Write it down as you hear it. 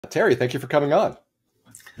Terry, thank you for coming on.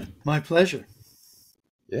 My pleasure.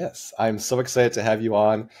 Yes, I'm so excited to have you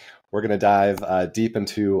on. We're going to dive deep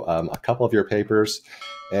into a couple of your papers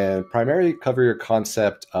and primarily cover your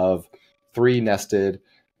concept of three nested,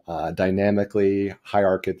 dynamically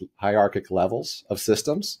hierarchic levels of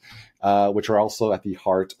systems, which are also at the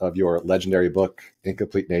heart of your legendary book,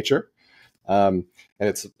 Incomplete Nature. And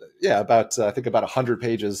it's, about, I think about 100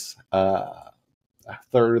 pages, a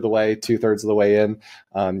third of the way, 2/3 of the way in,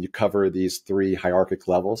 you cover these three hierarchic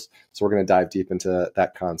levels. So we're going to dive deep into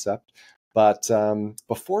that concept. But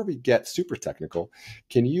before we get super technical,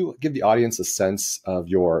 can you give the audience a sense of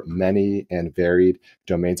your many and varied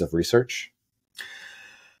domains of research?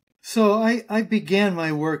 So I began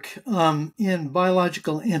my work in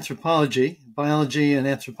biological anthropology, biology and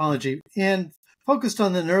anthropology, and focused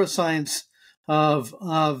on the neuroscience of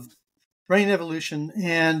brain evolution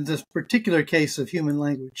and this particular case of human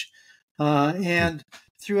language. And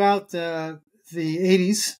throughout the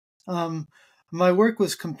 80s, my work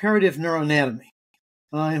was comparative neuroanatomy,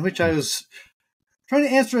 in which I was trying to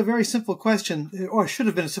answer a very simple question, or should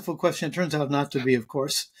have been a simple question. It turns out not to be, of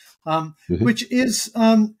course, which is,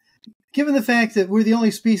 given the fact that we're the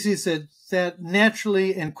only species that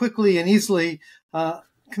naturally and quickly and easily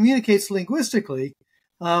communicates linguistically,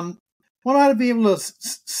 one ought to be able to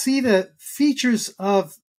see the features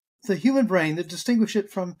of the human brain that distinguish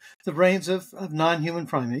it from the brains of non-human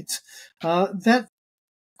primates that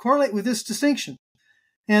correlate with this distinction.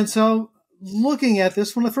 And so looking at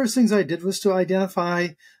this, one of the first things I did was to identify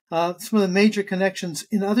some of the major connections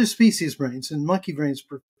in other species' brains, in monkey brains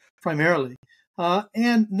primarily,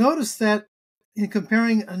 and notice that in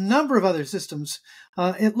comparing a number of other systems,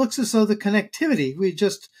 it looks as though the connectivity,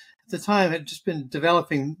 at the time, had just been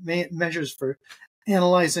developing measures for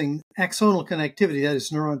analyzing axonal connectivity, that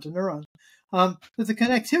is neuron to neuron, that the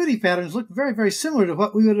connectivity patterns looked very, very similar to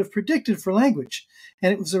what we would have predicted for language.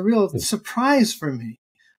 And it was a real surprise for me.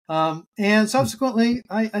 And subsequently,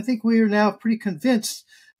 I think we are now pretty convinced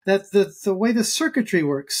that the way the circuitry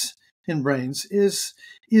works in brains is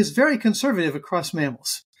very conservative across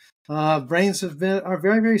mammals. Brains are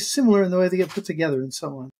very, very similar in the way they get put together and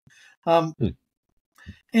so on.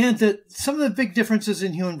 And that some of the big differences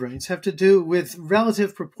in human brains have to do with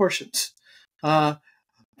relative proportions.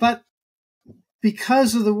 But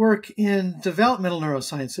because of the work in developmental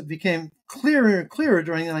neuroscience, it became clearer and clearer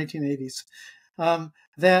during the 1980s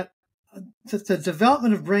that the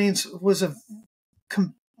development of brains was a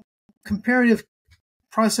comparative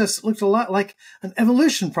process that looked a lot like an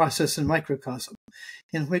evolution process in microcosm,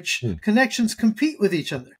 in which connections compete with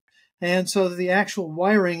each other. And so the actual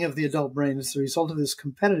wiring of the adult brain is the result of this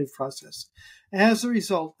competitive process. As a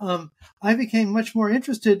result, I became much more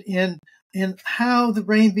interested in how the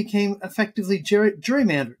brain became effectively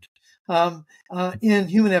gerrymandered in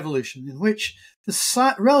human evolution, in which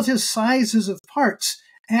the relative sizes of parts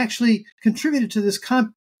actually contributed to this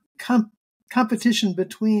competition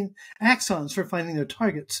between axons for finding their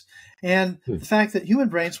targets. And the fact that human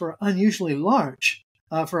brains were unusually large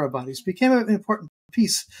for our bodies became an important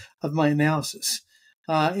piece of my analysis.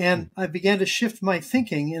 And I began to shift my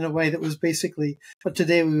thinking in a way that was basically what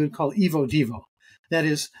today we would call evo-devo. That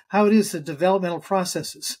is, how it is that developmental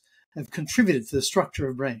processes have contributed to the structure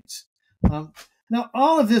of brains. Now,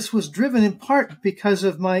 all of this was driven in part because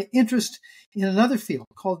of my interest in another field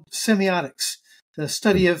called semiotics, the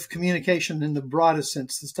study of communication in the broadest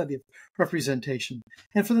sense, the study of representation.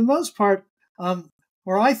 And for the most part,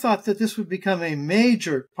 where I thought that this would become a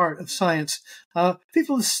major part of science,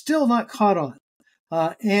 people are still not caught on.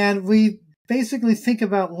 And we basically think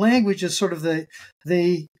about language as sort of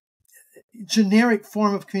the generic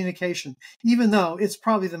form of communication, even though it's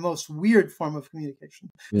probably the most weird form of communication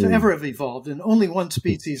to ever have evolved in only one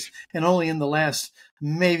species and only in the last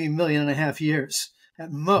maybe 1.5 million years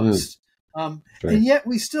at most. And yet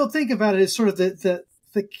we still think about it as sort of the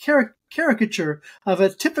caricature of a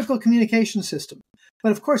typical communication system.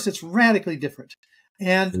 But of course, it's radically different.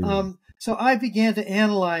 And so I began to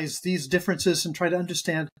analyze these differences and try to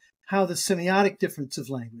understand how the semiotic difference of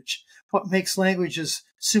language, what makes languages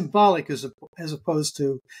symbolic as opposed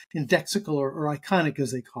to indexical or iconic,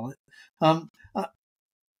 as they call it,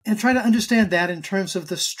 and try to understand that in terms of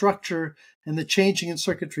the structure and the changing in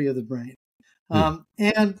circuitry of the brain.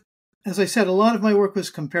 And as I said, a lot of my work was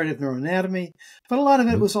comparative neuroanatomy, but a lot of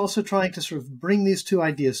it was also trying to sort of bring these two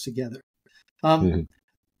ideas together. In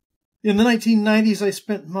the 1990s, I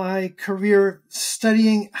spent my career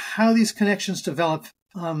studying how these connections develop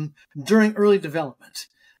during early development.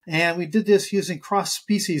 And we did this using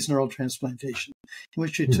cross-species neural transplantation, in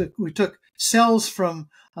which we took cells from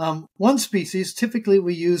one species. Typically,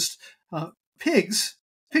 we used pigs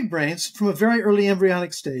pig brains from a very early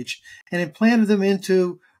embryonic stage and implanted them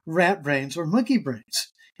into rat brains or monkey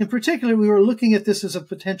brains. In particular, we were looking at this as a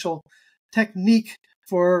potential technique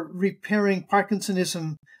for repairing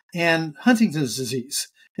Parkinsonism and Huntington's disease,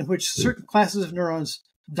 in which certain classes of neurons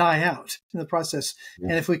die out in the process.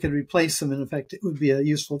 And if we could replace them, in effect, it would be a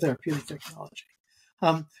useful therapeutic technology.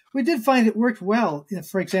 We did find it worked well,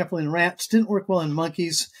 for example, in rats, didn't work well in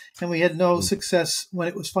monkeys, and we had no success when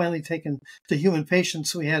it was finally taken to human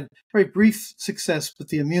patients. We had very brief success, but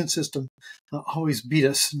the immune system always beat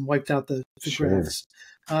us and wiped out the grafts.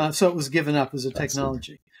 So it was given up as a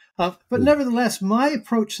technology. But nevertheless, my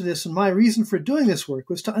approach to this and my reason for doing this work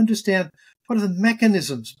was to understand what are the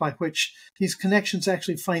mechanisms by which these connections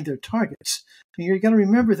actually find their targets. And you've got to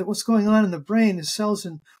remember that what's going on in the brain is cells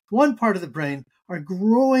in one part of the brain are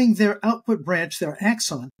growing their output branch, their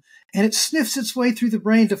axon, and it sniffs its way through the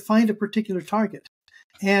brain to find a particular target.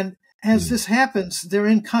 And as this happens, they're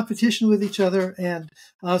in competition with each other, and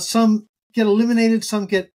some get eliminated, some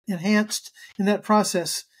get enhanced in that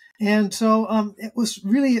process. And so it was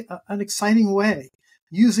really an exciting way,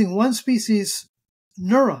 using one species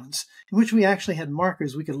neurons, in which we actually had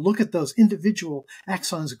markers. We could look at those individual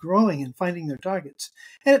axons growing and finding their targets.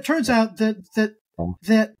 And it turns out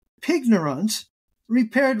that pig neurons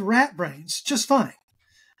repaired rat brains just fine.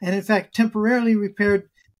 And in fact, temporarily repaired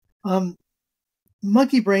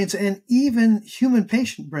monkey brains and even human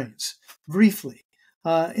patient brains briefly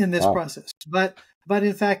in this process. But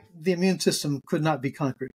in fact, the immune system could not be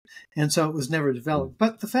conquered. And so it was never developed.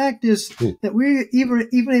 But the fact is that we're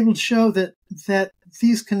even able to show that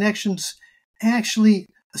these connections actually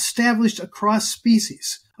established across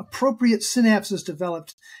species, appropriate synapses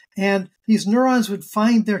developed, and these neurons would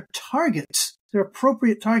find their targets, their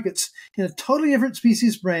appropriate targets, in a totally different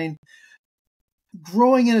species brain,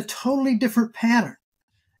 growing in a totally different pattern,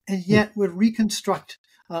 and yet would reconstruct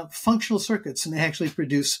functional circuits and actually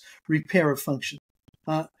produce repair of function.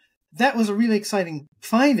 That was a really exciting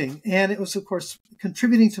finding, and it was, of course,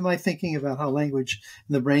 contributing to my thinking about how language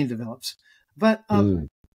in the brain develops. But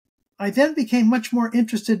I then became much more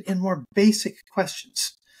interested in more basic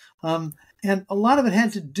questions. And a lot of it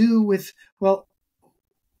had to do with, well,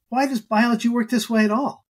 why does biology work this way at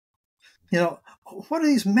all? What are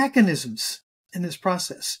these mechanisms in this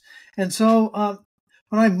process? And so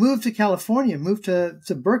when I moved to California, moved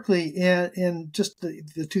to Berkeley in just the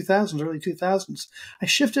 2000s, early 2000s, I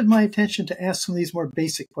shifted my attention to ask some of these more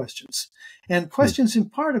basic questions. And questions in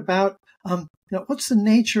part about, what's the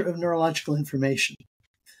nature of neurological information?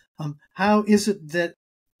 How is it that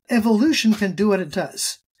evolution can do what it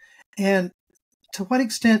does? And to what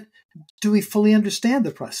extent do we fully understand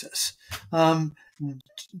the process?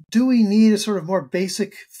 Do we need a sort of more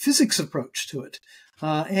basic physics approach to it?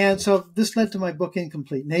 And so this led to my book,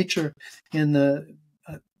 Incomplete Nature, in the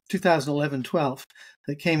 2011-12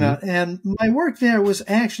 that came out. And my work there was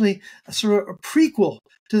actually a sort of a prequel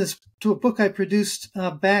to a book I produced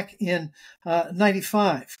back in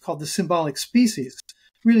 95 called The Symbolic Species,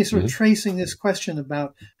 really sort of tracing this question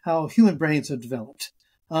about how human brains have developed.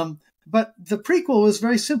 But the prequel was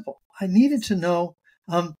very simple. I needed to know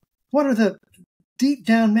what are the deep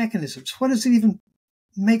down mechanisms? What does it even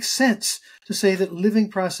make sense to say that living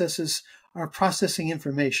processes are processing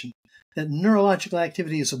information, that neurological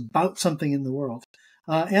activity is about something in the world,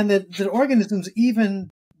 and that organisms, even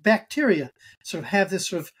bacteria, sort of have this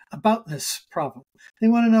sort of aboutness problem. They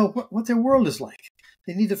want to know what their world is like.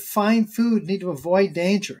 They need to find food, need to avoid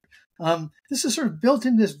danger. This is sort of built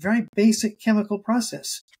into this very basic chemical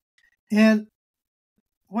process. And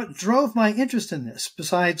what drove my interest in this,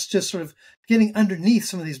 besides just sort of getting underneath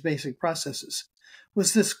some of these basic processes,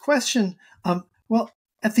 was this question,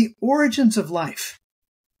 at the origins of life,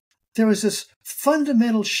 there was this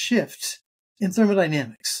fundamental shift in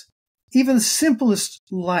thermodynamics. Even the simplest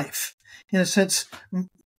life, in a sense,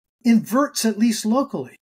 inverts, at least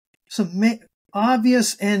locally, some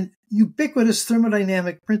obvious and ubiquitous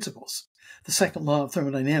thermodynamic principles. The second law of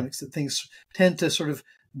thermodynamics, that things tend to sort of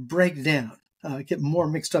break down, get more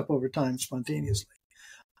mixed up over time spontaneously.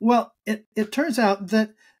 Well, it turns out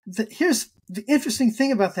that here's the interesting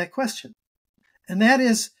thing about that question, and that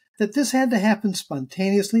is that this had to happen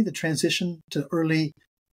spontaneously. The transition to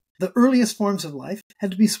the earliest forms of life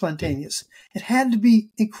had to be spontaneous. It had to be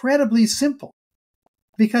incredibly simple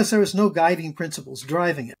because there was no guiding principles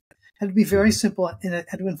driving it. It had to be very simple, and it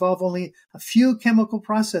had to involve only a few chemical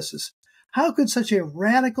processes. How could such a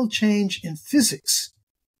radical change in physics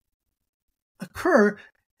occur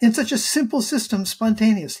in such a simple system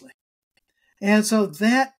spontaneously? And so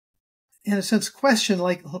that, in a sense, question,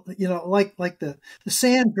 like the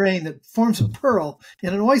sand grain that forms a pearl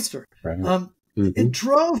in an oyster, it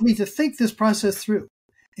drove me to think this process through.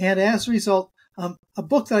 And as a result, a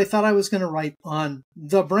book that I thought I was going to write on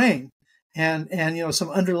the brain and some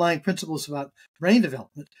underlying principles about brain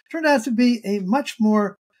development turned out to be a much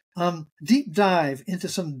more deep dive into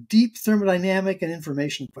some deep thermodynamic and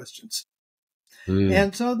information questions.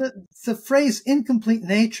 And so the phrase incomplete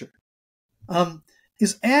nature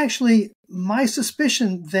is actually my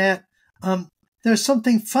suspicion that there's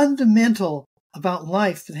something fundamental about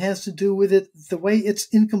life that has to do with it, the way it's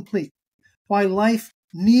incomplete, why life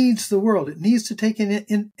needs the world. It needs to take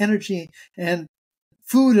in energy and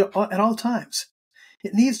food at all times.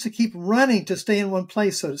 It needs to keep running to stay in one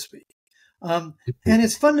place, so to speak. And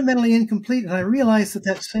it's fundamentally incomplete. And I realized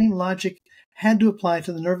that same logic had to apply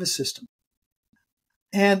to the nervous system.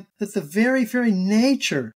 And that the very, very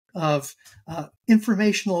nature of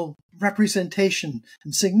informational representation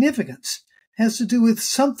and significance has to do with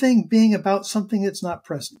something being about something that's not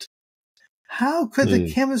present. How could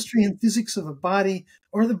the chemistry and physics of a body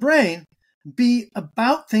or the brain be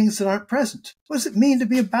about things that aren't present? What does it mean to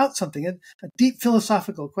be about something? A deep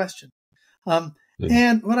philosophical question.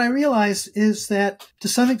 And what I realized is that, to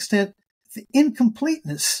some extent, the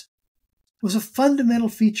incompleteness was a fundamental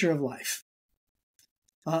feature of life.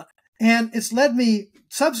 And it's led me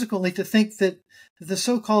subsequently to think that the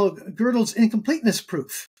so-called Gödel's incompleteness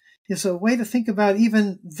proof is a way to think about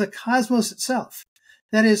even the cosmos itself.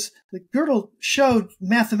 That is, Gödel showed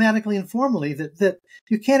mathematically and formally that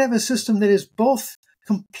you can't have a system that is both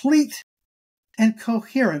complete and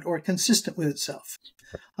coherent or consistent with itself.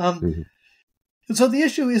 So the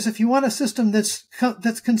issue is, if you want a system that's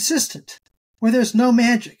consistent, where there's no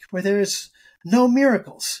magic, where there's no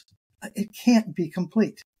miracles, it can't be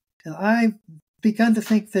complete. And I've begun to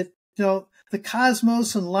think that the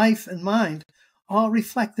cosmos and life and mind all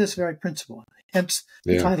reflect this very principle. Hence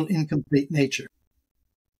the title Incomplete Nature.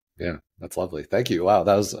 Yeah, that's lovely. Thank you. Wow,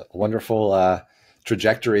 that was a wonderful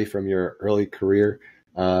trajectory from your early career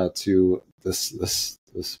to this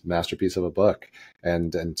masterpiece of a book,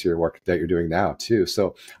 and to your work that you're doing now too.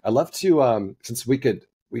 So I'd love to, since we could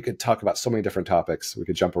talk about so many different topics, we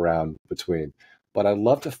could jump around between, but I'd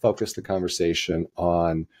love to focus the conversation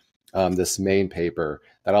on this main paper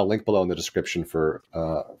that I'll link below in the description for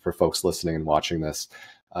folks listening and watching this.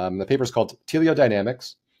 The paper is called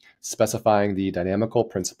Teleodynamics, Specifying the Dynamical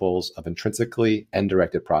Principles of Intrinsically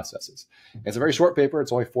End-Directed Processes. And it's a very short paper.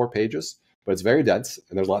 It's only 4 pages, but it's very dense,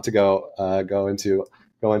 and there's a lot to go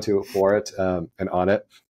into for it and on it.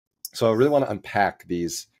 So I really want to unpack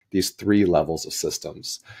these 3 levels of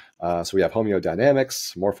systems. So we have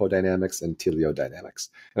homeodynamics, morphodynamics, and teleodynamics.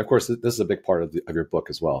 And of course, this is a big part of your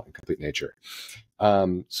book as well, Incomplete Nature.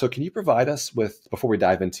 So can you provide us with, before we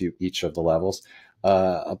dive into each of the levels,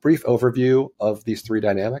 a brief overview of these 3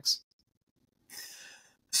 dynamics?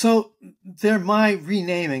 So they're my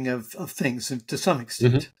renaming of things to some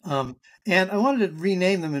extent. And I wanted to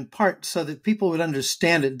rename them in part so that people would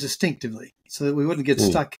understand it distinctively, so that we wouldn't get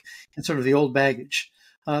stuck in sort of the old baggage.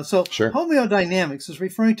 So homeodynamics is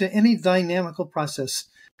referring to any dynamical process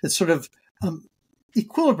that sort of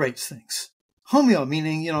equilibrates things. Homeo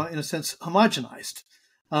meaning, in a sense, homogenized.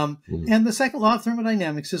 And the second law of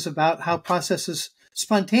thermodynamics is about how processes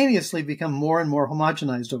spontaneously become more and more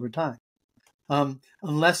homogenized over time,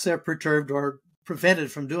 unless they're perturbed or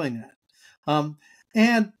prevented from doing that.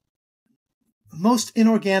 And most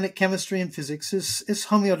inorganic chemistry and physics is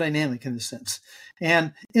homeodynamic in a sense.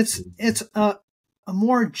 And it's a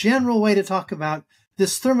more general way to talk about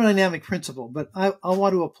this thermodynamic principle, but I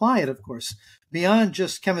want to apply it, of course, beyond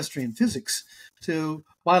just chemistry and physics to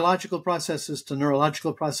biological processes, to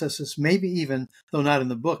neurological processes, maybe even, though not in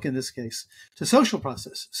the book in this case, to social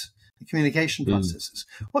processes, communication processes.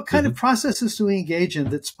 What kind of processes do we engage in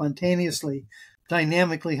that spontaneously,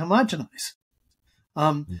 dynamically homogenize?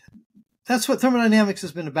 That's what thermodynamics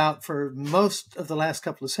has been about for most of the last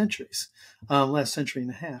couple of centuries, last century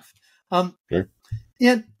and a half.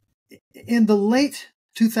 In the late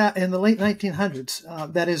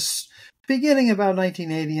 1900s, that is beginning about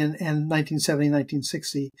 1980 and 1970,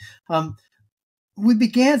 1960, we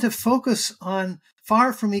began to focus on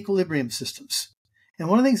far from equilibrium systems. And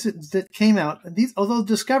one of the things that came out, although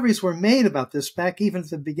discoveries were made about this back even at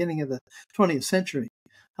the beginning of the 20th century,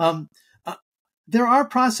 there are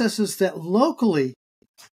processes that locally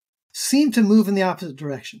seem to move in the opposite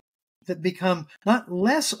direction, that become not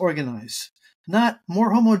less organized, not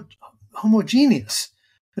more homogeneous,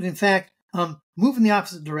 but in fact move in the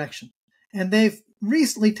opposite direction. And they've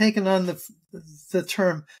recently taken on the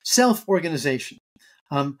term self-organization.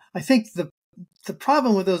 I think the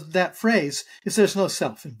problem with that phrase is there's no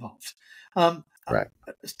self involved. A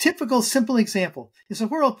typical simple example is a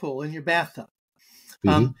whirlpool in your bathtub.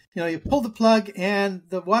 Mm-hmm. You pull the plug and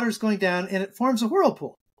the water's going down and it forms a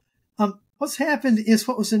whirlpool. What's happened is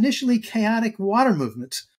what was initially chaotic water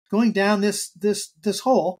movements going down this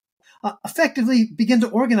hole effectively begin to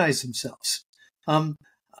organize themselves.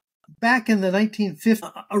 Back in the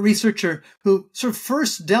 1950s, a researcher who sort of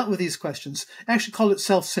first dealt with these questions actually called it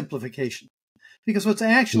self-simplification. Because what's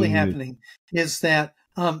actually happening is that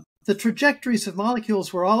the trajectories of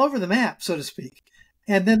molecules were all over the map, so to speak,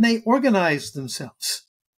 and then they organized themselves.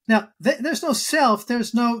 Now, there's no self,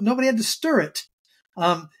 nobody had to stir it.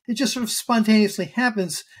 It just sort of spontaneously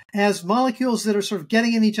happens as molecules that are sort of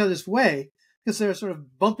getting in each other's way, because they're sort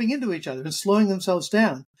of bumping into each other and slowing themselves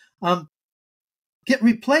down, get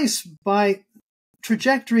replaced by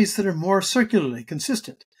trajectories that are more circularly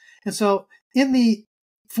consistent. And so in the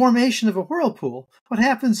formation of a whirlpool, what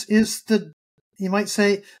happens is you might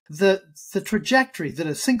say the trajectory that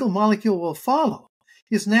a single molecule will follow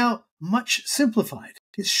is now much simplified.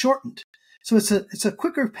 It's shortened. So it's a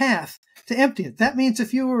quicker path to empty it. That means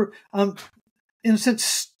if you were, in a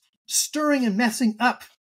sense, stirring and messing up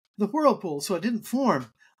the whirlpool so it didn't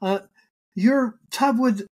form, your tub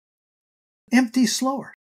would empty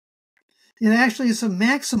slower. It actually is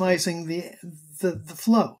maximizing the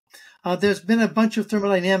flow. There's been a bunch of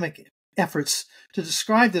thermodynamic efforts to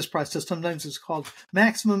describe this process. Sometimes it's called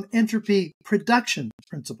maximum entropy production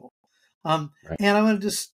principle. Right. And I want to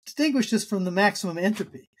distinguish this from the maximum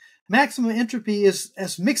entropy. Maximum entropy is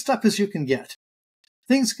as mixed up as you can get.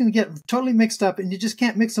 Things can get totally mixed up and you just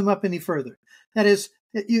can't mix them up any further. That is,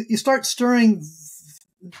 you start stirring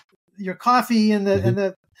your coffee and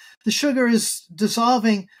the sugar is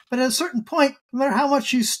dissolving, but at a certain point, no matter how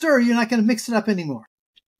much you stir, you're not going to mix it up anymore.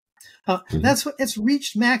 That's what it's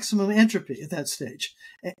reached maximum entropy at that stage.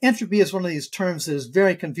 Entropy is one of these terms that is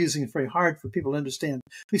very confusing and very hard for people to understand.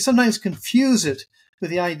 We sometimes confuse it with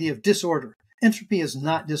the idea of disorder. Entropy is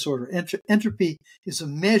not disorder. Entropy is a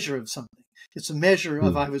measure of something. It's a measure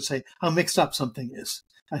of, I would say, how mixed up something is.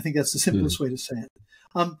 I think that's the simplest way to say it.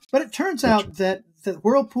 But it turns out that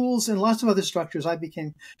whirlpools and lots of other structures, I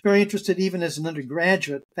became very interested even as an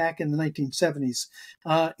undergraduate back in the 1970s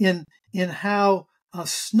in how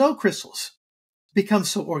snow crystals become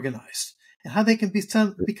so organized and how they can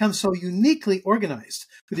become so uniquely organized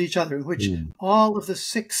with each other, in which all of the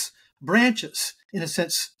 6 branches, in a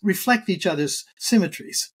sense, reflect each other's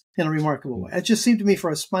symmetries in a remarkable way. It just seemed to me, for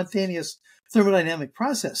a spontaneous thermodynamic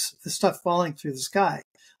process, the stuff falling through the sky,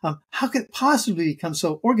 how could it possibly become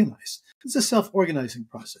so organized? It's a self-organizing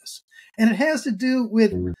process. And it has to do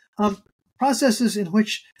with processes in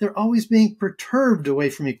which they're always being perturbed away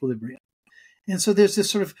from equilibrium. And so there's this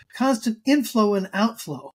sort of constant inflow and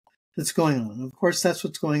outflow that's going on. And of course, that's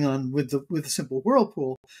what's going on with the simple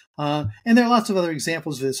whirlpool. And there are lots of other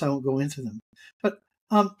examples of this. I won't go into them. But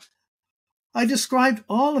I described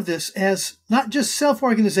all of this as not just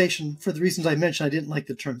self-organization for the reasons I mentioned. I didn't like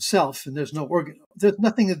the term self, and there's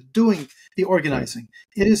nothing of doing the organizing.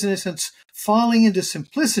 It is, in a sense, falling into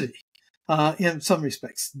simplicity in some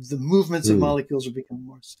respects. The movements of molecules are becoming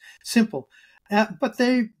more simple, but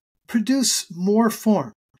they produce more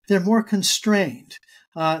form. They're more constrained.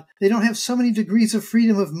 They don't have so many degrees of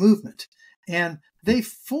freedom of movement, and they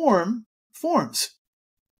form forms.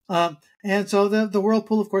 And so the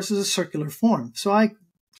whirlpool, of course, is a circular form. So I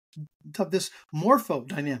dubbed this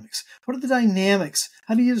morphodynamics. What are the dynamics?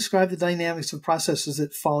 How do you describe the dynamics of processes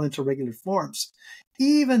that fall into regular forms?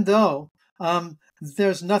 Even though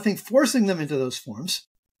there's nothing forcing them into those forms,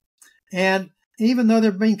 and even though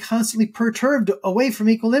they're being constantly perturbed away from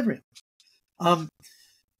equilibrium. And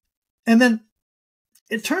then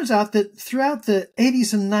it turns out that throughout the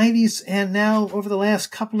 80s and 90s, and now over the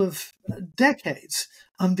last couple of decades,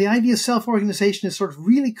 the idea of self-organization has sort of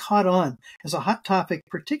really caught on as a hot topic,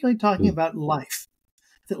 particularly talking about life.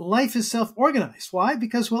 That life is self-organized. Why?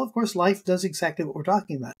 Because, well, of course, life does exactly what we're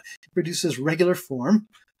talking about. It produces regular form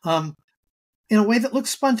in a way that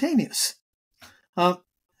looks spontaneous. But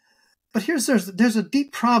there's a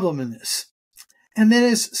deep problem in this. And that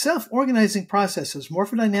is self-organizing processes,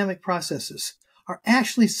 morphodynamic processes, are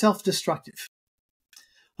actually self-destructive.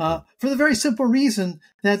 For the very simple reason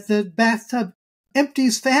that the bathtub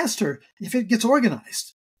empties faster if it gets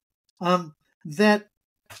organized. That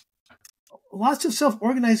lots of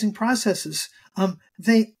self-organizing processes,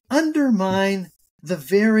 they undermine the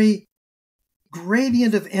very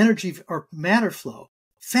gradient of energy or matter flow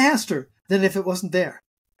faster than if it wasn't there.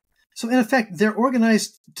 So in effect, they're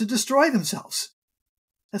organized to destroy themselves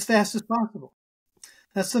as fast as possible.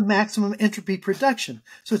 That's the maximum entropy production.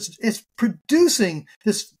 So it's producing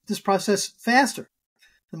this process faster.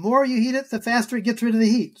 The more you heat it, the faster it gets rid of the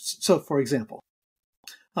heat. So, for example,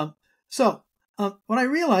 what I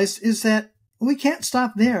realized is that we can't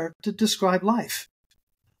stop there to describe life.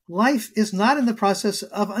 Life is not in the process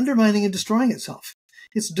of undermining and destroying itself.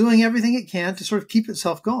 It's doing everything it can to sort of keep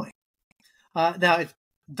itself going. Now, it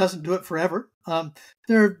doesn't do it forever.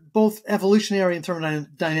 There are both evolutionary and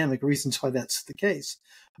thermodynamic reasons why that's the case.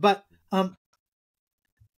 But I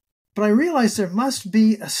realized there must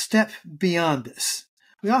be a step beyond this.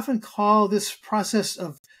 We often call this process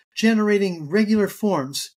of generating regular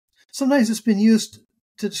forms. Sometimes it's been used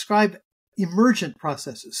to describe emergent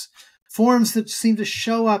processes, forms that seem to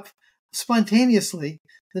show up spontaneously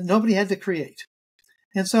that nobody had to create.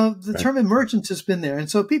 And so the term emergence has been there. And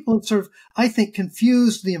so people have sort of, I think,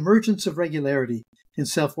 confused the emergence of regularity in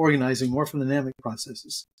self-organizing morphodynamic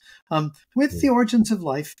processes with the origins of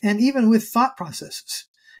life and even with thought processes.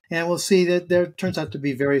 And we'll see that there turns out to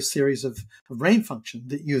be various theories of brain function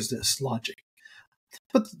that use this logic.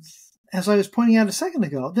 But as I was pointing out a second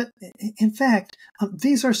ago, that in fact,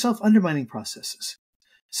 these are self-undermining processes.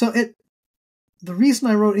 So the reason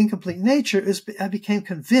I wrote Incomplete Nature is I became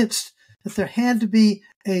convinced that there had to be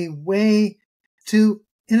a way to,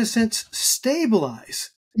 in a sense,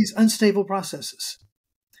 stabilize these unstable processes.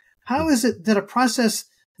 How is it that a process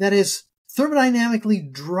that is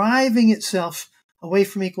thermodynamically driving itself away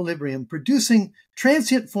from equilibrium, producing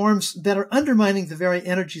transient forms that are undermining the very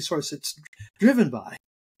energy source it's driven by,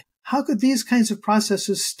 how could these kinds of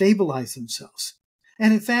processes stabilize themselves?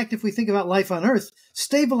 And in fact, if we think about life on Earth,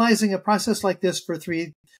 stabilizing a process like this for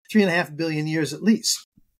 3.5 billion years at least,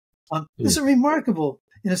 is a remarkable,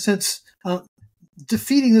 in a sense,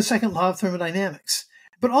 defeating the second law of thermodynamics,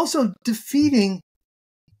 but also defeating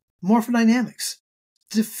morphodynamics,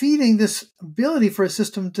 defeating this ability for a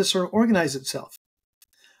system to sort of organize itself.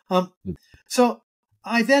 So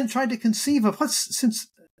I then tried to conceive of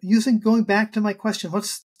going back to my question,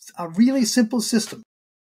 what's a really simple system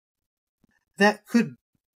that could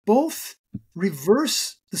both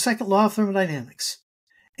reverse the second law of thermodynamics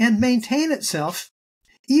and maintain itself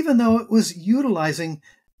even though it was utilizing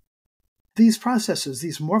these processes,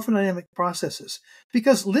 these morphodynamic processes,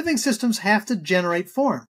 because living systems have to generate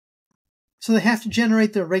form. So they have to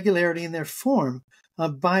generate their regularity and their form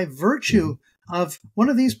by virtue of one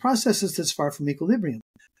of these processes that's far from equilibrium.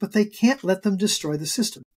 But they can't let them destroy the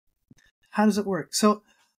system. How does it work? So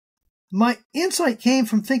my insight came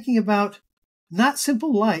from thinking about not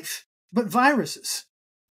simple life, but viruses.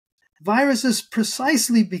 Viruses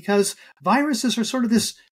precisely because viruses are sort of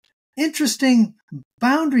this interesting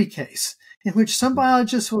boundary case in which some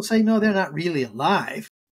biologists will say, no, they're not really alive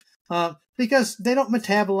because they don't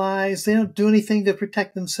metabolize, they don't do anything to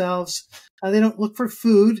protect themselves, they don't look for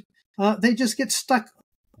food, they just get stuck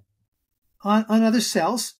on other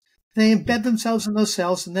cells. They embed themselves in those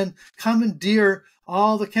cells and then commandeer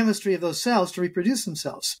all the chemistry of those cells to reproduce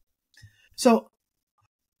themselves. So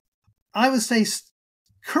I would say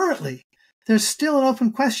currently, there's still an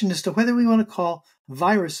open question as to whether we want to call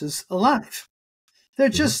viruses alive. They're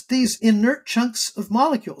just these inert chunks of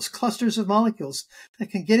molecules, clusters of molecules that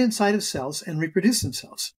can get inside of cells and reproduce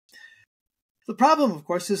themselves. The problem, of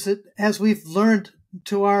course, is that as we've learned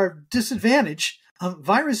to our disadvantage,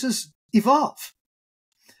 viruses evolve.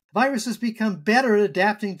 Viruses become better at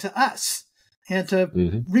adapting to us and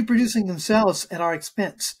to reproducing themselves at our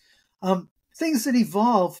expense. Things that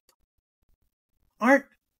evolve aren't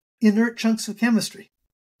inert chunks of chemistry.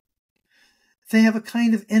 They have a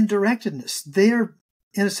kind of end-directedness. They are,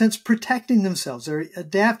 in a sense, protecting themselves. They're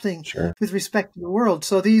adapting with respect to the world.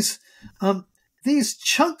 So these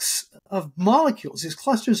chunks of molecules, these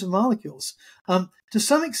clusters of molecules, to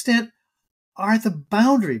some extent are the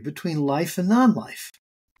boundary between life and non-life.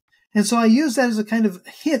 And so I use that as a kind of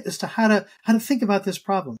hint as to how to think about this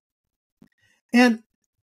problem. And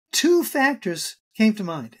two factors came to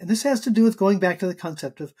mind. And this has to do with going back to the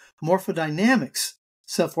concept of morphodynamics,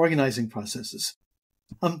 self-organizing processes,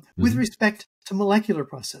 with respect to molecular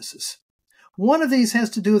processes. One of these has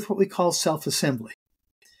to do with what we call self-assembly.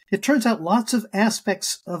 It turns out lots of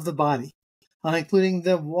aspects of the body, including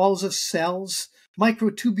the walls of cells,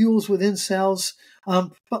 microtubules within cells,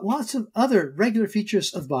 but lots of other regular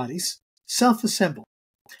features of bodies self-assemble.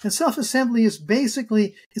 And self-assembly is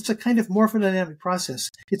basically, it's a kind of morphodynamic process.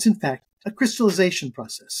 It's in fact a crystallization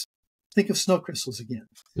process. Think of snow crystals again.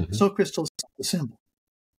 Snow crystals self-assemble.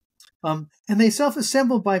 And they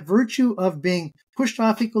self-assemble by virtue of being pushed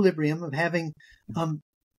off equilibrium, of having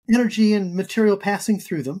energy and material passing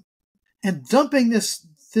through them, and dumping this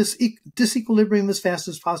disequilibrium as fast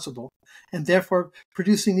as possible, and therefore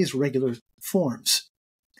producing these regular forms.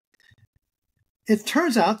 It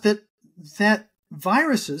turns out that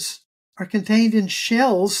viruses are contained in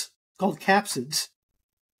shells called capsids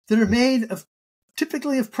that are made of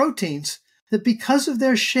typically of proteins, that because of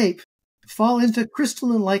their shape fall into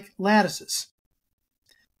crystalline-like lattices.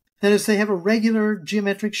 That is, they have a regular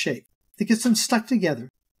geometric shape that gets them stuck together.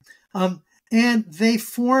 And they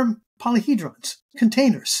form polyhedrons,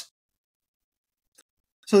 containers.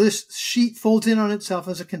 So this sheet folds in on itself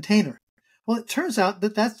as a container. Well, it turns out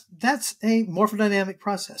that that's a morphodynamic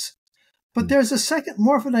process. But there's a second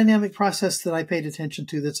morphodynamic process that I paid attention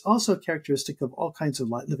to that's also characteristic of all kinds of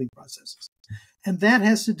living processes. And that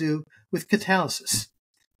has to do with catalysis.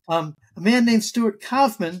 A man named Stuart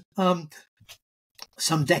Kauffman,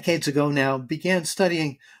 some decades ago now, began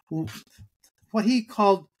studying what he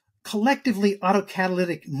called collectively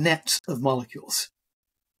autocatalytic nets of molecules.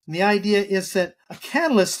 And the idea is that a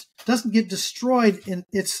catalyst doesn't get destroyed in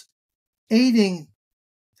its aiding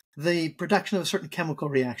the production of a certain chemical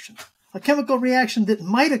reaction. A chemical reaction that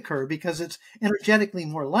might occur because it's energetically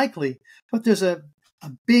more likely, but there's a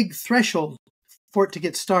big threshold for it to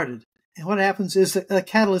get started. And what happens is that a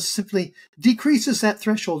catalyst simply decreases that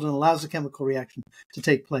threshold and allows the chemical reaction to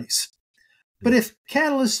take place. But if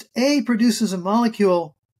catalyst A produces a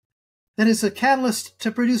molecule that is a catalyst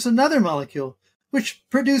to produce another molecule, which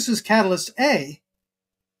produces catalyst A,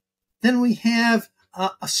 then we have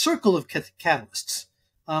a circle of catalysts,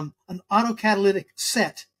 an autocatalytic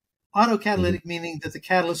set. Autocatalytic meaning that the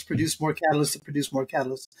catalysts produce more catalysts that produce more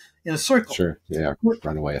catalysts in a circle. Sure, yeah,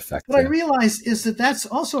 runaway effect. What I realized is that that's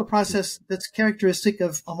also a process that's characteristic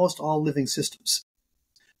of almost all living systems.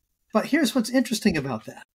 But here's what's interesting about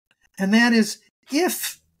that. And that is,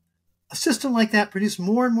 if a system like that produced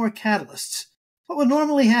more and more catalysts, what would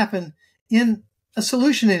normally happen in a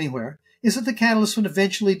solution anywhere is that the catalysts would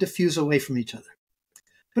eventually diffuse away from each other.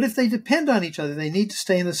 But if they depend on each other, they need to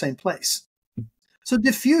stay in the same place. So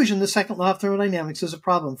diffusion, the second law of thermodynamics, is a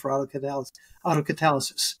problem for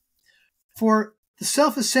autocatalysis. For the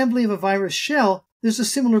self-assembly of a virus shell, there's a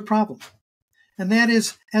similar problem. And that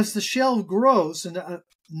is, as the shell grows and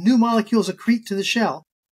new molecules accrete to the shell,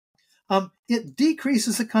 it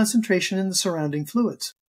decreases the concentration in the surrounding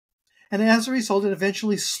fluids. And as a result, it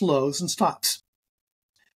eventually slows and stops.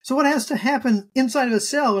 So what has to happen inside of a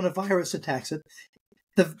cell when a virus attacks it?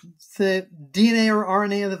 The DNA or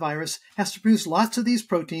RNA of the virus has to produce lots of these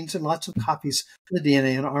proteins and lots of copies of the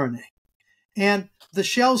DNA and RNA. And the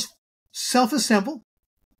shells self-assemble,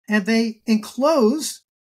 and they enclose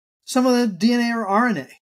some of the DNA or RNA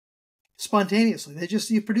spontaneously.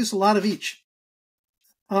 You produce a lot of each.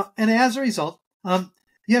 And as a result,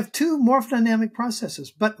 you have two morphodynamic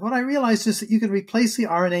processes. But what I realized is that you can replace the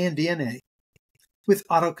RNA and DNA with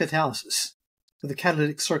autocatalysis, with a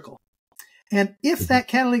catalytic circle. And if that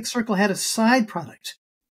catalytic circle had a side product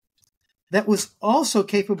that was also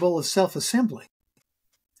capable of self-assembling,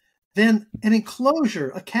 then an enclosure,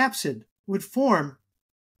 a capsid, would form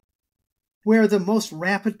where the most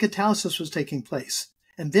rapid catalysis was taking place,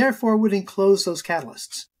 and therefore would enclose those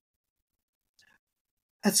catalysts.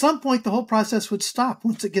 At some point, the whole process would stop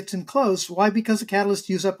once it gets enclosed. Why? Because the catalysts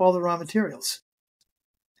use up all the raw materials.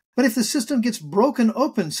 But if the system gets broken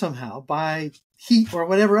open somehow by heat or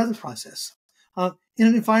whatever other process, in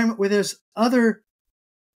an environment where there's other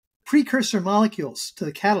precursor molecules to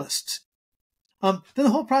the catalysts, then the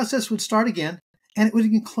whole process would start again and it would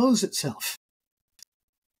enclose itself.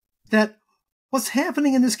 That what's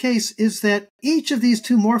happening in this case is that each of these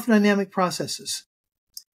two morphodynamic processes,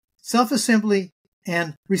 self-assembly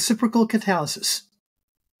and reciprocal catalysis,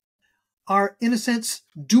 are in a sense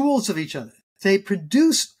duals of each other. They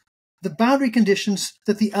produce the boundary conditions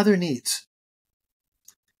that the other needs.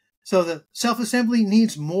 So the self-assembly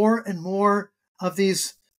needs more and more of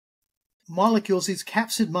these molecules, these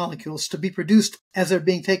capsid molecules, to be produced as they're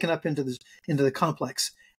being taken up into the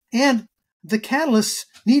complex. And the catalysts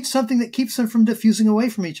need something that keeps them from diffusing away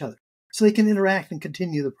from each other so they can interact and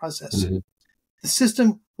continue the process. Mm-hmm. The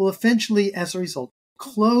system will eventually, as a result,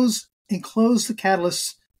 enclose the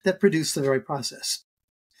catalysts that produce the very process.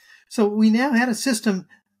 So we now had a system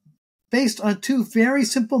based on two very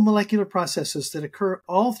simple molecular processes that occur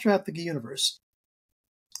all throughout the universe.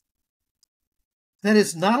 That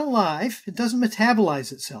is not alive. It doesn't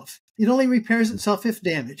metabolize itself. It only repairs itself if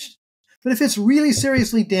damaged. But if it's really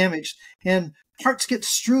seriously damaged and parts get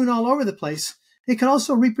strewn all over the place, it can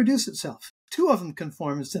also reproduce itself. Two of them can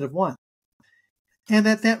form instead of one. And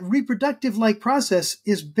that reproductive-like process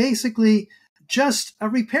is basically just a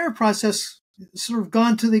repair process sort of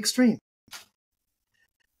gone to the extreme.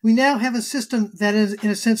 We now have a system that is, in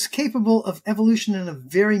a sense, capable of evolution in a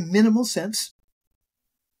very minimal sense,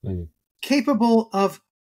 capable of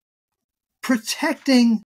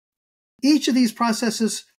protecting each of these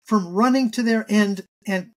processes from running to their end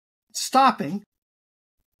and stopping,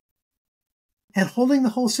 and holding the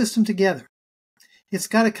whole system together. It's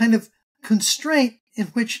got a kind of constraint in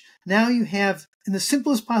which now you have, in the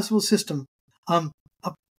simplest possible system, a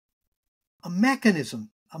mechanism,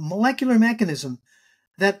 a molecular mechanism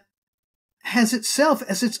that has itself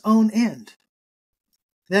as its own end.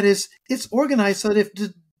 That is, it's organized so that if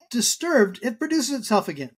disturbed, it produces itself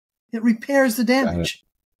again. It repairs the damage.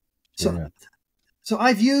 So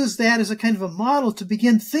I've used that as a kind of a model to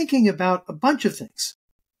begin thinking about a bunch of things.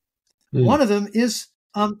 One of them is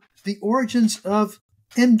the origins of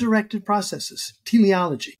end-directed processes,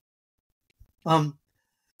 teleology.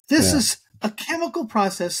 This is a chemical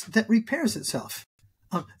process that repairs itself.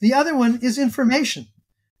 The other one is information,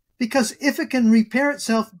 because if it can repair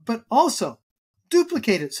itself but also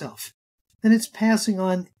duplicate itself, then it's passing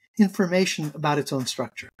on information about its own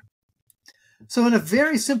structure. So in a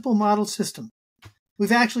very simple model system,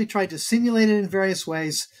 we've actually tried to simulate it in various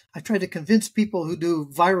ways. I've tried to convince people who do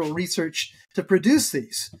viral research to produce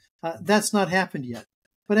these. That's not happened yet.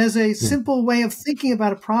 But as a simple way of thinking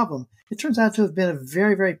about a problem, it turns out to have been a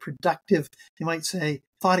very, very productive, you might say,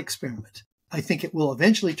 thought experiment. I think it will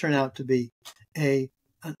eventually turn out to be an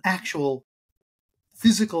actual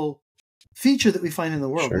physical feature that we find in the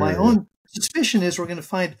world. My own suspicion is we're going to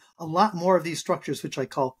find a lot more of these structures, which I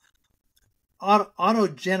call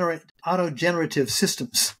autogenerative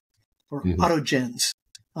systems, or autogens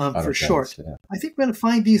for short. I think we're going to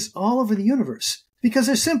find these all over the universe because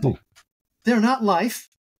they're simple. They're not life,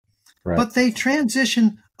 but they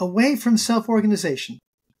transition away from self-organization,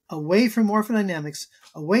 away from morphodynamics,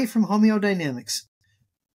 away from homeodynamics,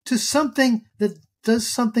 to something that does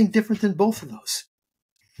something different than both of those.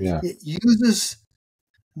 It uses,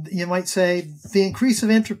 you might say, the increase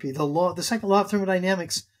of entropy, the second law of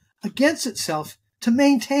thermodynamics, against itself to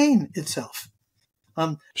maintain itself.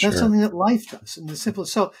 That's something that life does in the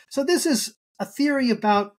simplest. So this is a theory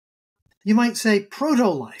about, you might say,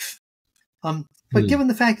 proto-life. But given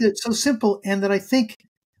the fact that it's so simple and that I think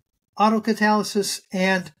autocatalysis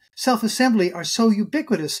and self-assembly are so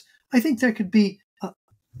ubiquitous, I think there could be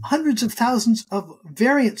hundreds of thousands of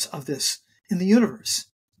variants of this in the universe.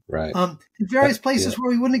 In various places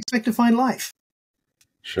where we wouldn't expect to find life.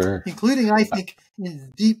 Including, I think,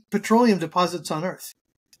 in deep petroleum deposits on Earth.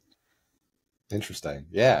 Interesting.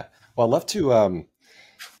 Yeah. Well, I'd love to,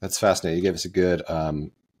 that's fascinating. You gave us a good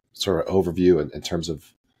sort of overview in terms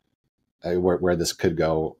of where this could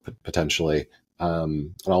go potentially,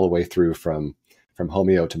 and all the way through from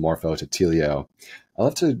Homeo to Morpho to Teleo. I'd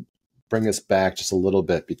love to bring us back just a little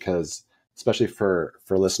bit because, especially for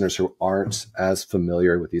listeners who aren't as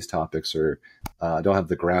familiar with these topics or don't have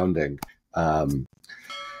the grounding.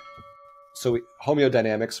 So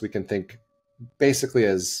homeodynamics, we can think basically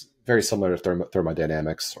as very similar to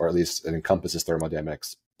thermodynamics, or at least it encompasses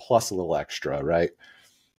thermodynamics plus a little extra, right?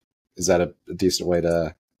 Is that a decent way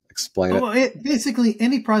to explain it? Well, basically,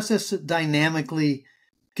 any process that dynamically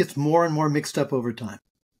gets more and more mixed up over time.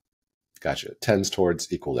 Gotcha. It tends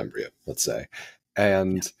towards equilibrium, let's say.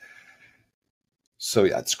 And so,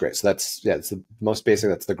 that's great. So it's the most basic,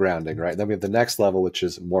 that's the grounding, right? And then we have the next level, which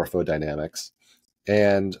is morphodynamics.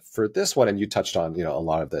 And for this one, and you touched on, a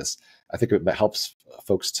lot of this, I think it helps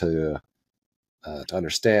folks to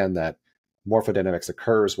understand that morphodynamics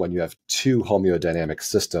occurs when you have two homeodynamic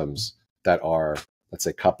systems that are, let's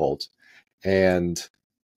say, coupled, and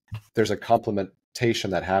there's a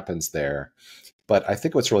complementation that happens there. But I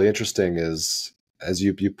think what's really interesting is, as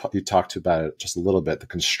you talked about it just a little bit, the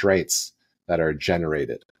constraints that are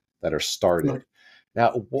generated, that are started.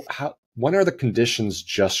 Now, when are the conditions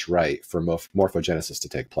just right for morphogenesis to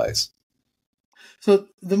take place? So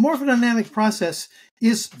the morphodynamic process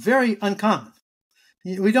is very uncommon.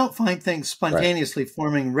 We don't find things spontaneously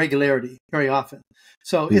forming regularity very often.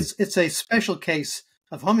 So it's a special case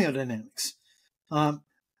of homeodynamics.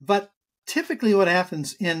 But typically what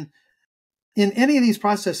happens in any of these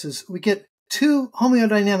processes, we get two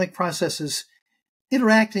homeodynamic processes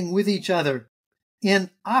interacting with each other in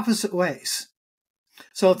opposite ways.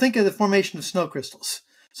 So think of the formation of snow crystals.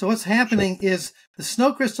 So what's happening is the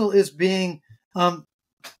snow crystal is being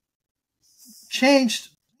changed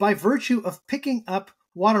by virtue of picking up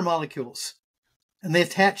water molecules, and they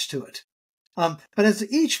attach to it. But as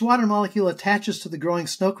each water molecule attaches to the growing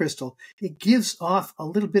snow crystal, it gives off a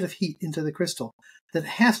little bit of heat into the crystal that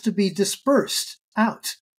has to be dispersed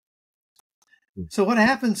out. So what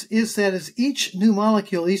happens is that as each new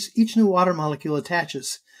molecule, each new water molecule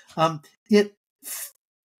attaches, it,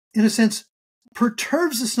 in a sense,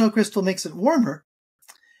 perturbs the snow crystal, makes it warmer.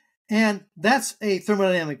 And that's a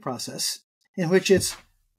thermodynamic process in which it's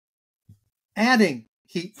adding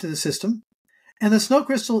heat to the system. And the snow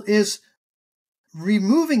crystal is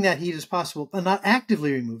removing that heat as possible, but not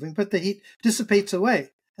actively removing, but the heat dissipates away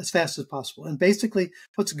as fast as possible. And basically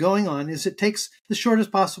what's going on is it takes the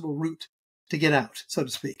shortest possible route to get out, so to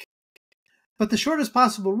speak. But the shortest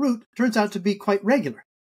possible route turns out to be quite regular.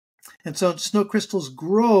 And so snow crystals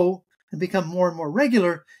grow and become more and more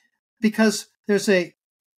regular because there's a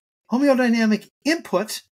homeodynamic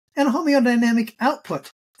input and a homeodynamic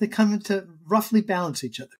output that come to roughly balance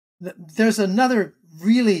each other. There's another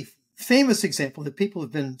really famous example that people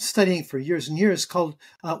have been studying for years and years called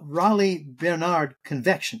Rayleigh-Bernard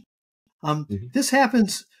convection. This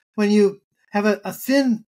happens when you have a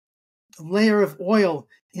thin layer of oil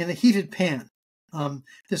in a heated pan.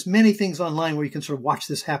 There's many things online where you can sort of watch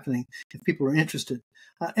this happening if people are interested.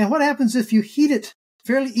 And what happens if you heat it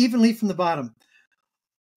fairly evenly from the bottom?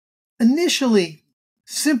 Initially,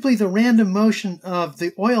 simply the random motion of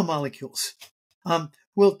the oil molecules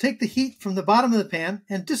will take the heat from the bottom of the pan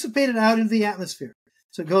and dissipate it out into the atmosphere.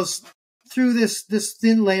 So it goes through this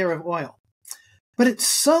thin layer of oil. But at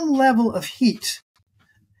some level of heat,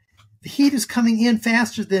 the heat is coming in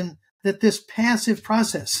faster than that this passive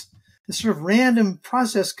process, this sort of random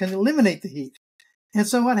process, can eliminate the heat. And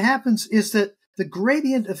so what happens is that the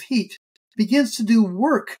gradient of heat begins to do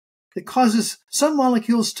work that causes some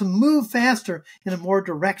molecules to move faster in a more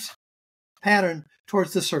direct pattern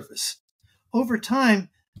towards the surface. Over time,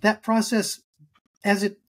 that process, as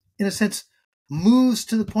it, in a sense, moves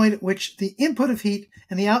to the point at which the input of heat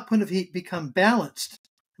and the output of heat become balanced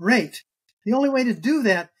rate, the only way to do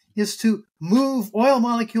that is to move oil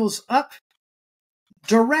molecules up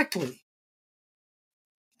directly,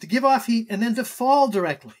 to give off heat, and then to fall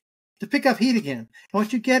directly, to pick up heat again. And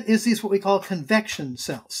what you get is these what we call convection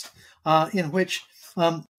cells, in which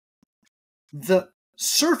the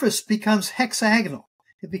surface becomes hexagonal.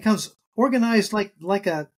 It becomes organized like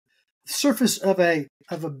a surface of a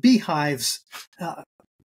beehive's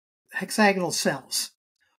hexagonal cells.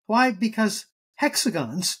 Why? Because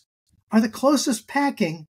hexagons are the closest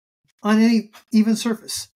packing on any even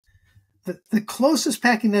surface. The closest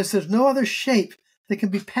packing, there's no other shape that can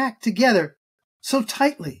be packed together so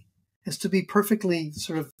tightly as to be perfectly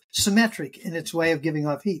sort of symmetric in its way of giving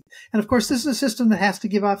off heat. And of course, this is a system that has to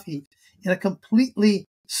give off heat in a completely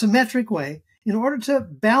symmetric way in order to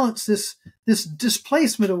balance this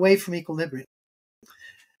displacement away from equilibrium.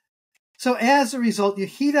 So as a result, you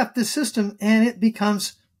heat up the system and it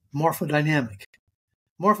becomes morphodynamic.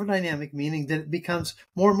 Morphodynamic meaning that it becomes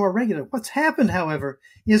more and more regular. What's happened, however,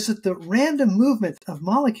 is that the random movement of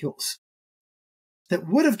molecules that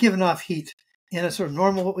would have given off heat in a sort of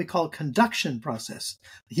normal, what we call conduction process,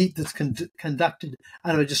 the heat that's conducted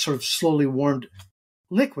out of a just sort of slowly warmed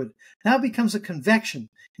liquid, now becomes a convection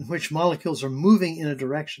in which molecules are moving in a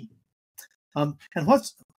direction. And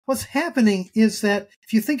what's happening is that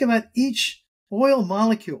if you think about each oil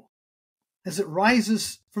molecule as it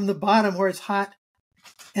rises from the bottom where it's hot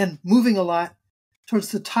and moving a lot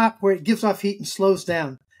towards the top where it gives off heat and slows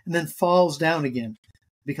down and then falls down again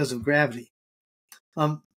because of gravity,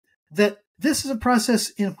 that this is a process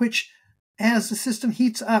in which, as the system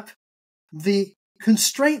heats up, the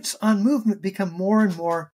constraints on movement become more and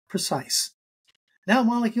more precise. Now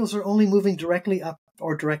molecules are only moving directly up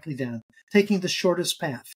or directly down, taking the shortest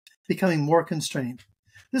path, becoming more constrained.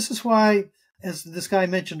 This is why, as this guy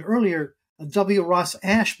mentioned earlier, W. Ross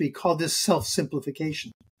Ashby called this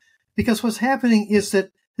self-simplification. Because what's happening is that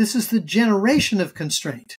this is the generation of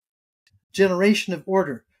constraint, generation of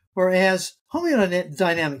order, whereas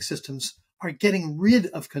homeodynamic systems are getting rid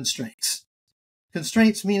of constraints.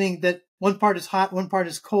 Constraints meaning that one part is hot, one part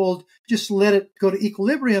is cold, just let it go to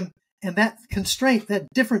equilibrium, and that constraint, that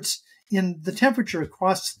difference in the temperature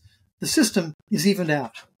across the system is evened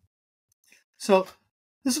out. So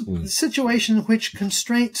this is a situation in which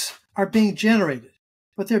constraints are being generated,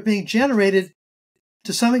 but they're being generated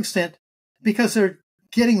to some extent because they're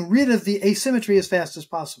getting rid of the asymmetry as fast as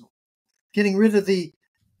possible, getting rid of the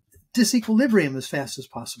disequilibrium as fast as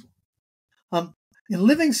possible. In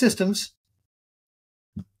living systems,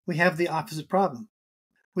 we have the opposite problem.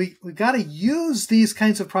 We've got to use these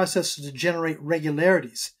kinds of processes to generate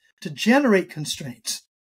regularities, to generate constraints,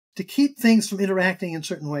 to keep things from interacting in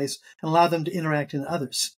certain ways and allow them to interact in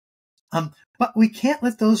others. But we can't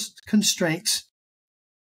let those constraints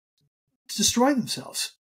destroy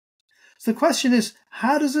themselves. So the question is,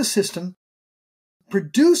 how does a system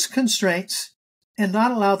produce constraints and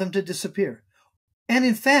not allow them to disappear? And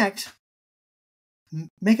in fact,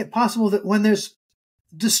 make it possible that when there's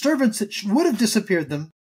disturbance that would have disappeared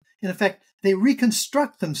them, in effect, they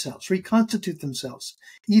reconstruct themselves, reconstitute themselves,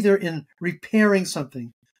 either in repairing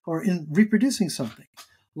something or in reproducing something.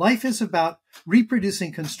 Life is about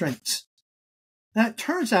reproducing constraints. Now, it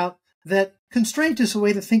turns out that constraint is a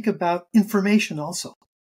way to think about information also.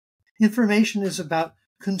 Information is about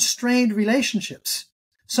constrained relationships.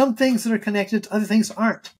 Some things that are connected, other things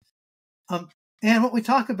aren't. And what we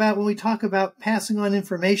talk about when we talk about passing on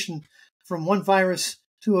information from one virus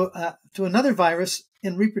to another virus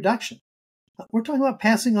in reproduction, we're talking about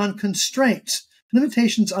passing on constraints,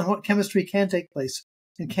 limitations on what chemistry can take place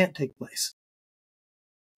and can't take place.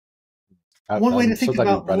 One way to think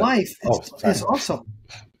about life is also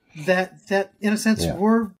that in a sense,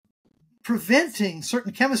 we're preventing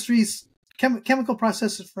certain chemical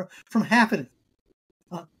processes from happening.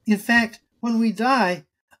 In fact, when we die,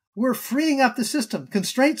 we're freeing up the system.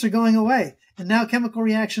 Constraints are going away. And now chemical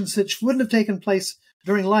reactions that wouldn't have taken place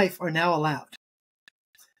during life are now allowed.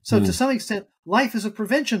 So to some extent, life is a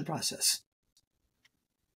prevention process.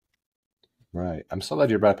 Right. I'm so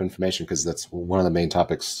glad you brought up information, because that's one of the main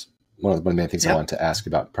topics, one of the main things I wanted to ask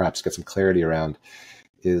about, perhaps get some clarity around,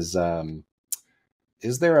 is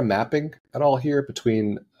there a mapping at all here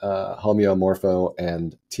between Homeo, Morpho,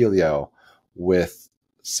 and Teleo with,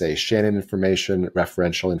 say, Shannon information,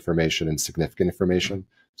 referential information, and significant information?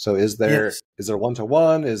 So is there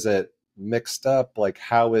one-to-one? Is it mixed up? Like,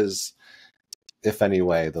 how is, if any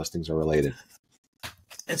way, those things are related?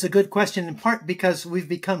 It's a good question, in part because we've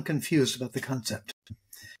become confused about the concept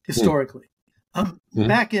historically.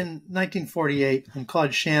 Back in 1948, when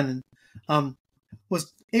Claude Shannon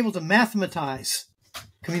was able to mathematize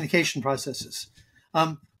communication processes,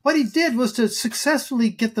 what he did was to successfully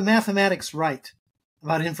get the mathematics right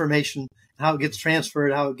about information, how it gets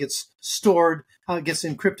transferred, how it gets stored, how it gets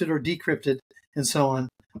encrypted or decrypted, and so on.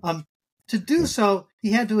 To do so,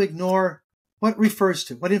 he had to ignore what it refers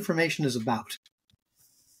to, what information is about.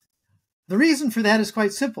 The reason for that is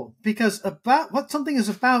quite simple, because about what something is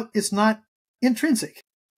about is not intrinsic.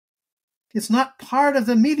 It's not part of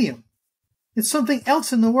the medium. It's something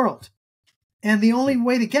else in the world. And the only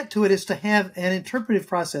way to get to it is to have an interpretive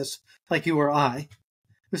process like you or I,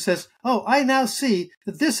 who says, oh, I now see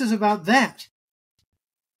that this is about that.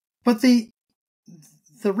 But the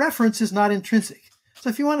reference is not intrinsic. So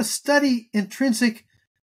if you want to study intrinsic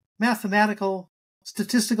mathematical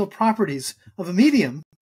statistical properties of a medium,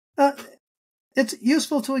 it's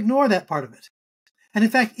useful to ignore that part of it. And in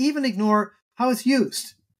fact, even ignore how it's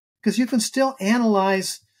used, because you can still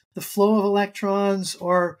analyze the flow of electrons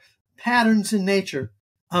or patterns in nature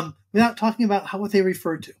without talking about what they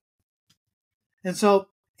refer to. And so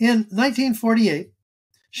in 1948,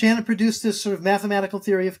 Shannon produced this sort of mathematical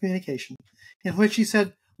theory of communication in which he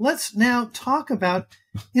said, let's now talk about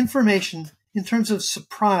information in terms of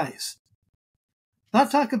surprise.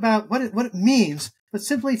 Not talk about what it means, but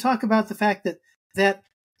simply talk about the fact that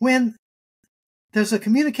when there's a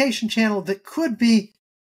communication channel that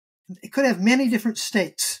it could have many different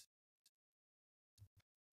states.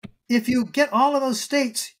 If you get all of those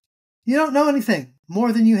states, you don't know anything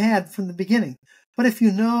more than you had from the beginning. But if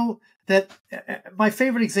you know that, my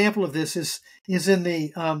favorite example of this is in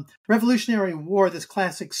the Revolutionary War, this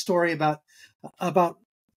classic story about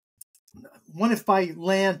one if by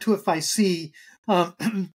land, two if by sea.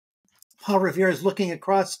 Paul Revere is looking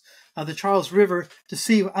across the Charles River to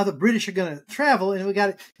see how the British are going to travel, and we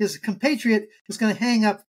got his compatriot is going to hang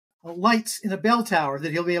up lights in a bell tower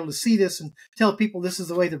that he'll be able to see this and tell people this is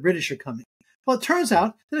the way the British are coming. Well, it turns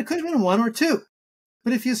out that it could have been one or two.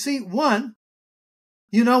 But if you see one,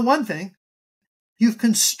 you know one thing. You've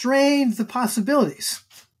constrained the possibilities.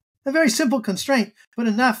 A very simple constraint, but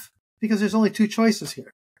enough, because there's only two choices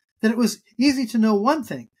here, that it was easy to know one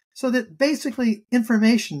thing. So that basically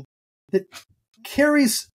information that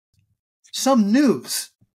carries some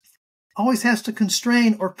news always has to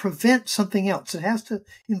constrain or prevent something else. It has to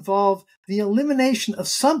involve the elimination of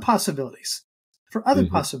some possibilities for other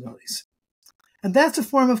possibilities. And that's a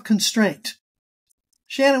form of constraint.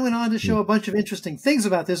 Shannon went on to show a bunch of interesting things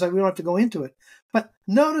about this. We don't have to go into it. But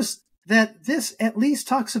notice that this at least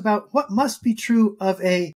talks about what must be true of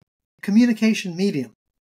a communication medium.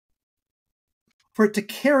 For it to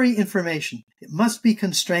carry information, it must be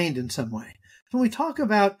constrained in some way. When we talk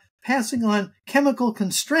about passing on chemical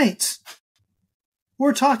constraints,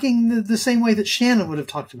 we're talking the same way that Shannon would have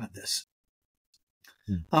talked about this.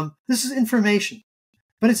 This is information,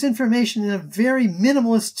 but it's information in a very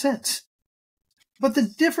minimalist sense. But the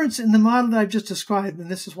difference in the model that I've just described,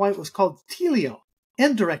 and this is why it was called teleo,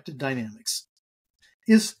 end-directed dynamics,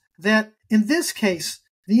 is that in this case,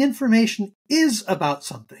 the information is about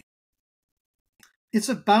something. It's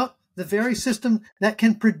about the very system that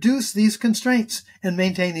can produce these constraints and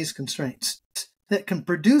maintain these constraints, that can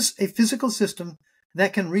produce a physical system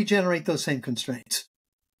that can regenerate those same constraints.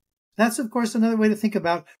 That's, of course, another way to think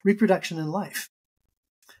about reproduction in life.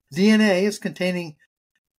 DNA is containing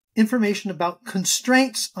information about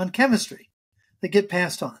constraints on chemistry that get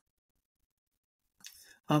passed on.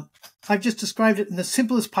 I've just described it in the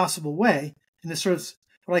simplest possible way, in this sort of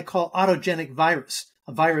what I call autogenic virus,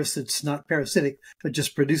 a virus that's not parasitic, but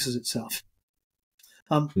just produces itself.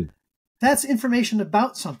 That's information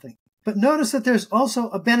about something. But notice that there's also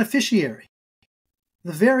a beneficiary.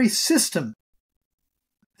 The very system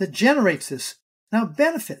that generates this now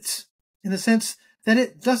benefits in the sense that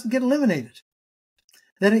it doesn't get eliminated,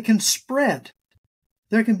 that it can spread.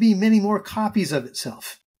 There can be many more copies of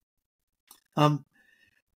itself.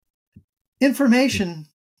 Information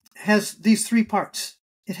has these three parts.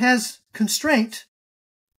 It has constraint,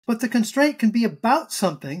 but the constraint can be about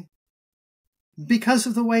something because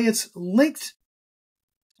of the way it's linked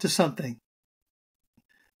to something.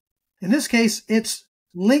 In this case, it's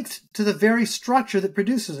linked to the very structure that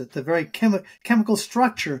produces it, the very chemical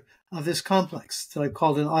structure of this complex that I've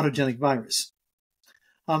called an autogenic virus.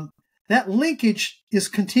 That linkage is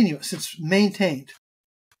continuous. It's maintained.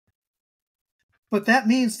 But that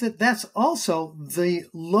means that that's also the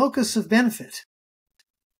locus of benefit.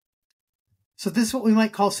 So this is what we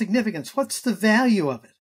might call significance. What's the value of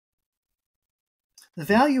it? The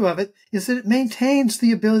value of it is that it maintains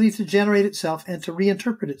the ability to generate itself and to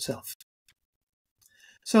reinterpret itself.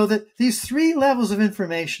 So that these three levels of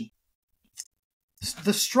information,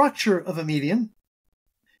 the structure of a medium,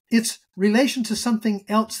 its relation to something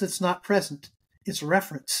else that's not present, its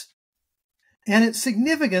reference, and its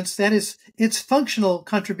significance, that is, its functional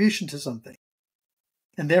contribution to something.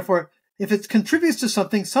 And therefore, if it contributes to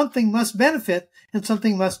something, something must benefit and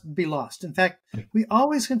something must be lost. In fact, we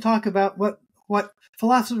always can talk about what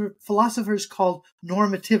philosophers call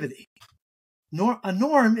normativity. A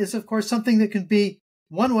norm is, of course, something that can be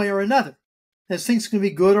one way or another. As things can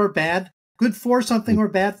be good or bad, good for something or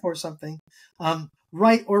bad for something,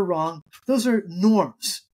 right or wrong. Those are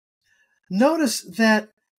norms. Notice that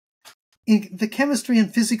in the chemistry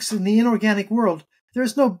and physics in the inorganic world,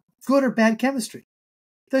 there's no good or bad chemistry.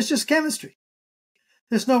 There's just chemistry.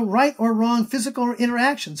 There's no right or wrong physical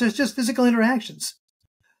interactions. There's just physical interactions.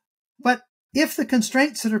 But if the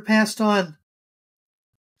constraints that are passed on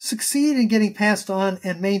succeed in getting passed on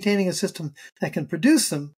and maintaining a system that can produce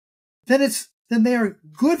them, then they are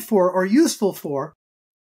good for or useful for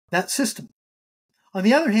that system. On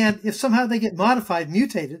the other hand, if somehow they get modified,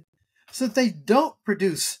 mutated, so that they don't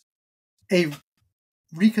produce a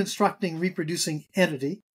reconstructing, reproducing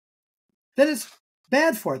entity, then it's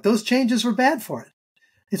bad for it. Those changes were bad for it.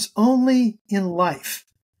 It's only in life,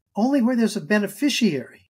 only where there's a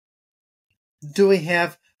beneficiary, do we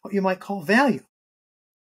have what you might call value.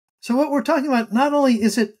 So what we're talking about, not only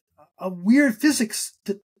is it a weird physics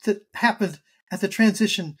that happened at the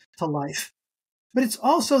transition to life, but it's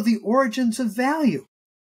also the origins of value,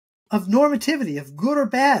 of normativity, of good or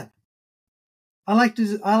bad. I like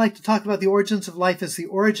to talk about the origins of life as the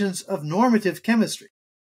origins of normative chemistry,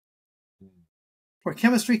 where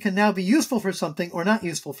chemistry can now be useful for something or not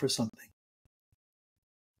useful for something.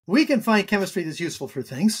 We can find chemistry that's useful for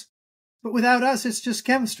things, but without us, it's just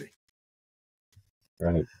chemistry.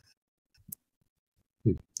 Right.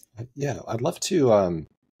 Yeah, I'd love to.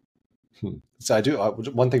 So I do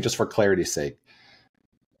one thing just for clarity's sake.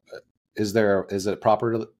 Is it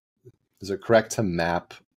correct to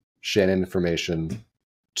map Shannon information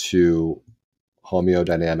to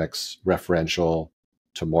homeodynamics, referential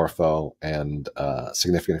to Morpho, and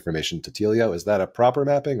significant information to Teleo? Is that a proper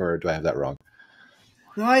mapping, or do I have that wrong?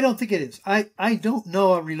 No, I don't think it is. I don't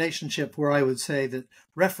know a relationship where I would say that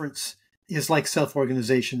reference is like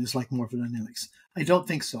self-organization, is like morphodynamics. I don't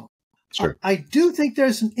think so. Sure. I do think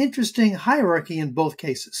there's an interesting hierarchy in both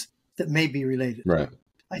cases that may be related. Right.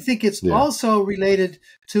 I think it's also related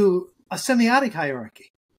to a semiotic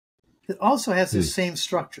hierarchy that also has this same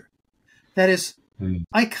structure. That is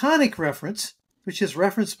iconic reference, which is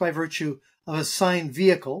reference by virtue of a sign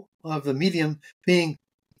vehicle, of the medium being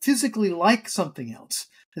physically like something else,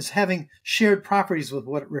 as having shared properties with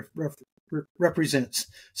what it represents.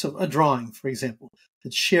 So a drawing, for example,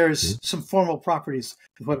 that shares some formal properties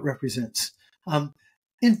with what it represents.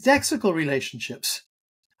 Indexical relationships,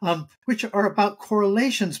 which are about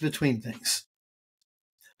correlations between things.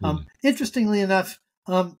 Interestingly enough,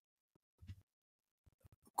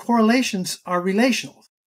 correlations are relational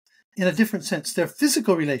in a different sense. They're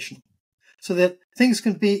physical relational, so that things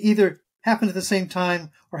can be either happen at the same time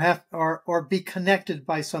or be connected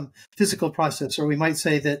by some physical process. Or we might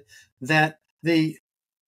say that the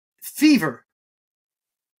fever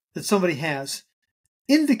that somebody has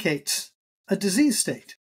indicates a disease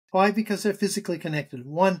state. Why? Because they're physically connected.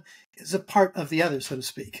 One is a part of the other, so to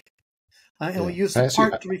speak. and we use the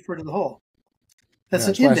part to refer to the whole. That's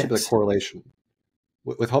an index. index. The correlation.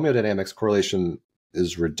 With homeodynamics, correlation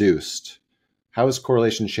is reduced. How is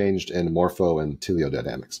correlation changed in Morpho and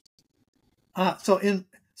Teleodynamics? So one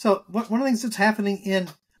of the things that's happening in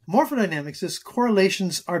Morphodynamics is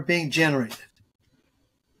correlations are being generated.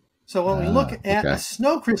 So when we look at a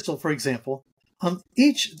snow crystal, for example,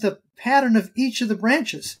 the pattern of each of the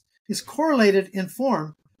branches is correlated in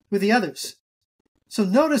form with the others. So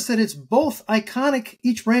notice that it's both iconic,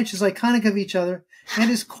 each branch is iconic of each other, and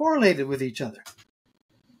is correlated with each other.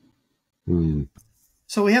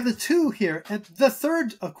 So we have the two here. And the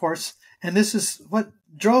third, of course, and this is what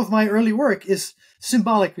drove my early work, is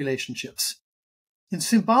symbolic relationships. In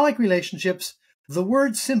symbolic relationships, the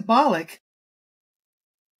word symbolic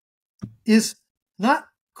is not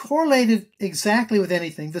correlated exactly with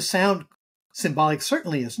anything. The sound symbolic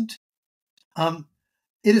certainly isn't.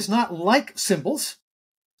 It is not like symbols.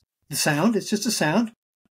 The sound, it's just a sound.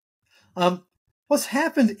 What's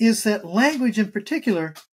happened is that language in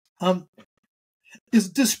particular is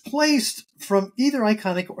displaced from either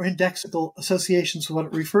iconic or indexical associations with what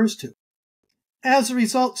it refers to. As a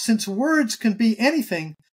result, since words can be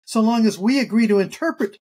anything, so long as we agree to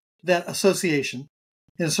interpret that association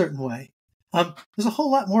in a certain way, there's a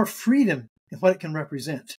whole lot more freedom in what it can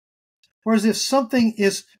represent. Whereas if something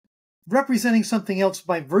is representing something else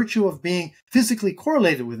by virtue of being physically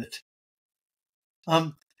correlated with it,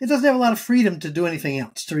 it doesn't have a lot of freedom to do anything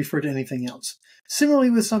else, to refer to anything else. Similarly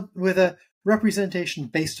with a representation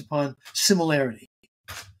based upon similarity.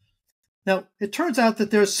 Now, it turns out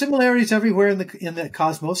that there are similarities everywhere in the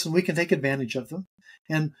cosmos, and we can take advantage of them.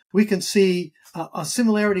 And we can see a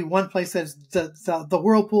similarity one place, that's the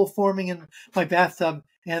whirlpool forming in my bathtub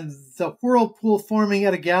and the whirlpool forming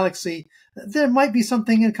at a galaxy. There might be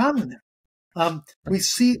something in common there.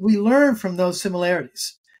 We learn from those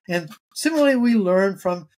similarities. And similarly, we learn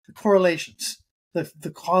from the correlations,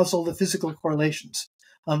 the causal, the physical correlations.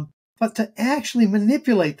 But to actually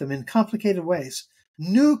manipulate them in complicated ways,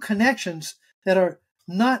 new connections that are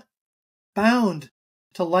not bound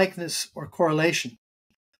to likeness or correlation,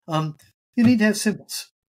 you need to have symbols.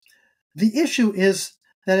 The issue is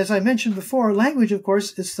that, as I mentioned before, language, of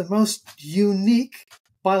course, is the most unique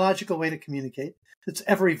biological way to communicate that's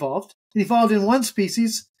ever evolved. It evolved in one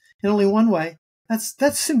species in only one way.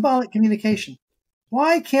 That's symbolic communication.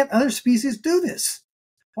 Why can't other species do this?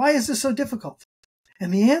 Why is this so difficult?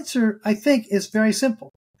 And the answer, I think, is very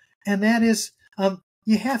simple. And that is,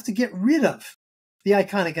 you have to get rid of the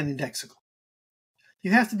iconic and indexical.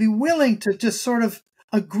 You have to be willing to just sort of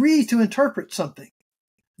agree to interpret something.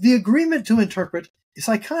 The agreement to interpret is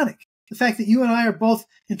iconic. The fact that you and I are both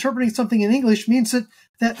interpreting something in English means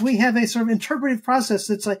that we have a sort of interpretive process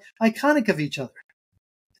that's iconic of each other.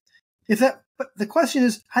 But the question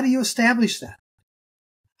is, how do you establish that?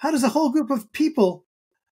 How does a whole group of people,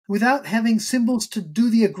 without having symbols to do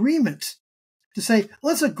the agreement, to say,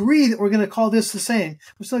 let's agree that we're going to call this the same,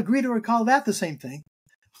 let's agree to call that the same thing,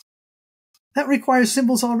 that requires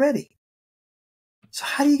symbols already. So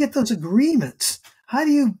how do you get those agreements? How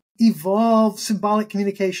do you evolve symbolic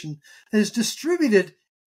communication that is distributed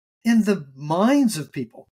in the minds of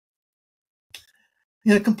people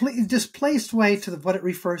in a completely displaced way to what it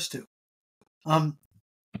refers to?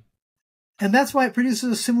 And that's why it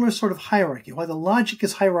produces a similar sort of hierarchy, why the logic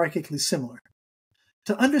is hierarchically similar.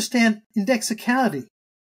 To understand indexicality,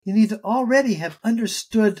 you need to already have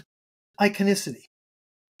understood iconicity.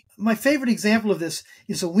 My favorite example of this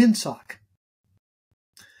is a windsock.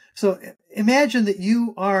 So imagine that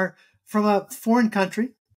you are from a foreign country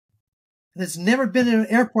that's never been in an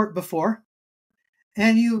airport before,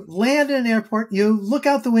 and you land in an airport, you look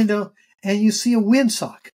out the window, and you see a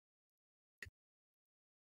windsock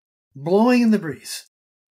blowing in the breeze.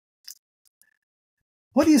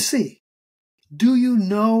 What do you see? Do you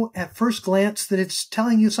know at first glance that it's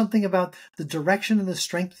telling you something about the direction and the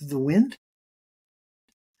strength of the wind?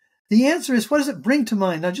 The answer is, what does it bring to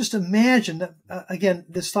mind? Now just imagine, again,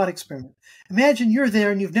 this thought experiment. Imagine you're there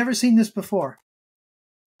and you've never seen this before.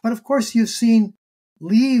 But of course you've seen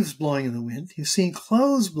leaves blowing in the wind. You've seen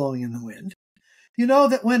clothes blowing in the wind. You know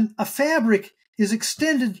that when a fabric is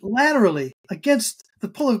extended laterally against the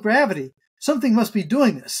pull of gravity, something must be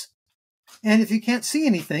doing this. And if you can't see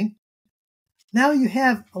anything, now you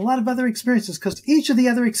have a lot of other experiences, because each of the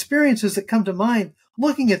other experiences that come to mind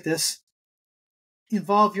looking at this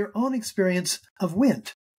involve your own experience of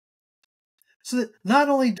wind. So that not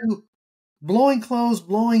only do blowing clothes,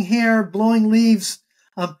 blowing hair, blowing leaves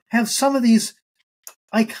have some of these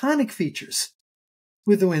iconic features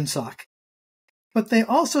with the windsock, but they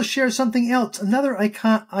also share something else, another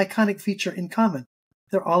iconic feature in common.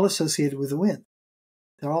 they're all associated with the wind.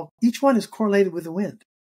 Each one is correlated with the wind.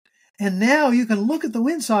 And now you can look at the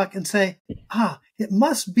windsock and say, it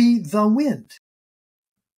must be the wind.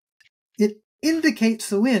 It indicates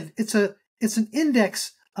the wind. It's an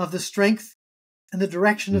index of the strength and the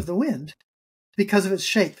direction of the wind because of its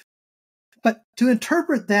shape. But to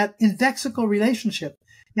interpret that indexical relationship,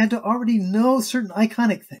 you had to already know certain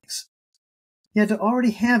iconic things. You had to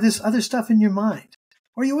already have this other stuff in your mind,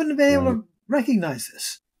 or you wouldn't have been able to recognize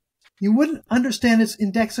this. You wouldn't understand its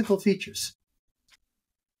indexical features.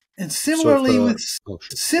 And similarly with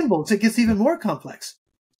symbols, it gets even more complex.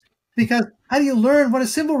 Because how do you learn what a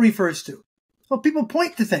symbol refers to? Well, people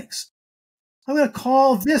point to things. I'm going to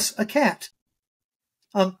call this a cat.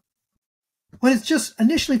 When it's just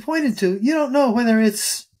initially pointed to, you don't know whether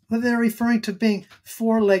they're referring to being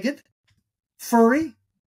four-legged, furry,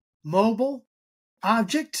 mobile,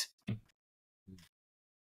 object.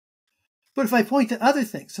 But if I point to other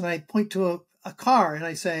things, and I point to a car and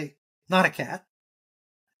I say, not a cat,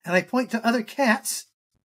 and I point to other cats,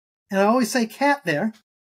 and I always say cat there,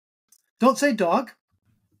 don't say dog.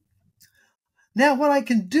 Now what I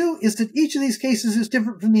can do is that each of these cases is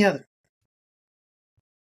different from the other.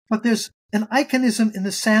 But there's an iconism in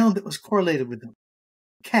the sound that was correlated with them.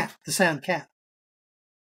 Cat, the sound cat.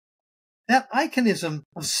 That iconism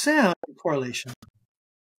of sound correlation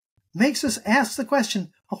makes us ask the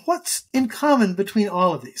question, what's in common between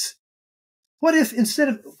all of these? What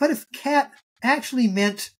if cat actually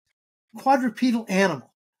meant quadrupedal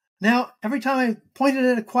animal? Now, every time I pointed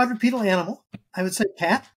at a quadrupedal animal, I would say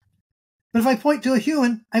cat. But if I point to a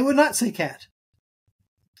human, I would not say cat.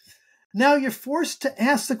 Now you're forced to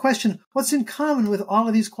ask the question, what's in common with all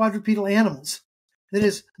of these quadrupedal animals that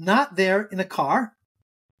is not there in a car,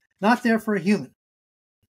 not there for a human?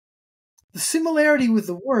 The similarity with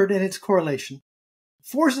the word and its correlation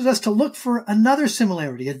forces us to look for another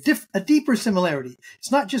similarity, a deeper similarity.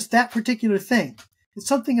 It's not just that particular thing. It's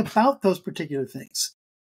something about those particular things.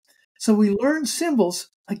 So we learn symbols,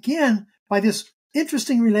 again, by this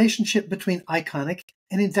interesting relationship between iconic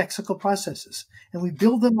and indexical processes. And we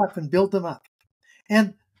build them up and build them up.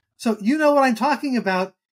 And so you know what I'm talking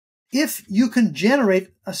about if you can generate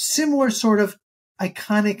a similar sort of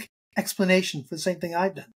iconic explanation for the same thing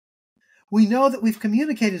I've done. We know that we've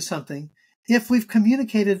communicated something if we've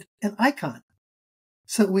communicated an icon.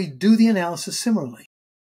 So we do the analysis similarly.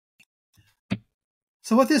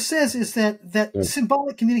 So what this says is that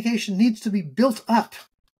symbolic communication needs to be built up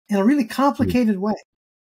in a really complicated way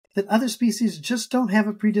that other species just don't have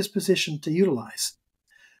a predisposition to utilize.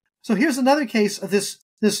 So here's another case of this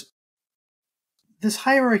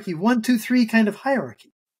hierarchy, 1, 2, 3 kind of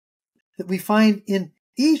hierarchy that we find in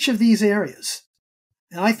each of these areas.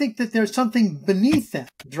 And I think that there's something beneath that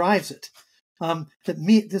drives it.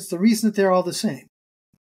 That's the reason that they're all the same.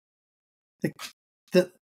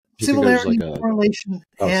 The similarity, correlation,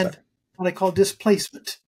 and what I call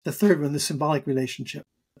displacement. The third one, the symbolic relationship.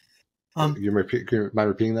 Can you mind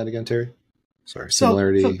repeating that again, Terry? Sorry,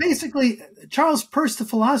 similarity. So basically, Charles Peirce, the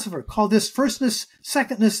philosopher, called this firstness,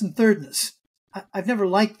 secondness, and thirdness. I've never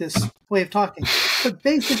liked this way of talking. But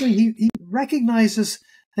basically, he recognizes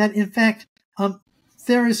that, in fact,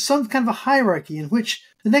 there is some kind of a hierarchy in which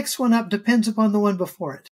the next one up depends upon the one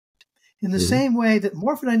before it. In the same way that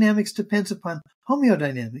morphodynamics depends upon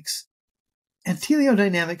homeodynamics, and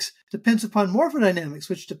teleodynamics depends upon morphodynamics,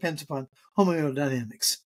 which depends upon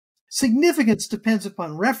homeodynamics. Significance depends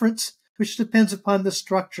upon reference, which depends upon the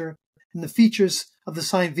structure and the features of the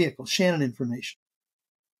sign vehicle, Shannon information.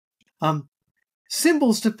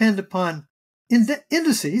 Symbols depend upon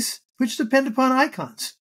indices, which depend upon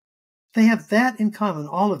icons. They have that in common,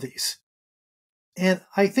 all of these. And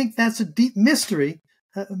I think that's a deep mystery,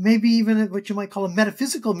 maybe even what you might call a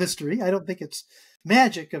metaphysical mystery. I don't think it's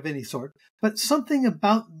magic of any sort, but something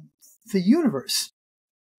about the universe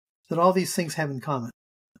that all these things have in common.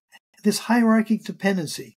 This hierarchic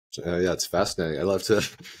dependency. Yeah, it's fascinating. I'd love to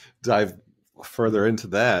dive further into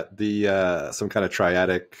that. The some kind of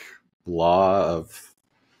triadic law of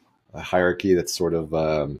a hierarchy that's sort of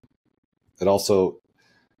it also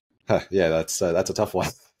that's a tough one.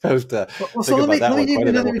 So let me give you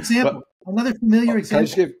another example, another familiar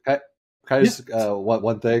example. Can I just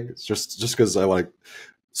one thing, just because I want to,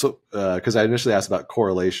 so because I initially asked about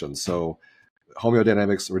correlation. So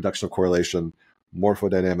homeodynamics, reduction of correlation,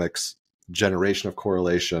 morphodynamics, generation of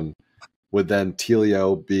correlation. Would then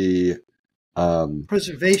teleo be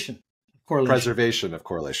preservation of correlation? Preservation of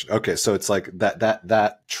correlation. Okay, so it's like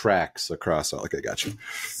that tracks across all. Okay, gotcha.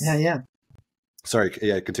 Yeah. Sorry,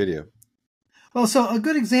 yeah, continue. Well, so a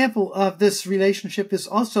good example of this relationship is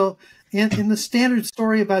also in the standard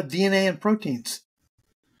story about DNA and proteins.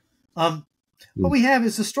 What we have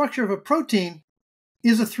is the structure of a protein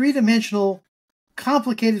is a three-dimensional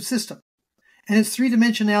complicated system, and its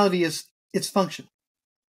three-dimensionality is its function.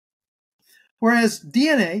 Whereas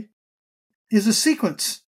DNA is a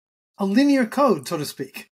sequence, a linear code, so to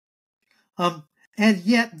speak. And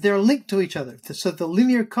yet they're linked to each other. So the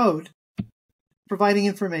linear code providing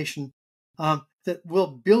information that will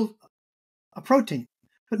build a protein.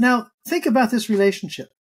 But now think about this relationship.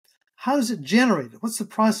 How does it generate it? What's the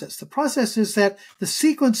process? The process is that the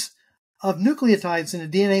sequence of nucleotides in a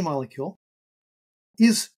DNA molecule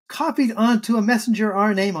is copied onto a messenger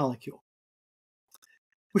RNA molecule,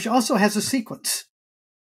 which also has a sequence.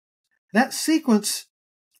 That sequence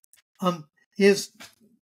is,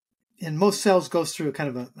 in most cells, goes through kind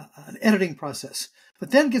of an editing process, but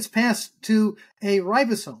then gets passed to a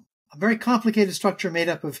ribosome, a very complicated structure made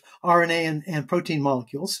up of RNA and protein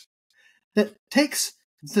molecules that takes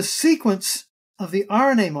the sequence of the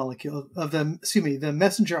RNA molecule, the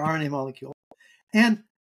messenger RNA molecule, and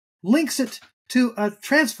links it to a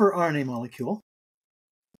transfer RNA molecule,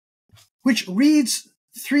 which reads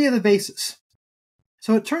three of the bases.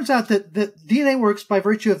 So it turns out that DNA works by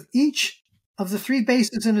virtue of each of the three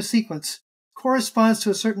bases in a sequence corresponds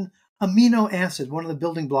to a certain amino acid, one of the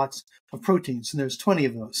building blocks of proteins, and there's 20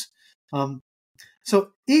 of those.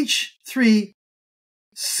 So each three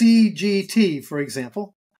CGT, for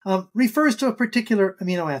example, refers to a particular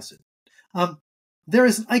amino acid. There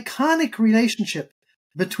is an iconic relationship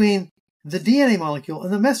between the DNA molecule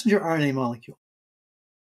and the messenger RNA molecule.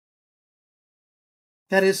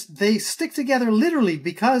 That is, they stick together literally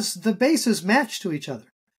because the bases match to each other.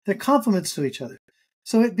 They're complements to each other.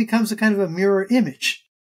 So it becomes a kind of a mirror image.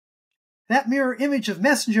 That mirror image of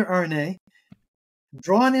messenger RNA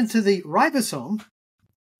drawn into the ribosome,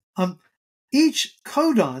 each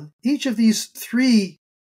codon, each of these three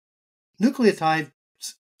nucleotides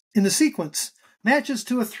in the sequence matches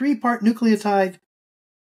to a three-part nucleotide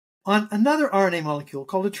on another RNA molecule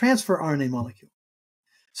called a transfer RNA molecule.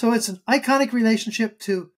 So it's an iconic relationship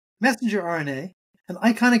to messenger RNA, an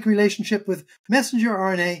iconic relationship with messenger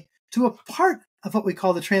RNA to a part of what we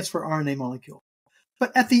call the transfer RNA molecule.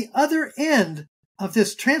 But at the other end of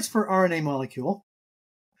this transfer RNA molecule,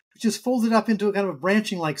 which is folded up into a kind of a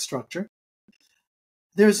branching-like structure,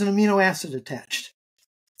 there's an amino acid attached.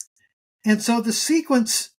 And so the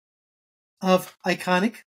sequence of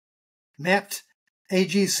iconic, mapped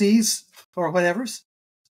AGCs or whatevers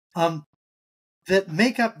that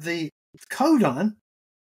make up the codon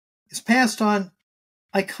is passed on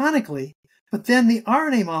iconically, but then the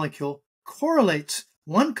RNA molecule correlates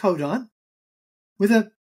one codon with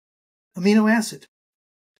an amino acid.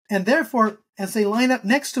 And therefore, as they line up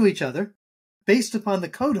next to each other, based upon the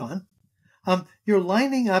codon, you're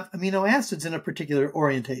lining up amino acids in a particular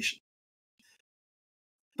orientation.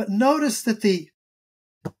 But notice that the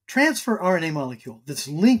transfer RNA molecule that's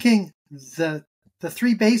linking the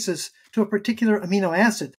three bases to a particular amino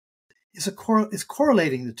acid is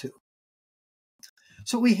correlating the two.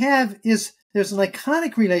 So what we have is there's an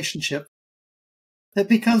iconic relationship that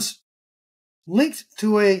becomes linked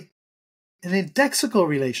to an indexical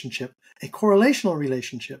relationship, a correlational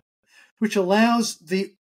relationship, which allows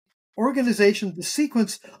the organization, the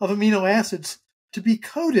sequence of amino acids to be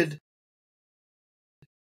coded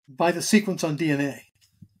by the sequence on DNA.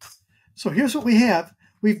 So here's what we have.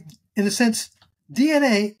 We've, in a sense,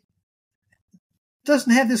 DNA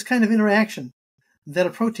doesn't have this kind of interaction that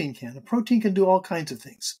a protein can. A protein can do all kinds of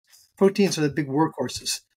things. Proteins are the big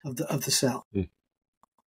workhorses of the cell.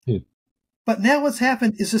 But now what's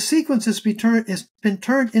happened is the sequence has been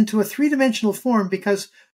turned into a three-dimensional form because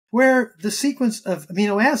where the sequence of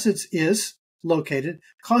amino acids is located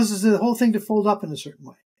causes the whole thing to fold up in a certain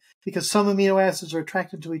way. Because some amino acids are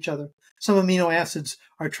attracted to each other. Some amino acids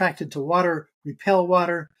are attracted to water, repel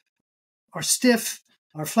water, are stiff,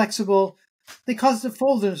 are flexible. They cause it to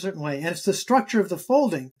fold in a certain way. And it's the structure of the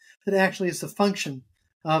folding that actually is the function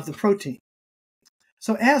of the protein.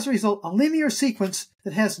 So as a result, a linear sequence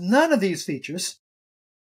that has none of these features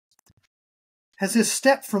has this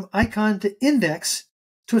step from icon to index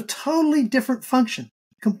to a totally different function,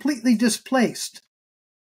 completely displaced,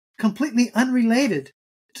 completely unrelated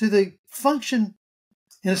to the function,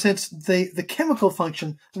 in a sense, the chemical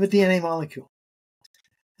function of a DNA molecule.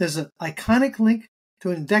 There's an iconic link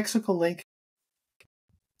to an indexical link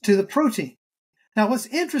to the protein. Now, what's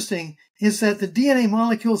interesting is that the DNA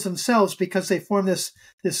molecules themselves, because they form this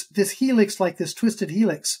helix, like this twisted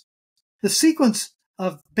helix, the sequence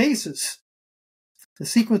of bases, the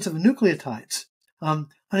sequence of nucleotides on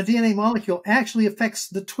a DNA molecule actually affects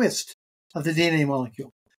the twist of the DNA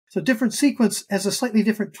molecule. So different sequence has a slightly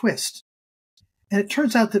different twist. And it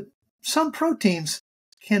turns out that some proteins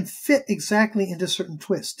can fit exactly into certain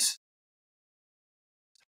twists.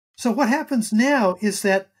 So what happens now is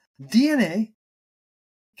that DNA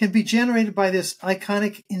can be generated by this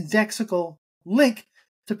iconic indexical link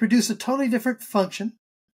to produce a totally different function,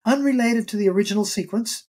 unrelated to the original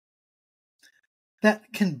sequence,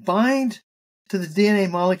 that can bind to the DNA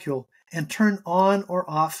molecule and turn on or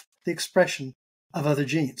off the expression of other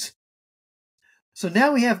genes. So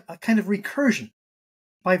now we have a kind of recursion.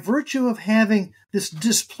 By virtue of having this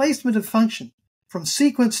displacement of function from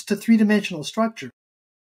sequence to three-dimensional structure,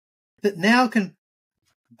 that now can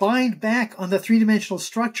bind back on the three-dimensional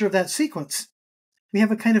structure of that sequence, we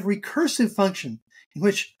have a kind of recursive function in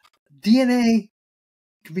which DNA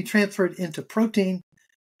can be transferred into protein,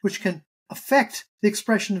 which can affect the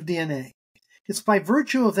expression of DNA. It's by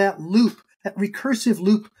virtue of that loop, that recursive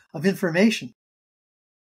loop of information,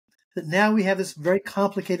 that now we have this very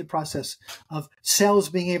complicated process of cells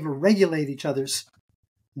being able to regulate each other's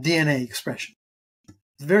DNA expression.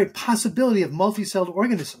 The very possibility of multi-celled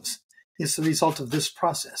organisms is the result of this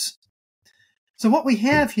process. So what we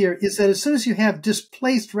have here is that as soon as you have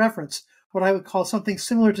displaced reference, what I would call something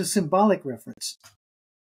similar to symbolic reference,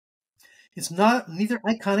 it's neither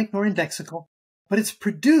iconic nor indexical, but it's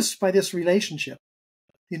produced by this relationship.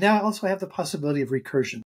 You now also have the possibility of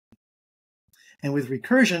recursion. And with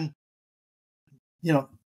recursion,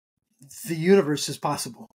 the universe is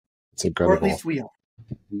possible. It's incredible. Or at least we are.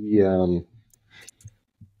 The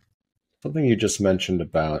something you just mentioned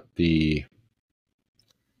about the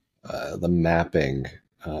mapping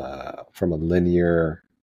from a linear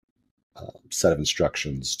set of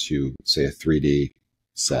instructions to, say, a 3D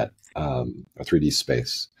set, a 3D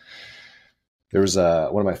space. There was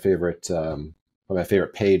one of my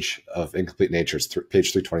favorite page of Incomplete Nature, is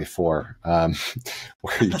page 324,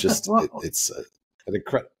 where you just it's an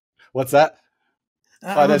incredible. What's that?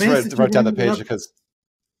 I just wrote down the page because.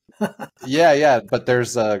 Yeah, but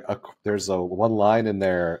there's a one line in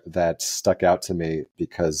there that stuck out to me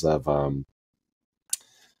because of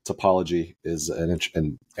topology is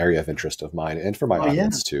an area of interest of mine and for my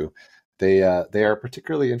audience too. They are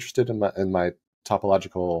particularly interested in my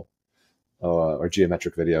topological or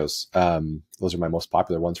geometric videos. Those are my most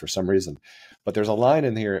popular ones for some reason. But there's a line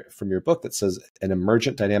in here from your book that says an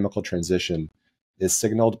emergent dynamical transition is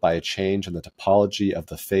signaled by a change in the topology of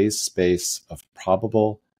the phase space of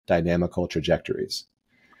probable dynamical trajectories.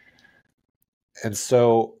 And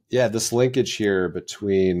so, this linkage here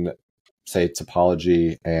between, say,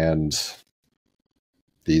 topology and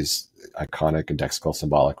these iconic indexical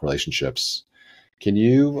symbolic relationships, can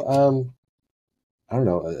you,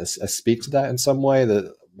 speak to that in some way,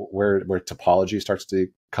 that where topology starts to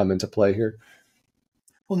come into play here?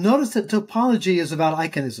 Well, notice that topology is about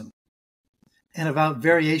iconism and about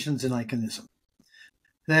variations in iconism.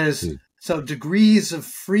 That is, so degrees of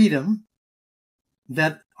freedom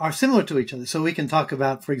that are similar to each other. So we can talk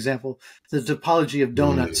about, for example, the topology of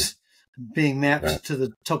donuts being mapped to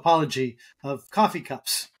the topology of coffee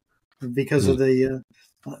cups because of the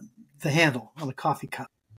handle on a coffee cup.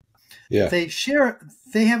 Yeah.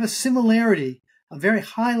 They have a similarity, a very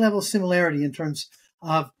high level similarity in terms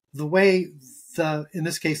of the way in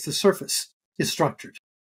this case, the surface is structured.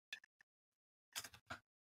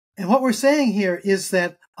 And what we're saying here is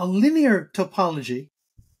that a linear topology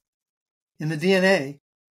in the DNA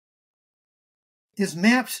is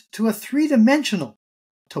mapped to a three-dimensional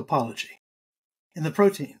topology in the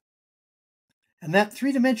protein. And that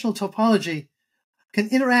three-dimensional topology can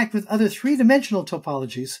interact with other three-dimensional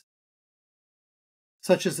topologies,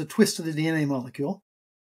 such as the twist of the DNA molecule.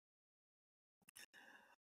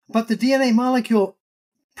 But the DNA molecule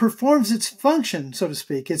performs its function, so to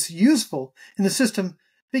speak. It's useful in the system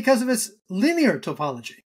because of its linear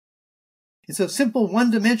topology. It's a simple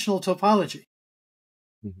one-dimensional topology.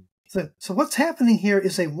 Mm-hmm. So what's happening here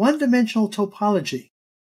is a one-dimensional topology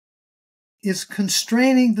is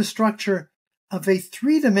constraining the structure of a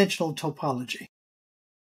three-dimensional topology,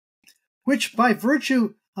 which by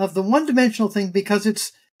virtue of the one-dimensional thing, because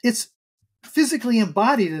it's physically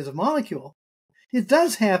embodied as a molecule, it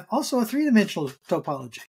does have also a three-dimensional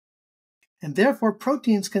topology, and therefore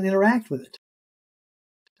proteins can interact with it.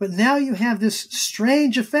 But now you have this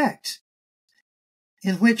strange effect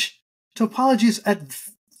in which topologies at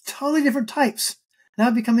totally different types now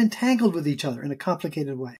become entangled with each other in a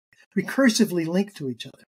complicated way, recursively linked to each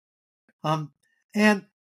other. And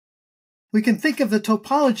we can think of the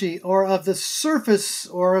topology or of the surface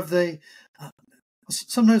or of the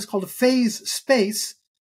sometimes called a phase space.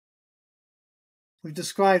 We've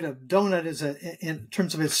described a donut as in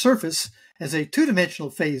terms of its surface as a two-dimensional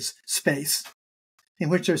phase space in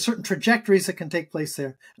which there are certain trajectories that can take place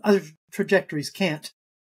there, other trajectories can't.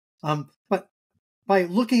 But by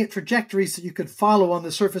looking at trajectories that you could follow on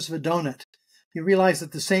the surface of a donut, you realize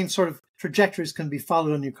that the same sort of trajectories can be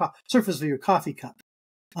followed on your surface of your coffee cup.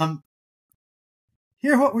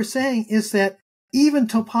 Here what we're saying is that even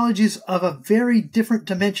topologies of a very different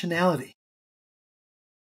dimensionality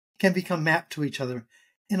can become mapped to each other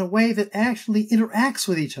in a way that actually interacts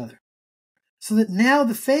with each other. So that now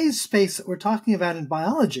the phase space that we're talking about in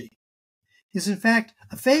biology is in fact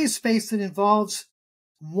a phase space that involves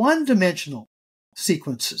one-dimensional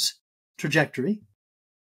sequences, trajectory,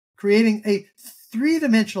 creating a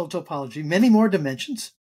three-dimensional topology, many more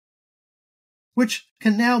dimensions, which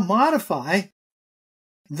can now modify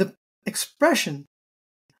the expression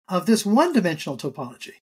of this one-dimensional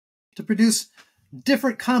topology to produce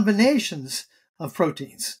different combinations of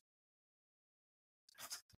proteins.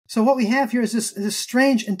 So what we have here is this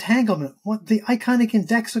strange entanglement. What the iconic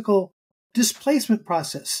indexical displacement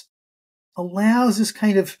process allows this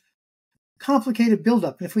kind of complicated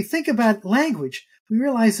buildup. And if we think about language, we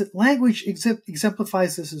realize that language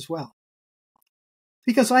exemplifies this as well.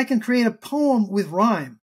 Because I can create a poem with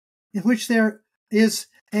rhyme in which there is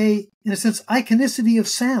in a sense, iconicity of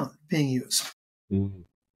sound being used. Mm-hmm.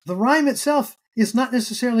 The rhyme itself is not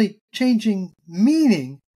necessarily changing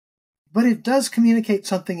meaning, but it does communicate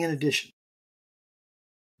something in addition.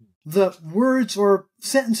 The words or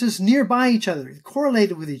sentences nearby each other,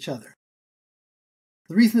 correlated with each other.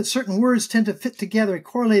 The reason that certain words tend to fit together,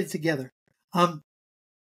 correlated together,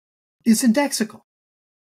 is indexical.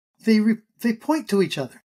 They point to each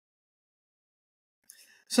other.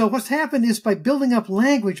 So what's happened is by building up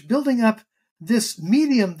language, building up this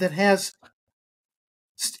medium that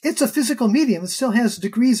it's a physical medium, it still has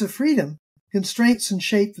degrees of freedom, constraints and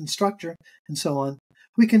shape and structure and so on.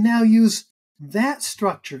 We can now use that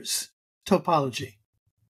structure's topology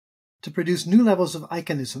to produce new levels of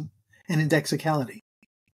iconism and indexicality.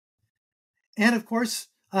 And of course,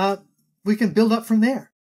 we can build up from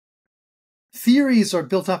there. Theories are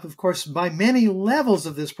built up, of course, by many levels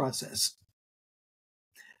of this process.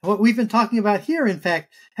 What we've been talking about here, in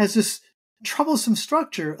fact, has this troublesome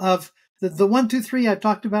structure of the 1, 2, 3 I've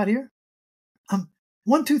talked about here.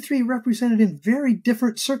 1, 2, 3 represented in very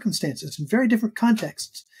different circumstances, in very different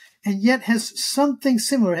contexts, and yet has something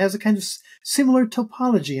similar, has a kind of similar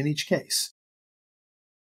topology in each case.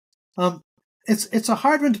 It's a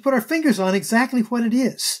hard one to put our fingers on exactly what it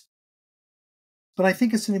is, but I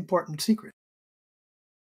think it's an important secret.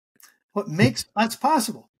 What makes that's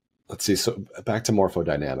possible. Let's see. So back to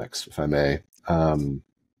morphodynamics, if I may. And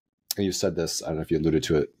you said this, I don't know if you alluded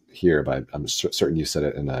to it here, but I'm certain you said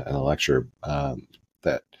it in a lecture,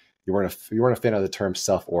 that you weren't a fan of the term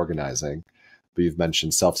self-organizing, but you've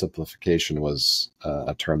mentioned self-simplification was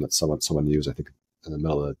a term that someone used, I think, in the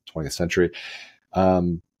middle of the 20th century.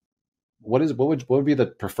 What would be the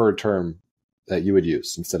preferred term that you would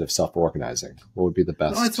use instead of self-organizing? What would be the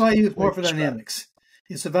best? Well, that's why I use morphodynamics.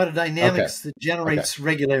 It's about a dynamics that generates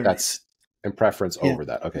regularities. That's in preference over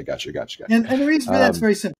that. Okay, gotcha. And the reason for that's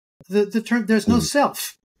very simple. The term, there's no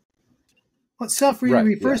self. What self really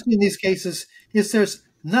refers to in these cases is there's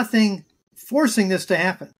nothing forcing this to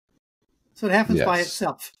happen. So it happens by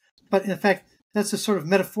itself. But in fact, that's a sort of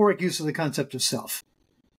metaphoric use of the concept of self.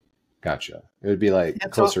 Gotcha. It would be like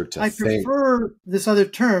closer to I prefer this other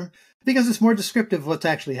term because it's more descriptive of what's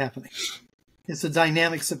actually happening. It's the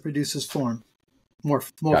dynamics that produces form.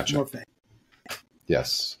 Morphe.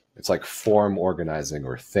 Yes. It's like form organizing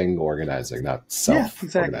or thing organizing, not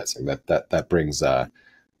self-organizing. That brings a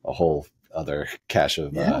whole other cache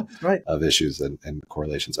of issues and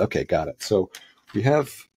correlations. Okay, got it. So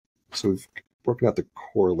we've broken out the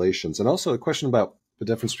correlations, and also a question about the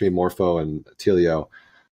difference between Morpho and Teleo.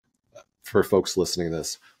 For folks listening to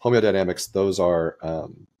this, homeodynamics, those are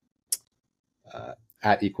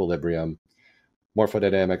at equilibrium.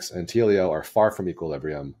 Morphodynamics and Teleo are far from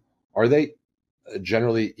equilibrium. Are they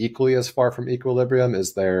generally equally as far from equilibrium?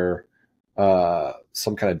 Is there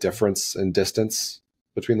some kind of difference in distance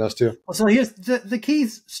between those two? Well, so here's the key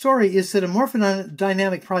story is that a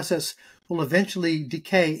morphodynamic process will eventually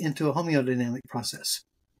decay into a homeodynamic process.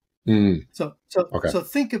 So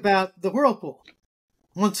think about the whirlpool.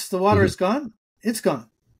 Once the water is gone, it's gone.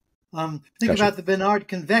 Think about the Bernard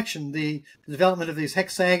convection, the development of these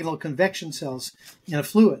hexagonal convection cells in a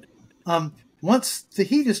fluid. Once the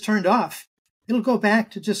heat is turned off, it'll go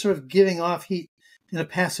back to just sort of giving off heat in a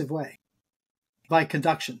passive way by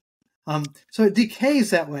conduction. So it decays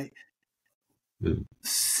that way.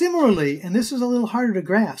 Similarly, and this is a little harder to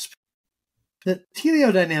grasp, that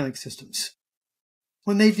teleodynamic systems,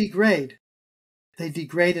 when they degrade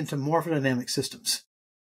into morphodynamic systems,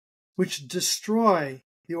 which destroy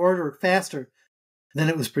the order faster than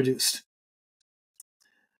it was produced.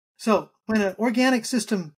 So when an organic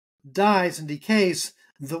system dies and decays,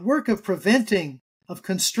 the work of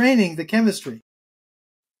constraining the chemistry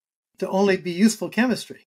to only be useful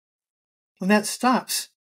chemistry, when that stops,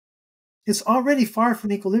 it's already far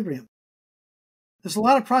from equilibrium. There's a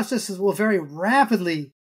lot of processes that will very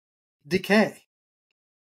rapidly decay.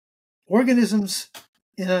 Organisms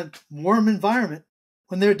in a warm environment,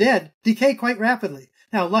 when they're dead, decay quite rapidly.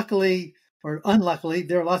 Now, luckily or unluckily,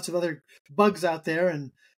 there are lots of other bugs out there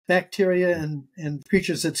and bacteria and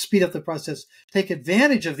creatures that speed up the process, take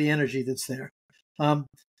advantage of the energy that's there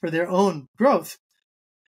for their own growth.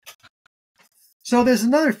 So there's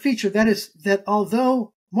another feature, that is that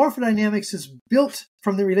although morphodynamics is built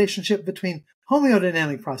from the relationship between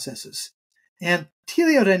homeodynamic processes and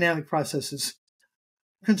teleodynamic processes,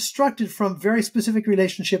 constructed from very specific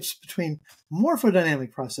relationships between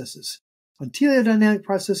morphodynamic processes. When teleodynamic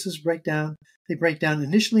processes break down, they break down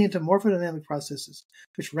initially into morphodynamic processes,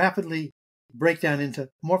 which rapidly break down into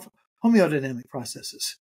homeodynamic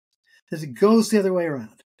processes. As it goes the other way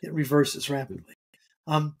around, it reverses rapidly.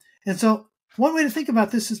 And so one way to think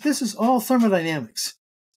about this is all thermodynamics.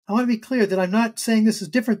 I want to be clear that I'm not saying this is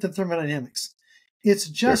different than thermodynamics. It's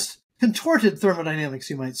just contorted thermodynamics,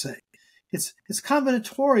 you might say. It's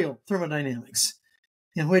combinatorial thermodynamics,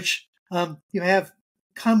 in which you have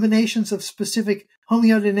combinations of specific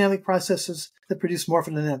homeodynamic processes that produce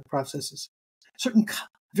morphodynamic processes, certain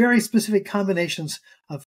very specific combinations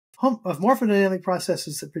of morphodynamic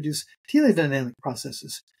processes that produce teleodynamic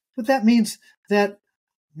processes. But that means that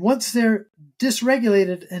once they're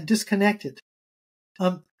dysregulated and disconnected,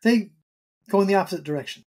 they go in the opposite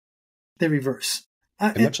direction. They reverse.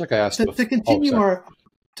 And much like I asked before,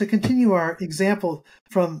 to continue our example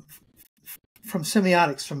from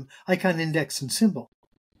semiotics, from icon, index, and symbol.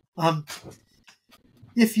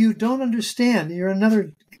 If you don't understand, you're in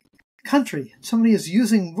another country, somebody is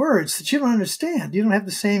using words that you don't understand, you don't have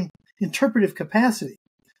the same interpretive capacity.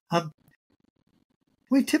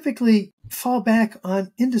 We typically fall back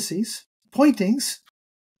on indices, pointings,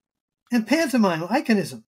 and pantomime,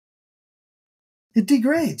 iconism. It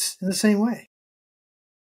degrades in the same way.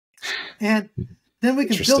 And then we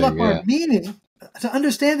can build up our meaning to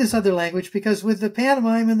understand this other language, because with the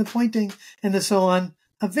pantomime and the pointing and the so on,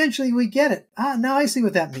 eventually we get it. Now I see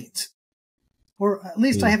what that means. Or at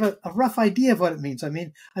least I have a rough idea of what it means. I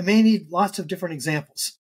mean, I may need lots of different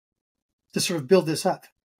examples to sort of build this up.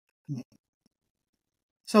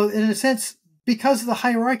 So in a sense, because of the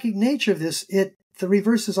hierarchic nature of this, the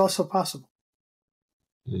reverse is also possible.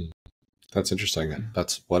 That's interesting.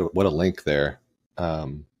 That's what a link there. I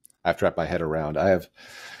have to wrap my head around. I have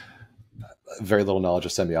very little knowledge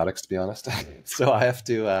of semiotics, to be honest. So I have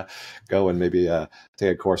to go and maybe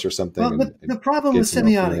take a course or something. Well, the problem with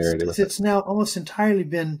semiotics is it's now almost entirely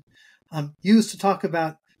been used to talk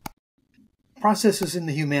about processes in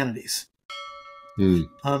the humanities.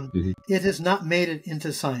 It has not made it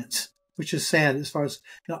into science, which is sad. As far as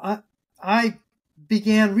I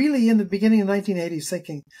began really in the beginning of the 1980s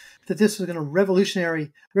thinking that this was going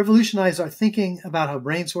to revolutionize our thinking about how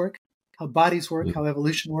brains work, how bodies work, how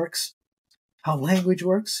evolution works, how language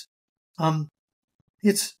works.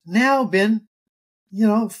 It's now been,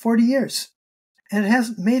 40 years, and it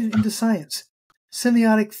hasn't made it into science.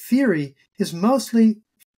 Semiotic theory is mostly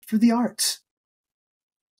for the arts.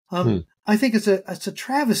 I think it's a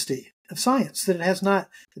travesty of science that it has not,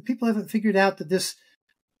 that people haven't figured out that this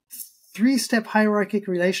three-step hierarchic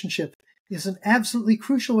relationship is an absolutely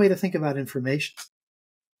crucial way to think about information,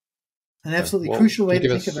 an absolutely crucial way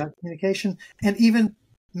to think about communication and even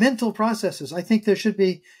mental processes. I think there should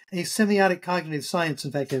be a semiotic cognitive science.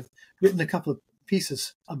 In fact, I've written a couple of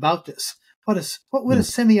pieces about this. What would a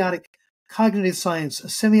semiotic cognitive science, a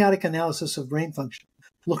semiotic analysis of brain function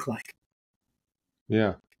look like?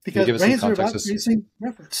 Yeah. Because brains are about producing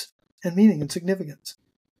reference and meaning and significance.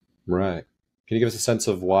 Right. Can you give us a sense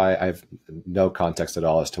of why? I have no context at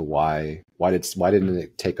all as to why didn't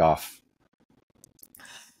it take off?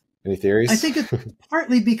 Any theories? I think it's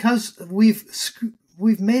partly because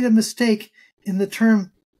we've made a mistake in the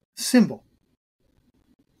term symbol.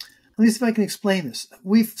 Let me see if I can explain this.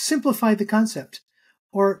 We've simplified the concept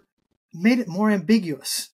or made it more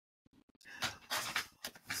ambiguous.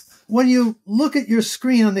 When you look at your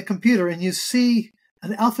screen on the computer and you see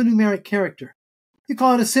an alphanumeric character, you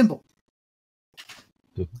call it a symbol.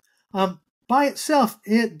 By itself,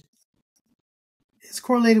 it's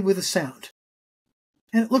correlated with a sound,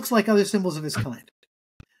 and it looks like other symbols of its kind.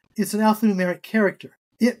 It's an alphanumeric character.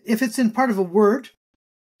 If it's in part of a word,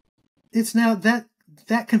 it's now that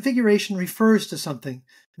that configuration refers to something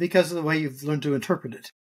because of the way you've learned to interpret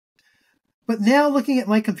it. But now looking at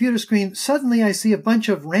my computer screen, suddenly I see a bunch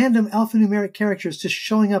of random alphanumeric characters just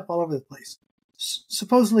showing up all over the place,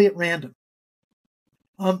 supposedly at random.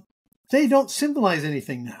 They don't symbolize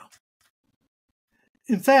anything now.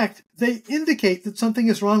 In fact, they indicate that something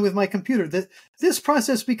is wrong with my computer, that this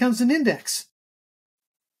process becomes an index.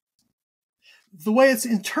 The way it's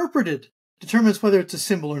interpreted determines whether it's a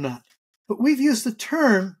symbol or not. But we've used the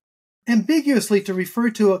term ambiguously to refer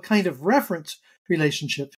to a kind of reference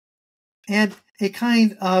relationship and a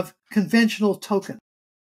kind of conventional token.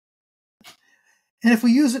 And if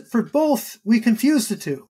we use it for both, we confuse the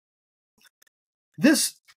two.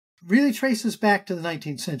 This really traces back to the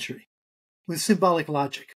 19th century with symbolic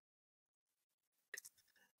logic.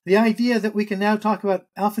 The idea that we can now talk about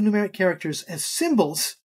alphanumeric characters as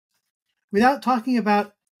symbols without talking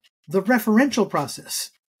about the referential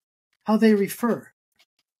process, how they refer,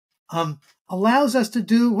 allows us to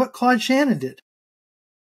do what Claude Shannon did,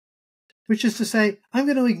 which is to say, I'm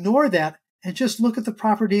going to ignore that and just look at the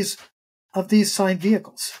properties of these sign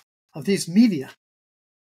vehicles, of these media,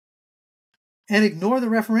 and ignore the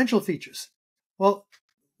referential features. Well,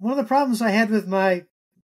 one of the problems I had with my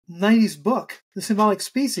 90s book, The Symbolic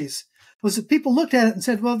Species, was that people looked at it and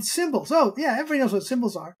said, well, the symbols. Oh, yeah, everybody knows what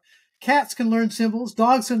symbols are. Cats can learn symbols.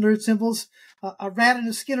 Dogs can learn symbols. A rat in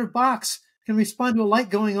a Skinner box can respond to a light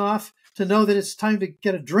going off to know that it's time to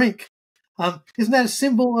get a drink. Isn't that a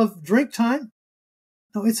symbol of drink time?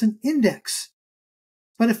 No, it's an index.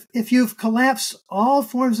 But if you've collapsed all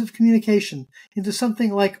forms of communication into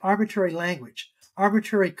something like arbitrary language,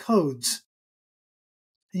 arbitrary codes,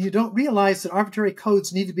 and you don't realize that arbitrary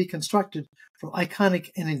codes need to be constructed for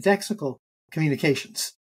iconic and indexical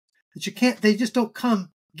communications, that you can't, they just don't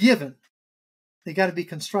come given. They got to be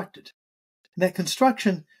constructed. And that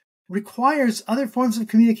construction requires other forms of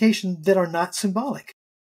communication that are not symbolic.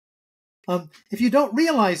 If you don't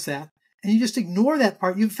realize that, and you just ignore that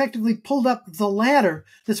part, you've effectively pulled up the ladder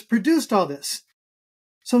that's produced all this.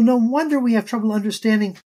 So no wonder we have trouble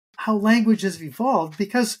understanding how language has evolved,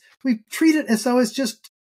 because we treat it as though it's just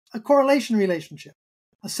a correlation relationship.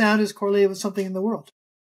 A sound is correlated with something in the world.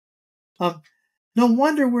 No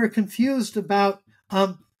wonder we're confused about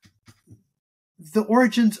the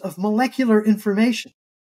origins of molecular information,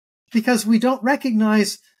 because we don't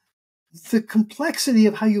recognize the complexity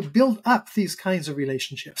of how you build up these kinds of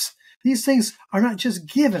relationships. These things are not just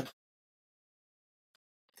given.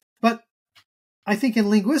 But I think in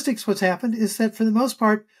linguistics what's happened is that for the most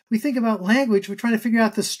part, we think about language, we're trying to figure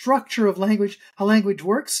out the structure of language, how language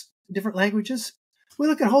works in different languages. We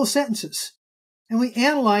look at whole sentences, and we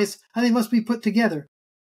analyze how they must be put together,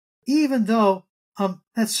 even though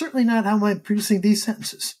that's certainly not how I'm producing these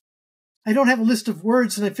sentences. I don't have a list of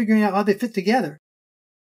words and I'm figuring out how they fit together.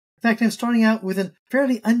 In fact, I'm starting out with a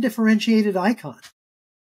fairly undifferentiated icon.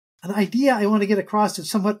 An idea I want to get across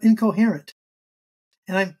is somewhat incoherent.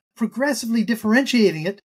 And I'm progressively differentiating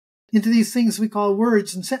it into these things we call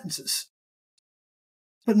words and sentences.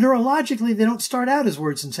 But neurologically, they don't start out as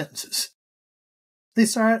words and sentences. They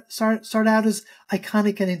start out as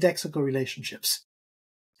iconic and indexical relationships.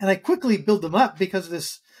 And I quickly build them up because of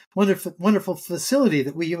this wonderful facility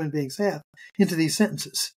that we human beings have into these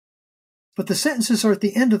sentences. But the sentences are at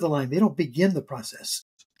the end of the line. They don't begin the process.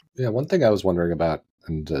 Yeah, one thing I was wondering about,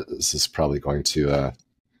 and this is probably going to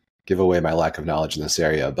give away my lack of knowledge in this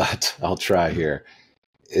area, but I'll try here,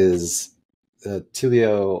 is with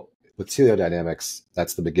teleodynamics,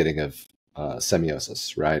 that's the beginning of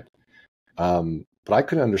semiosis, right? But I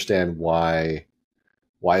couldn't understand why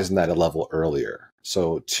isn't that a level earlier?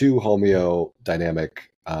 So two homeodynamic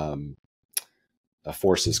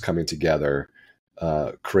forces coming together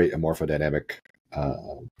create a morphodynamic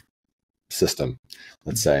system,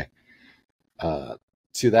 let's say.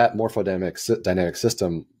 To that morphodynamic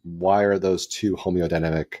system, why are those two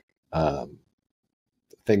homeodynamic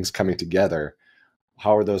things coming together?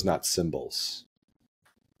 How are those not symbols?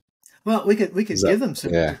 Well, we could give them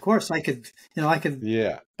symbols. Yeah. Of course, I could.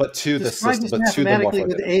 Yeah, but to the system, but to the mathematically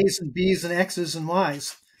with A's and B's and X's and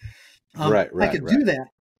Y's. Right. I could do that,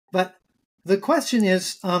 but the question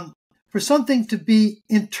is, for something to be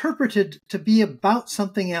interpreted to be about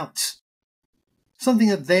something else, something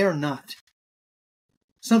that they are not,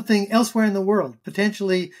 something elsewhere in the world,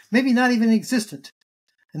 potentially, maybe not even existent.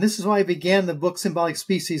 And this is why I began the book Symbolic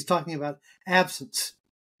Species talking about absence.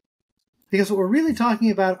 Because what we're really talking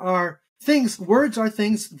about are things, words are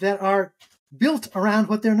things that are built around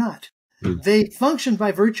what they're not. They function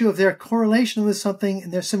by virtue of their correlation with something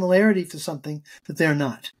and their similarity to something that they're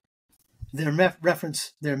not. Their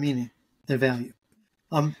reference, their meaning, their value.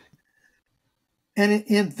 And And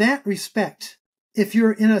in that respect, if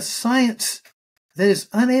you're in a science that is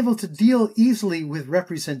unable to deal easily with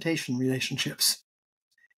representation relationships,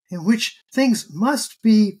 in which things must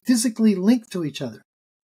be physically linked to each other,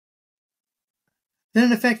 then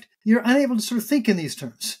in effect, you're unable to sort of think in these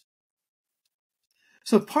terms.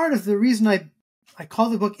 So part of the reason I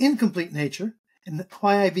call the book Incomplete Nature, and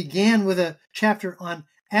why I began with a chapter on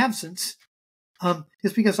absence,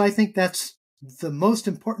 is because I think that's the most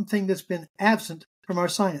important thing that's been absent from our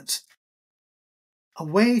science. A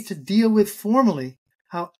way to deal with formally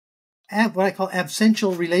how what I call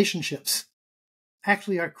absential relationships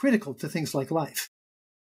actually are critical to things like life.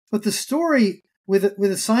 But the story with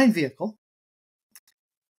a sign vehicle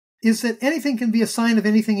is that anything can be a sign of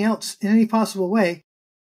anything else in any possible way,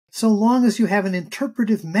 so long as you have an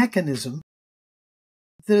interpretive mechanism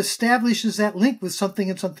that establishes that link with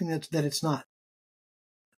something and something that it's not.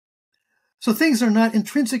 So things are not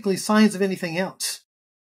intrinsically signs of anything else.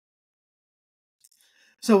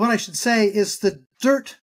 So what I should say is the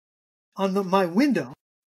dirt on my window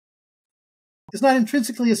is not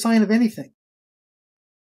intrinsically a sign of anything.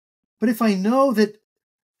 But if I know that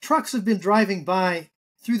trucks have been driving by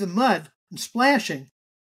through the mud and splashing,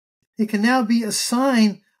 it can now be a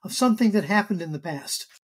sign of something that happened in the past,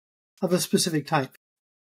 of a specific type.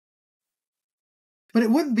 But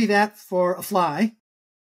it wouldn't be that for a fly.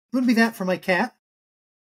 It wouldn't be that for my cat.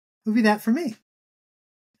 It would be that for me.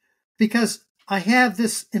 Because I have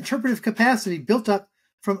this interpretive capacity built up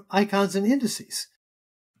from icons and indices.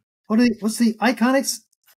 What's the iconics?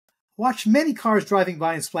 Watch many cars driving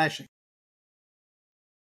by and splashing.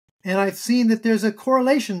 And I've seen that there's a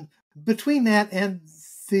correlation between that and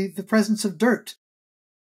the presence of dirt.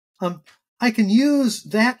 I can use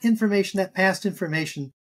that information, that past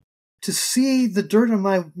information, to see the dirt on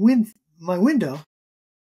my window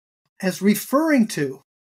as referring to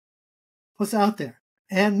what's out there.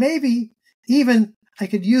 And maybe even I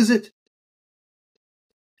could use it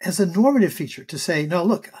as a normative feature to say, no,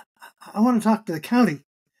 look, I want to talk to the county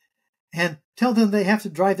and tell them they have to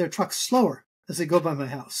drive their trucks slower as they go by my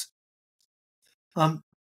house.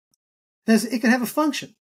 It can have a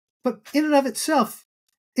function, but in and of itself,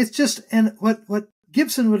 it's just what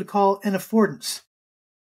Gibson would call an affordance.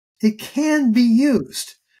 It can be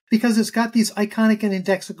used because it's got these iconic and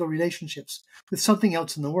indexical relationships with something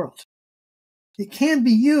else in the world. It can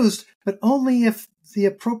be used, but only if the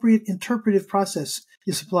appropriate interpretive process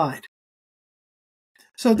is applied.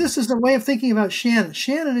 So this is a way of thinking about Shannon.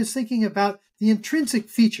 Shannon is thinking about the intrinsic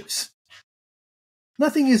features.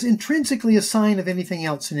 Nothing is intrinsically a sign of anything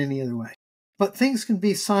else in any other way, but things can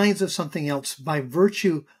be signs of something else by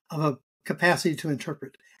virtue of a capacity to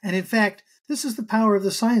interpret. And in fact, this is the power of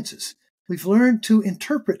the sciences. We've learned to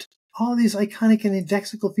interpret all these iconic and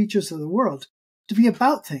indexical features of the world to be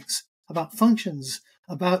about things, about functions,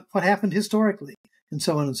 about what happened historically, and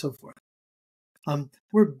so on and so forth.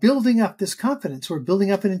 We're building up this competence. We're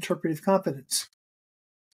building up an interpretive competence.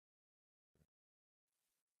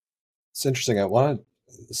 It's interesting.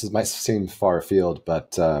 This might seem far afield,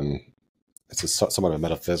 but it's somewhat a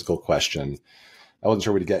metaphysical question. I wasn't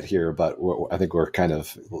sure we'd get here, but I think we're kind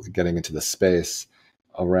of getting into the space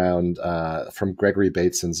around from Gregory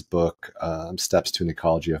Bateson's book, Steps to an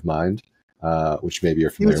Ecology of Mind, which maybe you're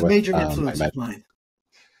familiar with. He was a major influence of mine.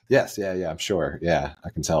 Yes, yeah, I'm sure. Yeah, I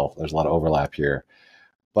can tell there's a lot of overlap here.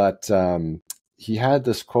 But he had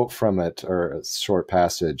this quote from it, or a short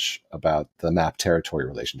passage about the map territory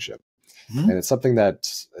relationship. Mm-hmm. And it's something that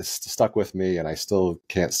is stuck with me, and I still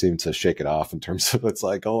can't seem to shake it off in terms of it's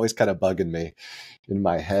like always kind of bugging me in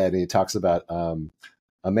my head. And he talks about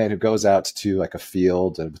a man who goes out to like a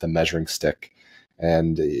field with a measuring stick.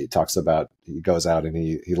 And he talks about, he goes out and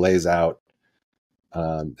he lays out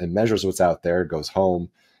and measures what's out there, goes home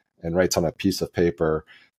and writes on a piece of paper.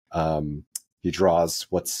 He draws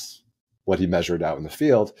what he measured out in the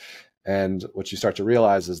field. And what you start to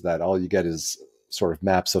realize is that all you get is sort of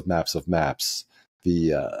maps of maps of maps.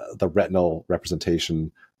 The retinal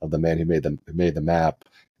representation of the man who made the map.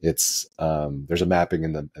 It's there's a mapping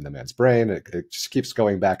in the man's brain. It just keeps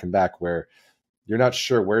going back and back where you're not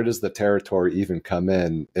sure where does the territory even come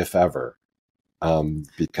in, if ever,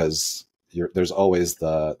 because there's always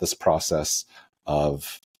this process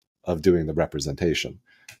of doing the representation.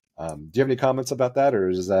 Do you have any comments about that, or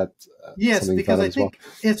is that yes? Because I think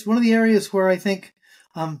it's one of the areas where I think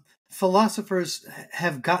philosophers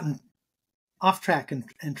have gotten off track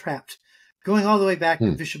and trapped, going all the way back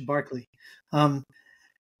to Bishop Berkeley.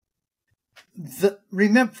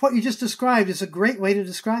 Remember what you just described is a great way to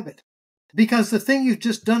describe it, because the thing you've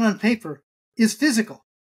just done on paper is physical.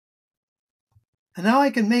 And now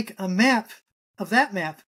I can make a map of that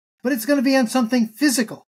map but it's going to be on something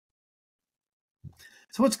physical.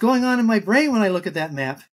 So what's going on in my brain when I look at that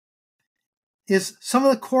map is some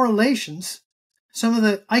of the correlations, some of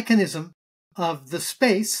the iconism of the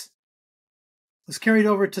space was carried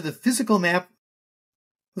over to the physical map,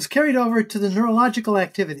 was carried over to the neurological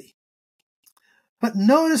activity. But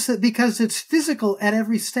notice that because it's physical at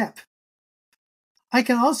every step, I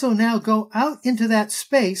can also now go out into that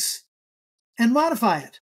space and modify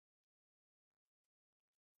it.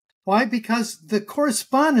 Why? Because the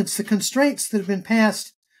correspondence, the constraints that have been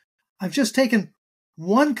passed, I've just taken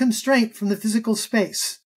one constraint from the physical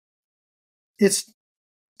space. It's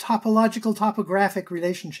topological, topographic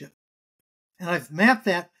relationship. And I've mapped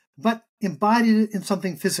that, but embodied it in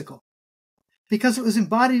something physical. Because it was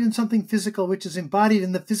embodied in something physical, which is embodied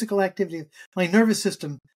in the physical activity of my nervous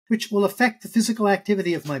system, which will affect the physical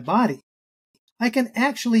activity of my body, I can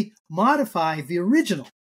actually modify the original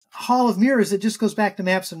hall of mirrors that just goes back to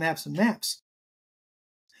maps and maps and maps.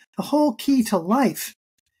 The whole key to life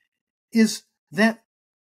is that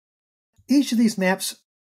each of these maps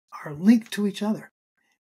are linked to each other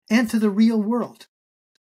and to the real world.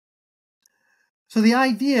 So the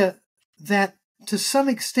idea that to some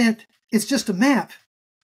extent it's just a map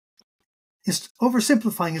is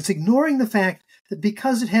oversimplifying. It's ignoring the fact that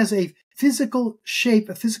because it has a physical shape,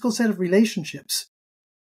 a physical set of relationships,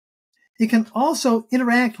 it can also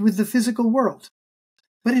interact with the physical world.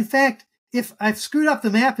 But in fact, if I've screwed up the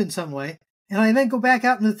map in some way, and I then go back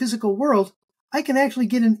out into the physical world, I can actually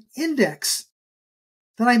get an index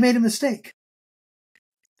that I made a mistake.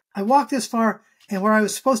 I walk this far, and where I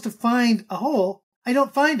was supposed to find a hole, I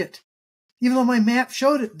don't find it, even though my map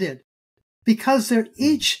showed it did. Because they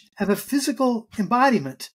each have a physical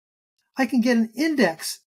embodiment, I can get an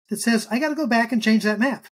index that says, I got to go back and change that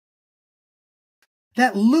map.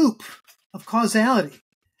 That loop of causality,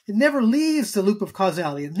 it never leaves the loop of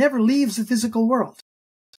causality. It never leaves the physical world.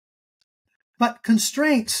 But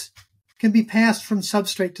constraints can be passed from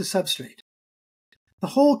substrate to substrate. The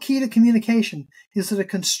whole key to communication is that a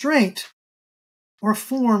constraint, or a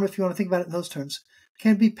form, if you want to think about it in those terms,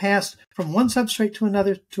 can be passed from one substrate to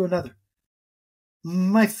another to another.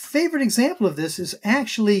 My favorite example of this is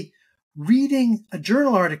actually reading a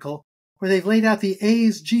journal article where they've laid out the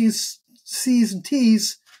A's, G's, C's, and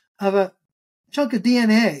T's of a chunk of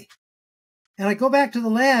DNA. And I go back to the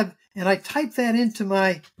lab and I type that into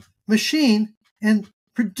my machine and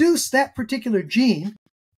produce that particular gene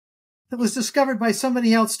that was discovered by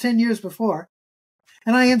somebody else 10 years before.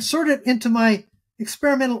 And I insert it into my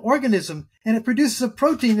experimental organism and it produces a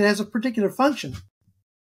protein that has a particular function.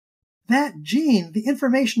 That gene, the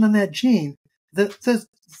information on that gene, the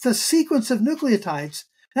sequence of nucleotides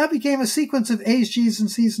now became a sequence of A's, G's,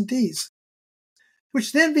 and C's, and T's,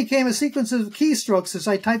 which then became a sequence of keystrokes as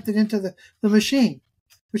I typed it into the machine,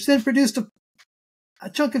 which then produced a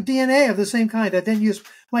chunk of DNA of the same kind. I then used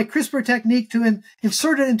my CRISPR technique to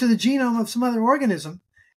insert it into the genome of some other organism,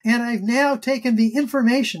 and I've now taken the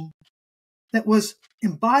information that was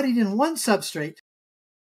embodied in one substrate,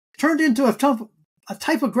 turned into a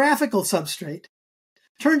typographical substrate,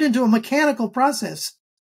 turned into a mechanical process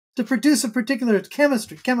to produce a particular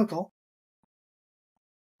chemical.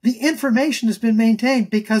 The information has been maintained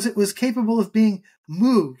because it was capable of being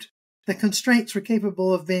moved. The constraints were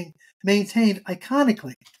capable of being maintained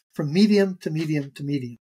iconically from medium to medium to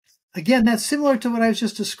medium. Again, that's similar to what I was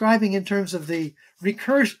just describing in terms of the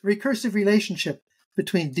recursive relationship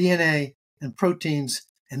between DNA and proteins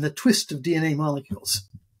and the twist of DNA molecules.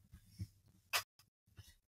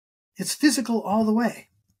 It's physical all the way.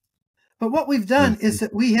 But what we've done is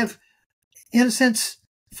that we have, in a sense,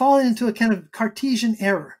 fallen into a kind of Cartesian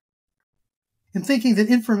error in thinking that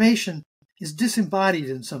information is disembodied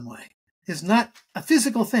in some way. It's not a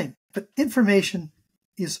physical thing, but information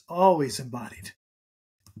is always embodied.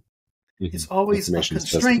 It's always a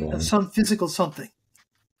constraint of some physical something,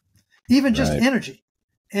 even just energy.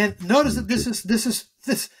 And notice that this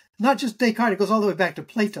is not just Descartes, it goes all the way back to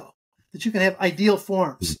Plato, that you can have ideal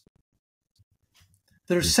forms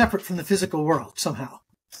that are separate from the physical world somehow.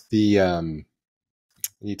 You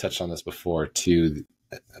touched on this before too,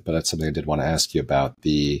 but that's something I did want to ask you about.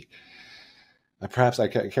 Perhaps I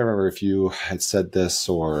can't remember if you had said this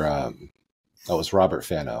or it was Robert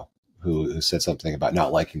Fano who said something about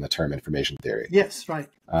not liking the term information theory. Yes, right.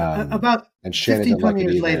 About and Shannon 15, 20 like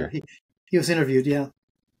years later, he was interviewed. Yeah.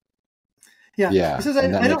 He says,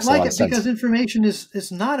 I don't like it because information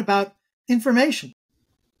is not about information.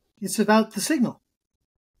 It's about the signal,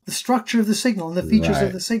 the structure of the signal and the features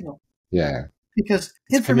of the signal. Yeah. Because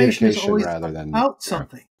information is always about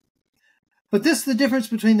something. But this is the difference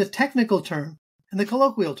between the technical term and the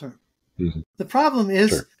colloquial term. Mhm. The problem is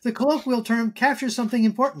Sure. the colloquial term captures something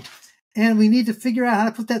important, and we need to figure out how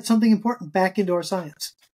to put that something important back into our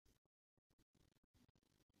science.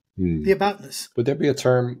 The aboutness. Would there be a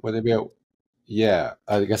term? Would there be a? Yeah,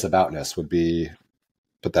 I guess aboutness would be,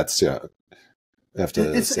 but that's you have to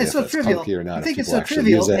say It's if so it's trivial. clunky or I not if think it's people so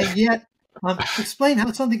actually use trivial, it. and yet explain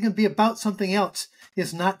how something can be about something else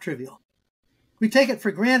is not trivial. We take it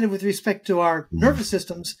for granted with respect to our nervous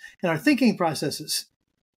systems and our thinking processes.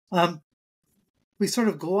 We sort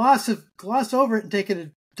of gloss over it and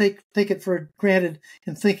take it for granted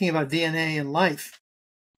in thinking about DNA and life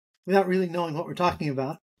without really knowing what we're talking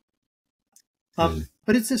about.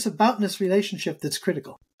 But it's this aboutness relationship that's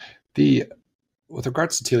critical. With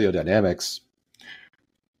regards to teleodynamics,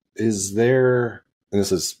 is there, and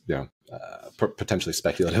this is potentially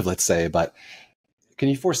speculative, let's say, but can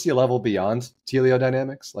you foresee a level beyond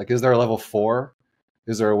teleodynamics? Like, is there a level 4?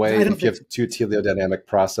 Is there a way if you have two teleodynamic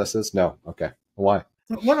processes? No. Okay. Why?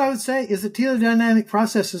 What I would say is that teleodynamic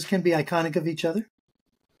processes can be iconic of each other.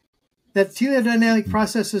 That teleodynamic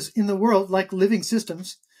processes in the world, like living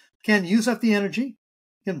systems, can use up the energy,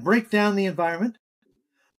 can break down the environment,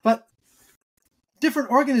 but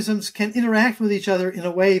different organisms can interact with each other in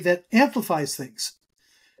a way that amplifies things.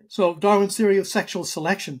 So Darwin's theory of sexual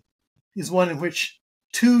selection is one in which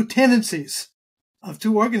two tendencies of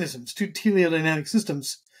two organisms, two teleodynamic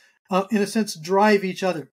systems, in a sense, drive each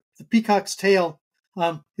other. The peacock's tail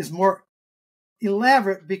is more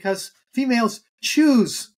elaborate because females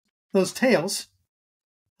choose those tails,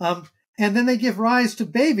 and then they give rise to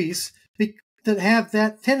babies that have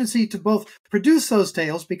that tendency to both produce those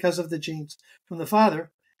tails because of the genes from the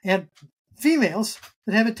father, and females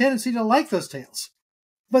that have a tendency to like those tails.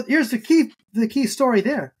 But here's the key story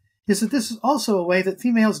there, is that this is also a way that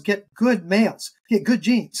females get good males, get good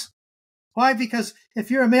genes. Why? Because if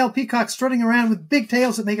you're a male peacock strutting around with big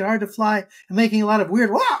tails that make it hard to fly and making a lot of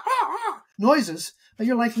weird noises,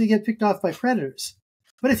 you're likely to get picked off by predators.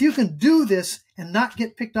 But if you can do this and not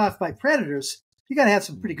get picked off by predators, you got to have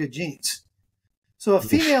some pretty good genes. So a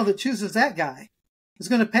female that chooses that guy is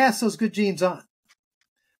going to pass those good genes on.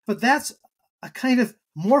 But that's a kind of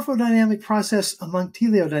morphodynamic process among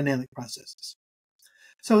teleodynamic processes.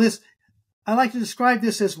 So I like to describe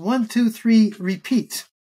this as 1, 2, 3, repeat.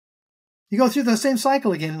 You go through the same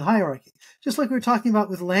cycle again in hierarchy, just like we were talking about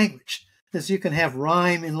with language. As you can have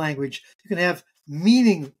rhyme in language, you can have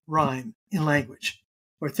meaning rhyme in language,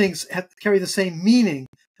 where things carry the same meaning,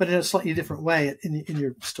 but in a slightly different way in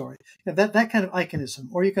your story. You have that kind of iconism.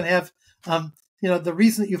 Or you can have, the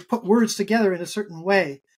reason that you've put words together in a certain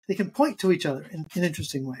way, they can point to each other in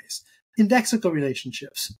interesting ways. Indexical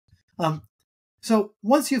relationships. So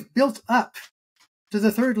once you've built up to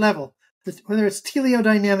the third level, whether it's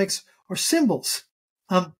teleodynamics or symbols,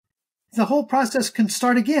 the whole process can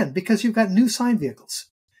start again because you've got new sign vehicles.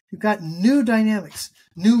 You've got new dynamics,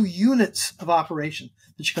 new units of operation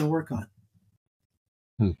that you can work on.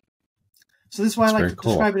 So this is why I like to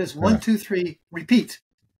describe it as 1, 2, 3, repeat.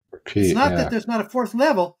 It's not that there's not a fourth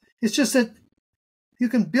level. It's just that you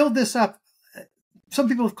can build this up. Some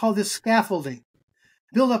people have called this scaffolding.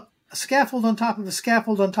 Build up a scaffold on top of a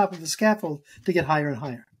scaffold on top of a scaffold to get higher and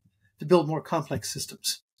higher, to build more complex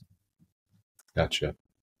systems. Gotcha.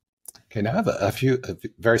 Okay, now I have a few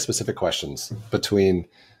very specific questions between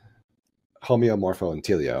Homeo, Morpho, and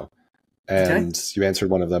Teleo. And you answered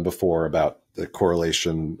one of them before about the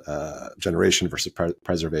correlation, generation versus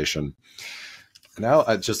preservation.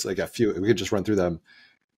 Now, just like a few, we could just run through them.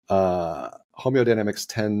 Homeodynamics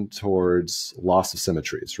tend towards loss of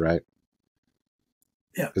symmetries, right?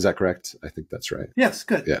 Yeah. Is that correct? I think that's right. Yes,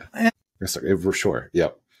 good. Yeah. Yes, for sure.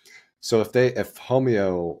 Yep. So if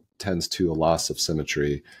Homeo tends to a loss of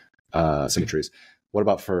symmetries, what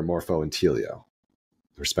about for Morpho and Teleo?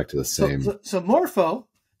 With respect to the same. So Morpho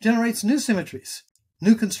generates new symmetries,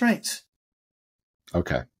 new constraints.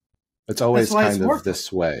 Okay. It's always kind of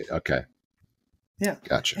this way. Okay. Yeah.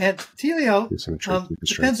 Gotcha. And Teleo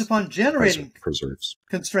depends upon generating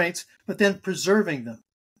constraints, but then preserving them.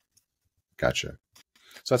 Gotcha.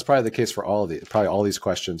 So that's probably the case for all these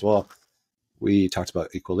questions. Well, we talked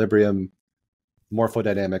about equilibrium.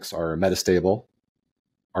 Morphodynamics are metastable.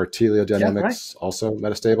 Are teleodynamics also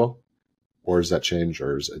metastable? Or does that change?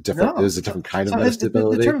 Or is it different? No. Is it a different kind of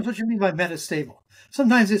metastability? The term is what you mean by metastable.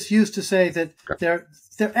 Sometimes it's used to say that they're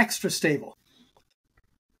extra stable.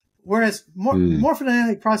 Whereas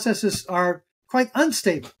morphodynamic processes are quite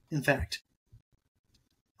unstable, in fact.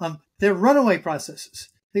 They're runaway processes.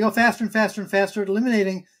 They go faster and faster and faster,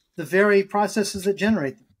 eliminating the very processes that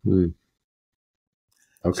generate them.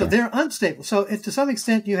 Okay. So they're unstable. So to some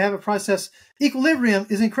extent, you have a process. Equilibrium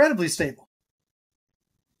is incredibly stable.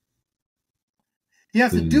 You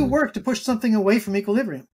have to do work to push something away from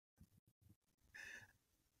equilibrium.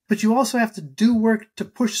 But you also have to do work to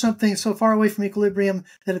push something so far away from equilibrium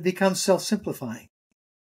that it becomes self-simplifying.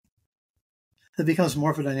 That becomes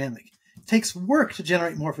morphodynamic. It takes work to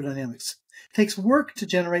generate morphodynamics. It takes work to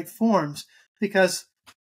generate forms, because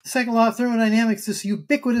the second law of thermodynamics, this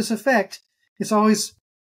ubiquitous effect, is always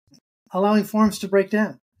allowing forms to break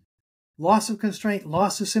down. Loss of constraint,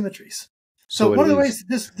 loss of symmetries. So one of the ways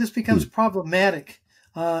this becomes problematic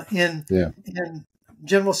in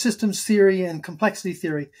general systems theory and complexity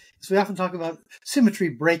theory is we often talk about symmetry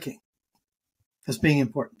breaking as being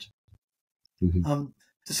important.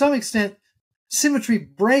 To some extent, symmetry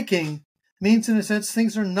breaking means, in a sense,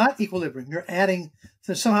 things are not equilibrium. You're adding,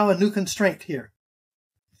 there's somehow a new constraint here.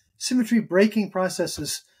 Symmetry breaking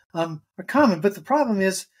processes are common, but the problem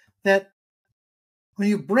is that when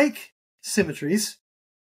you break symmetries,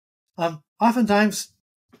 oftentimes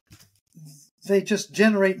they just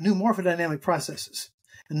generate new morphodynamic processes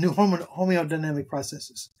and new homeodynamic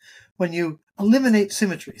processes. When you eliminate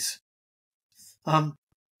symmetries,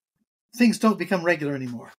 things don't become regular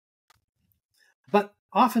anymore. But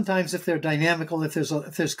oftentimes, if they're dynamical, if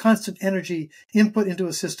there's constant energy input into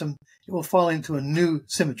a system, it will fall into a new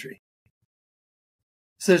symmetry.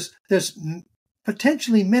 So there's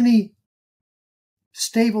potentially many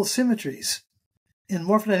stable symmetries in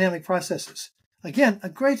morphodynamic processes. Again, a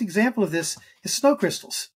great example of this is snow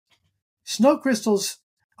crystals. Snow crystals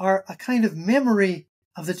are a kind of memory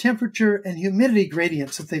of the temperature and humidity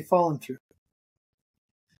gradients that they've fallen through.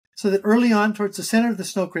 So that early on, towards the center of the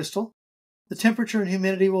snow crystal, the temperature and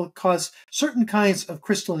humidity will cause certain kinds of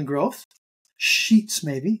crystalline growth, sheets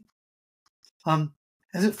maybe.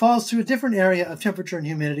 As it falls through a different area of temperature and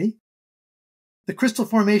humidity, the crystal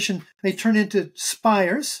formation may turn into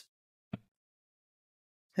spires,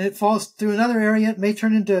 and it falls through another area, it may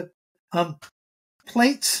turn into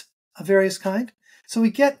plates of various kind. So we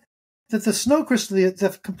get that the snow crystal,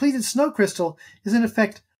 the completed snow crystal, is in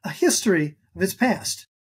effect a history of its past.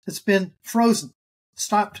 It's been frozen,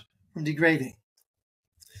 stopped from degrading.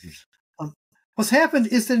 What's happened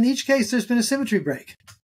is that in each case there's been a symmetry break.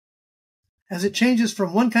 As it changes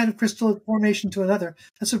from one kind of crystal formation to another,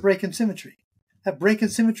 that's a break in symmetry. That break in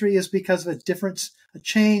symmetry is because of a difference, a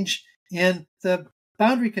change in the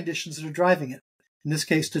boundary conditions that are driving it. In this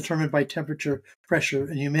case, determined by temperature, pressure,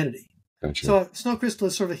 and humidity. Gotcha. So a snow crystal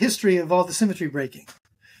is sort of a history of all the symmetry breaking.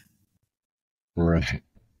 Right.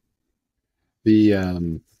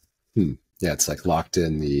 The it's like locked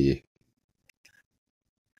in the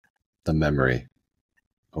memory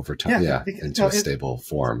over time, into a stable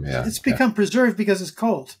form. Yeah, it's become preserved because it's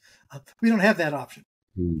cold. We don't have that option.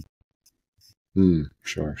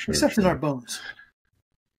 Sure. Except in our bones.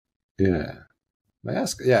 Yeah. I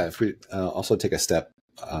ask, if we also take a step,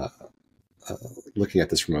 looking at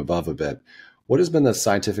this from above a bit, what has been the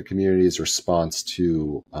scientific community's response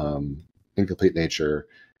to incomplete nature,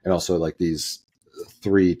 and also like these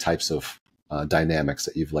three types of dynamics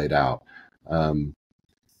that you've laid out?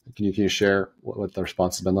 Can you share what the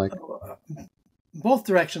response has been like? Both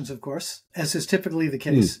directions, of course, as is typically the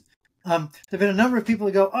case. There have been a number of people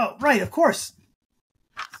who go, "Oh, right, of course."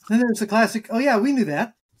 Then there's the classic, "Oh yeah, we knew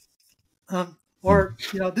that," or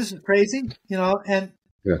 "This is crazy," and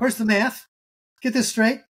where's the math? Get this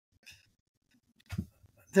straight.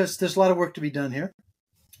 There's a lot of work to be done here.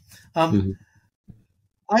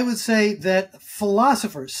 I would say that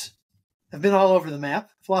philosophers have been all over the map.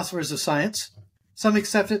 Philosophers of science. Some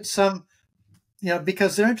accept it, some,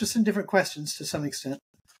 because they're interested in different questions to some extent.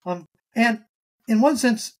 And in one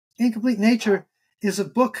sense, Incomplete Nature is a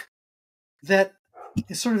book that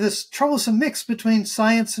is sort of this troublesome mix between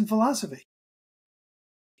science and philosophy.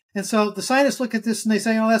 And so the scientists look at this and they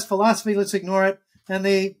say, "Oh, that's philosophy, let's ignore it." And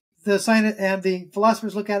the scientists and the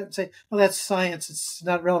philosophers look at it and say, "Oh, that's science, it's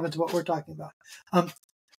not relevant to what we're talking about."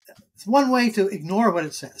 It's one way to ignore what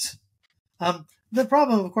it says. The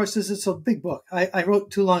problem, of course, is it's a big book. I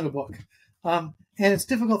wrote too long a book. And it's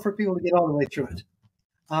difficult for people to get all the way through it.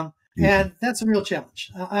 And that's a real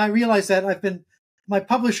challenge. I realize that my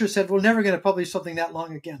publisher said, "We're never going to publish something that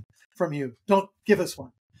long again from you. Don't give us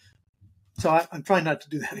one." So I'm trying not to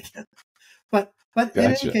do that again. But gotcha.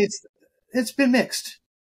 In any case, it's been mixed.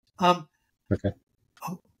 Okay.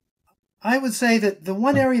 I would say that the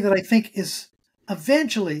one area that I think is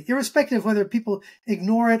eventually, irrespective of whether people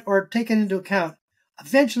ignore it or take it into account,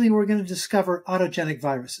 eventually we're going to discover autogenic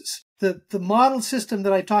viruses. The model system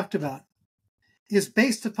that I talked about is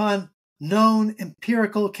based upon known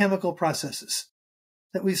empirical chemical processes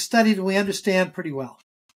that we've studied and we understand pretty well.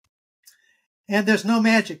 And there's no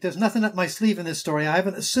magic. There's nothing up my sleeve in this story. I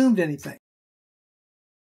haven't assumed anything.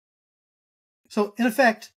 So in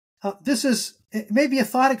effect, this is maybe a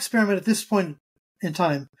thought experiment at this point in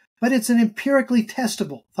time, but it's an empirically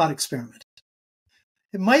testable thought experiment.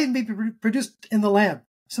 It might be produced in the lab.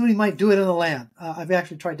 Somebody might do it in the lab. I've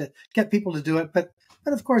actually tried to get people to do it, but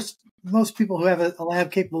of course, most people who have a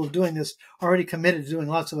lab capable of doing this are already committed to doing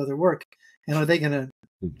lots of other work. And are they going to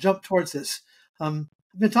jump towards this? I've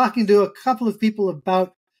been talking to a couple of people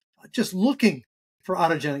about just looking for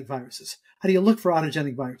autogenic viruses. How do you look for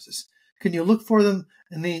autogenic viruses? Can you look for them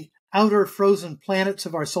in the outer frozen planets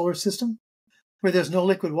of our solar system, where there's no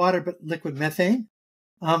liquid water but liquid methane?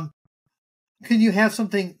 Can you have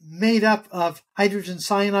something made up of hydrogen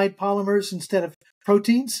cyanide polymers instead of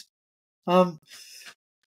proteins?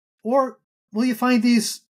 Or will you find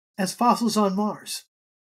these as fossils on Mars?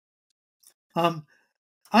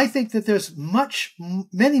 I think that there's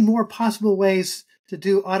many more possible ways to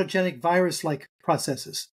do autogenic virus-like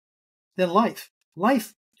processes than life.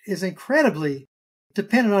 Life is incredibly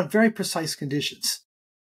dependent on very precise conditions.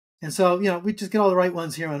 And so, we just get all the right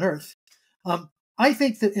ones here on Earth. I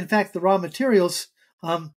think that, in fact, the raw materials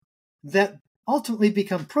that ultimately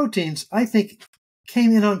become proteins, I think,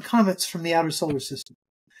 came in on comets from the outer solar system.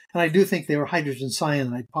 And I do think they were hydrogen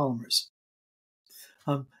cyanide polymers.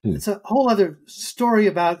 It's a whole other story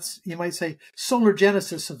about, you might say, solar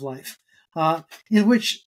genesis of life, in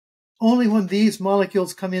which only when these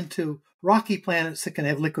molecules come into rocky planets that can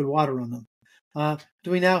have liquid water on them,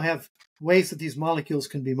 do we now have ways that these molecules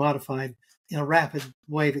can be modified in a rapid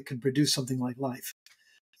way that can produce something like life.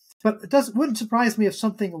 But wouldn't surprise me if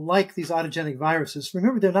something like these autogenic viruses,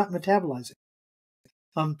 remember, they're not metabolizing.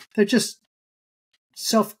 They're just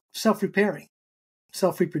self-repairing,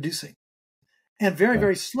 self-reproducing. And very,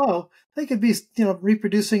 very slow. They could be,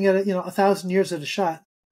 reproducing at 1,000 years at a shot.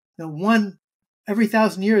 Every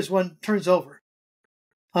 1,000 years, one turns over.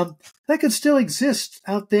 That could still exist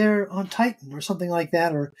out there on Titan or something like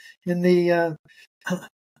that, or in the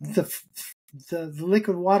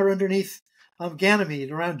liquid water underneath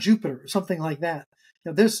Ganymede around Jupiter or something like that.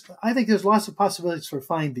 I think there's lots of possibilities for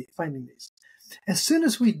finding these. As soon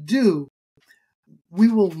as we do, we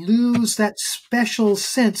will lose that special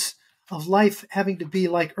sense of life having to be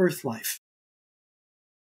like Earth life.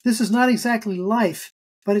 This is not exactly life,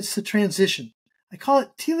 but it's the transition. I call it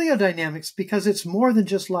teleodynamics because it's more than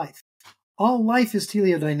just life. All life is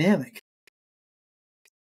teleodynamic.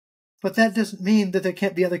 But that doesn't mean that there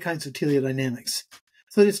can't be other kinds of teleodynamics.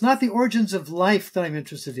 So it's not the origins of life that I'm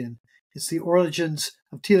interested in. It's the origins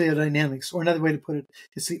of teleodynamics, or another way to put it,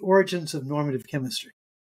 it's the origins of normative chemistry.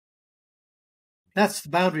 That's the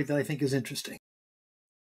boundary that I think is interesting.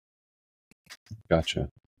 Gotcha.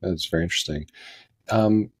 That's very interesting.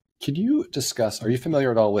 Could you discuss, are you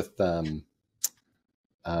familiar at all with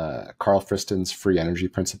Carl Friston's free energy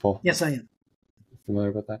principle? Yes, I am.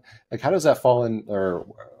 Familiar with that? Like, how does that fall in, or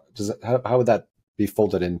how would that be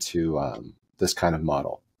folded into this kind of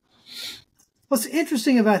model? What's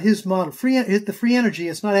interesting about his model, the free energy,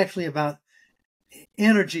 it's not actually about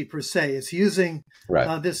energy per se. It's using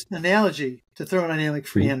this analogy to thermodynamic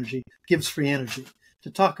free energy, Gibbs free energy, to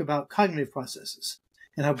talk about cognitive processes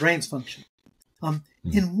and how brains function.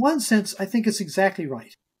 In one sense, I think it's exactly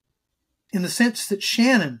right. In the sense that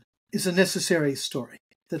Shannon is a necessary story,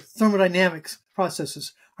 that thermodynamics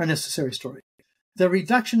processes are a necessary story. The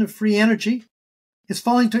reduction of free energy is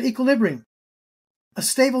falling to equilibrium, a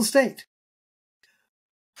stable state.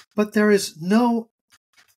 But there is no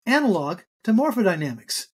analog to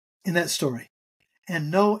morphodynamics in that story, and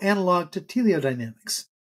no analog to teleodynamics.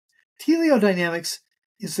 Teleodynamics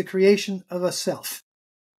is the creation of a self,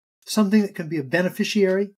 something that can be a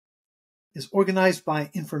beneficiary, is organized by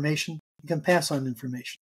information, and can pass on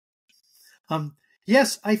information.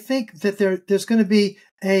 Yes, I think that there's going to be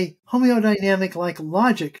a homeodynamic-like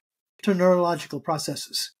logic to neurological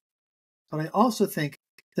processes. But I also think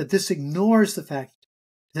that this ignores the fact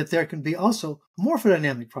that there can be also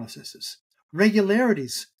morphodynamic processes,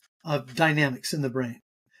 regularities of dynamics in the brain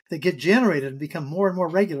that get generated and become more and more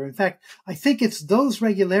regular. In fact, I think it's those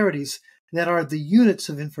regularities that are the units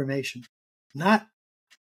of information, not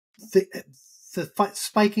the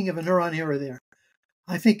spiking of a neuron here or there.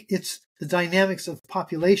 I think it's the dynamics of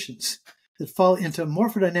populations that fall into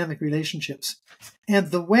morphodynamic relationships.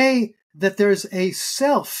 And the way that there's a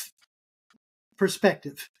self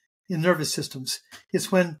perspective in nervous systems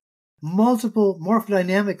is when multiple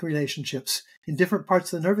morphodynamic relationships in different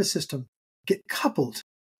parts of the nervous system get coupled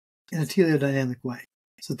in a teleodynamic way,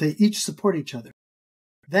 so that they each support each other.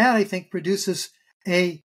 That, I think, produces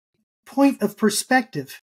a point of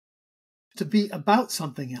perspective to be about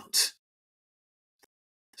something else.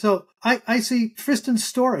 So I see Friston's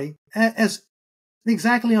story as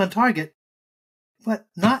exactly on target but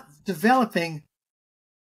not developing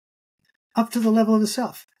up to the level of the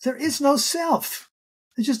self. There is no self.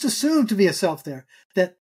 It's just assumed to be a self there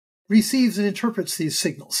that receives and interprets these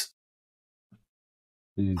signals.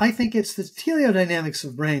 I think it's the teleodynamics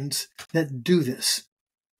of brains that do this.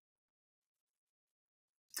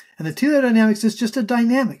 And the teleodynamics is just a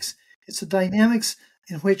dynamics. It's a dynamics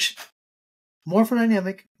in which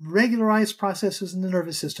morphodynamic, regularized processes in the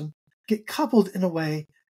nervous system get coupled in a way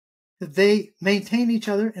that they maintain each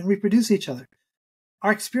other and reproduce each other.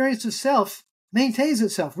 Our experience of self maintains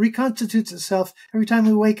itself, reconstitutes itself every time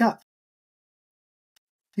we wake up.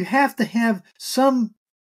 You have to have some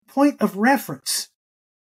point of reference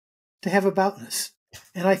to have aboutness.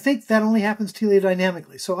 And I think that only happens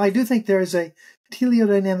teleodynamically. So I do think there is a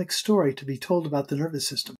teleodynamic story to be told about the nervous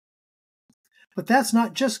system. But that's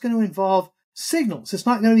not just going to involve signals. It's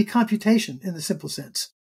not going to be computation in the simple sense.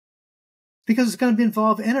 Because it's going to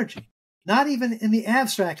involve energy. Not even in the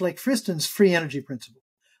abstract, like Friston's free energy principle.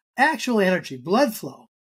 Actual energy, blood flow,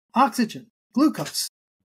 oxygen, glucose.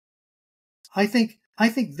 I think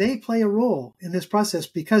they play a role in this process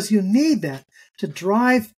because you need that to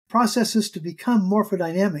drive processes to become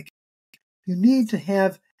morphodynamic. You need to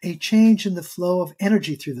have a change in the flow of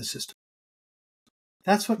energy through the system.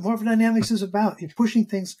 That's what morphodynamics is about. You're pushing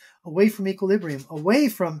things away from equilibrium, away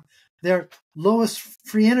from their lowest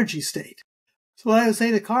free energy state. So what I would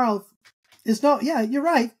say to Carl is, no, yeah, you're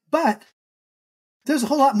right, but there's a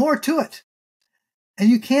whole lot more to it. And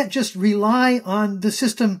you can't just rely on the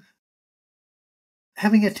system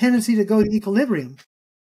having a tendency to go to equilibrium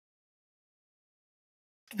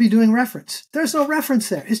to be doing reference. There's no reference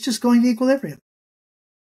there. It's just going to equilibrium.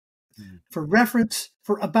 For reference,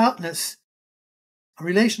 for aboutness, a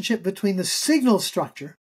relationship between the signal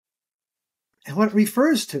structure and what it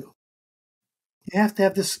refers to, you have to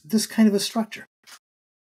have this kind of a structure.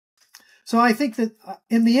 So I think that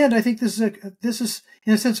in the end, I think this is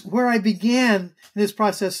in a sense where I began in this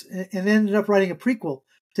process and ended up writing a prequel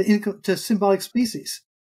to Symbolic Species,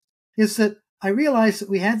 is that I realized that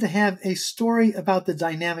we had to have a story about the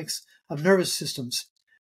dynamics of nervous systems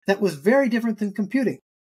that was very different than computing.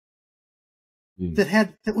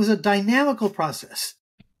 That was a dynamical process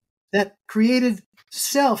that created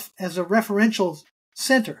self as a referential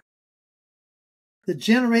center, that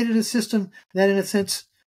generated a system that, in a sense,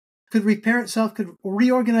 could repair itself, could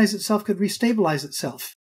reorganize itself, could restabilize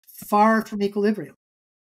itself, far from equilibrium.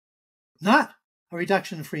 Not a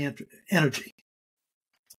reduction in free energy,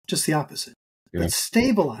 just the opposite, but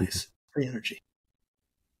stabilize free energy.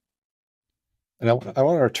 And I want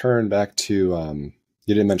to return back to,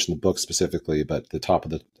 you didn't mention the book specifically, but the top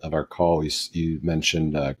of our call, you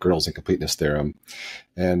mentioned Gödel's incompleteness theorem,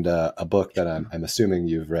 and a book that I'm assuming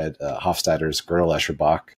you've read, Hofstadter's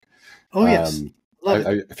Gödel-Escher-Bach. Oh, yes.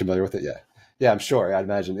 Are you familiar with it? Yeah. Yeah, I'm sure. I'd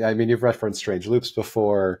imagine. I mean, you've referenced Strange Loops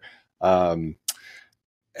before. And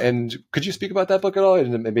could you speak about that book at all,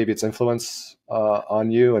 and maybe its influence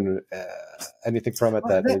on you, and anything from it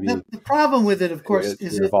that maybe the problem with it, of course,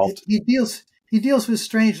 is that he deals with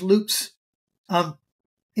strange loops in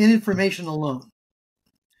information alone.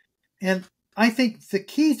 And I think the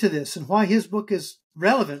key to this and why his book is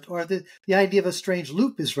relevant, or the idea of a strange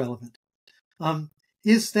loop is relevant,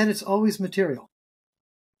 is that it's always material.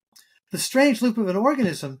 The strange loop of an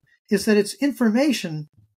organism is that its information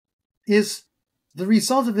is the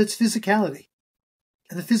result of its physicality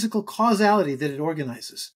and the physical causality that it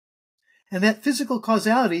organizes. And that physical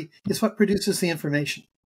causality is what produces the information.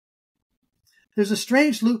 There's a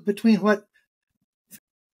strange loop between what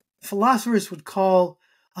philosophers would call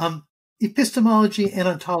epistemology and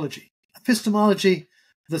ontology. Epistemology,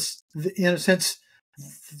 in a sense,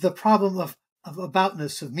 the problem of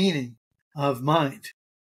aboutness, of meaning, of mind,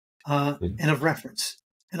 and of reference.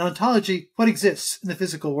 And ontology, what exists in the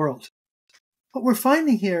physical world. What we're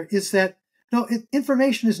finding here is that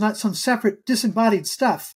information is not some separate disembodied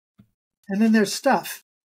stuff, and then there's stuff.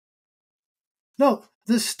 No,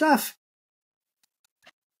 the stuff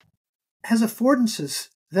has affordances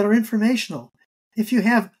that are informational. If you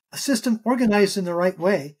have a system organized in the right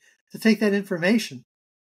way to take that information,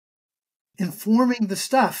 informing the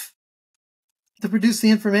stuff to produce the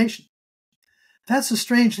information. That's a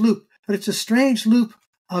strange loop, but it's a strange loop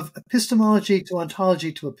of epistemology to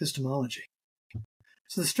ontology to epistemology.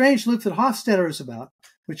 So the strange loop that Hofstadter is about,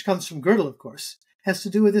 which comes from Gödel, of course, has to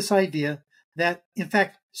do with this idea that, in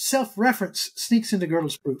fact, self-reference sneaks into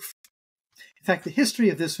Gödel's proof. In fact, the history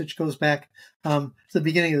of this, which goes back to the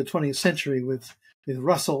beginning of the 20th century with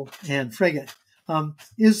Russell and Frege,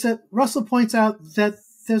 is that Russell points out that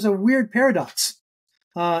there's a weird paradox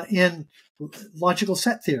in logical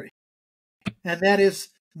set theory. And that is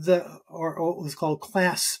or what was called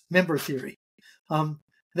class member theory.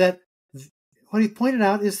 That what he pointed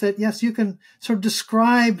out is that, yes, you can sort of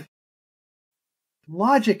describe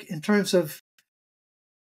logic in terms of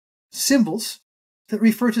symbols that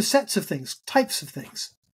refer to sets of things, types of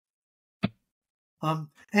things.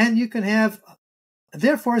 And you can have,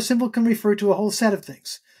 therefore, a symbol can refer to a whole set of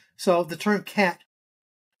things. So the term cat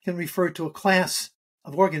can refer to a class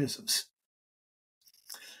of organisms.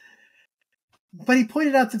 But he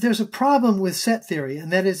pointed out that there's a problem with set theory, and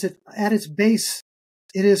that is that at its base,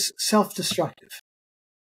 it is self-destructive.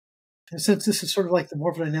 And since this is sort of like the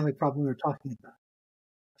morphodynamic problem we were talking about.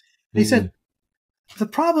 He said, the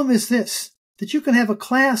problem is this, that you can have a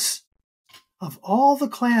class of all the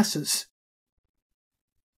classes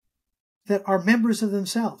that are members of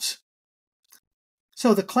themselves.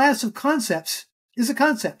 So the class of concepts is a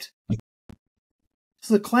concept.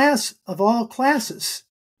 So the class of all classes,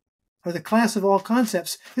 or the class of all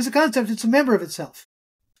concepts, is a concept. It's a member of itself.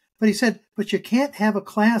 But he said, but you can't have a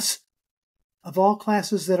class of all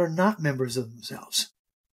classes that are not members of themselves,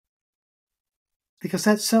 because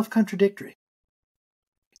that's self-contradictory.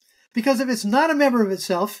 Because if it's not a member of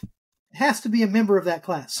itself, it has to be a member of that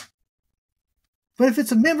class. But if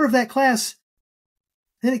it's a member of that class,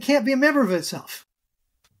 then it can't be a member of itself.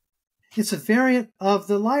 It's a variant of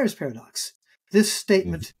the liar's paradox. This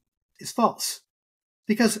statement is false.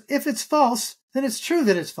 Because if it's false, then it's true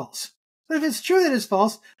that it's false. But if it's true that it's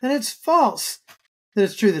false, then it's false that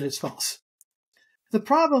it's true that it's false. The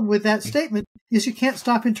problem with that statement is you can't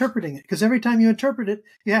stop interpreting it, because every time you interpret it,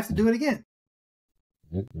 you have to do it again.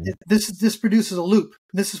 This produces a loop.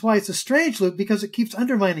 And this is why it's a strange loop, because it keeps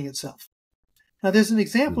undermining itself. Now, there's an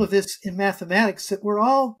example of this in mathematics that we're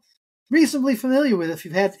all reasonably familiar with if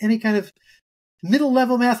you've had any kind of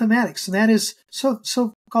middle-level mathematics, and that is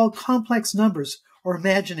so-called complex numbers or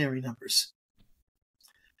imaginary numbers.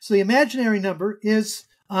 So the imaginary number is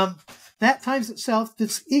that times itself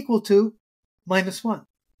that's equal to -1.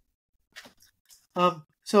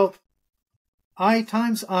 So I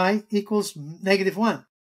times I equals -1.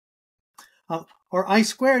 Or I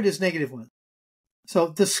squared is -1. So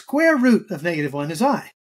the square root of -1 is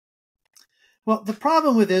I. Well, the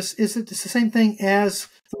problem with this is that it's the same thing as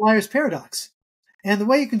the liar's paradox. And the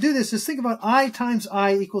way you can do this is think about I times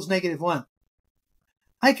I equals -1.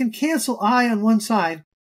 I can cancel I on one side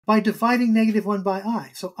by dividing -1 by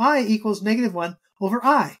I. So I equals -1 over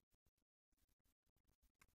I.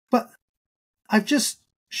 But I've just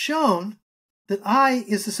shown that I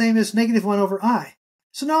is the same as -1 over I.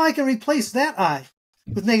 So now I can replace that I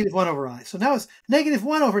with -1 over I. So now it's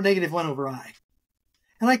 -1 over -1 over I.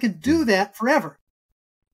 And I can do that forever.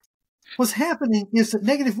 What's happening is that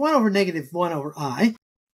 -1 over -1 over I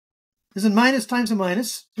is a minus times a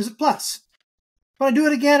minus is a plus. But I do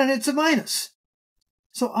it again and it's a minus.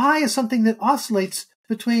 So I is something that oscillates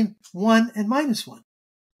between 1 and -1.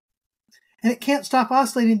 And it can't stop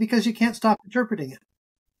oscillating because you can't stop interpreting it.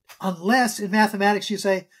 Unless in mathematics you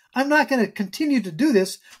say, I'm not going to continue to do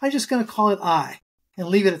this, I'm just going to call it I and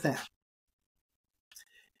leave it at that.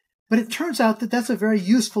 But it turns out that that's a very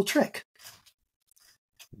useful trick.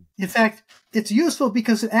 In fact, it's useful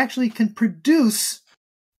because it actually can produce,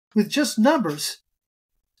 with just numbers,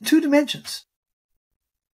 2 dimensions.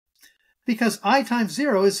 Because I times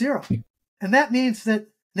 0 is 0. And that means that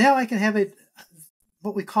now I can have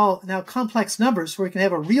what we call now complex numbers, where we can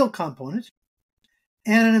have a real component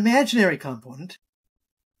and an imaginary component,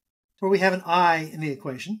 where we have an I in the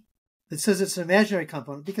equation that says it's an imaginary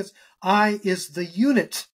component because I is the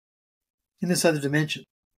unit in this other dimension.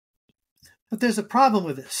 But there's a problem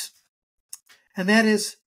with this. And that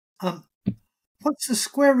is, what's the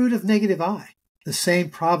square root of -I? The same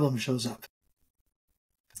problem shows up.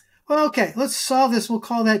 Well, okay, let's solve this. We'll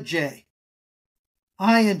call that J.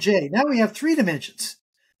 I and J. Now we have 3 dimensions.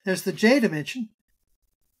 There's the J dimension,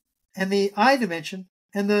 and the I dimension,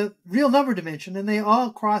 and the real number dimension, and they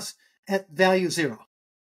all cross at value 0.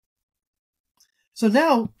 So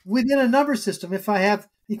now, within a number system, if I have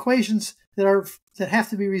equations that have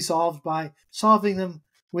to be resolved by solving them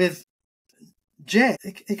with J,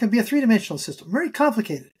 it can be a 3-dimensional system, very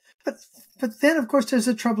complicated. But then, of course, there's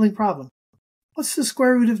a troubling problem. What's the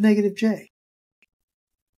square root of -J?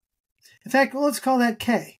 In fact, well, let's call that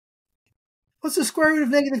K. What's the square root of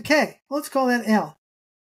 -K? Well, let's call that L.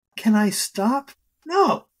 Can I stop?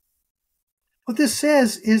 No. What this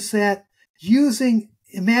says is that using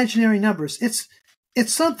imaginary numbers, it's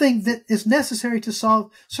something that is necessary to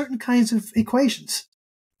solve certain kinds of equations.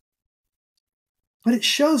 But it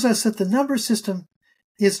shows us that the number system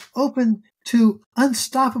is open to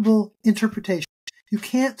unstoppable interpretation. You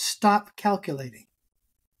can't stop calculating.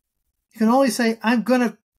 You can only say, I'm going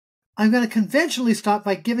to I'm going to conventionally stop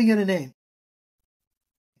by giving it a name,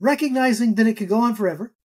 recognizing that it could go on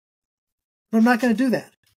forever, but I'm not going to do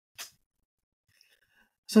that.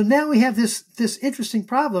 So now we have this interesting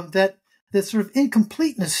problem that this sort of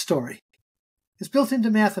incompleteness story is built into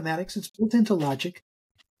mathematics, it's built into logic.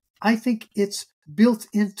 I think it's built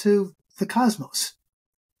into the cosmos.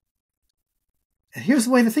 And here's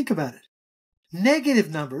the way to think about it. Negative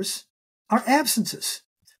numbers are absences.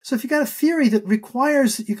 So if you've got a theory that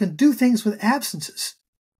requires that you can do things with absences,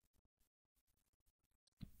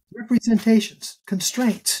 representations,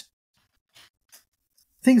 constraints,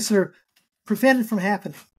 things that are prevented from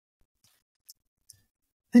happening,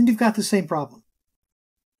 then you've got the same problem.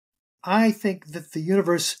 I think that the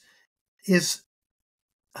universe is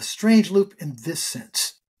a strange loop in this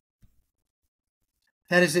sense.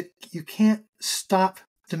 That is, you can't stop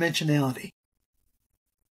dimensionality.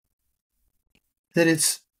 That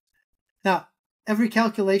it's, now, every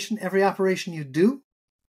calculation, every operation you do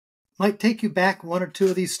might take you back one or two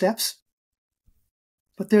of these steps,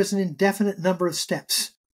 but there's an indefinite number of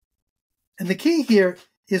steps. And the key here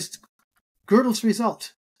is Gödel's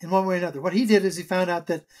result in one way or another. What he did is he found out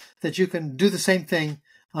that you can do the same thing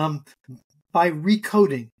by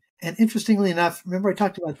recoding. And interestingly enough, remember I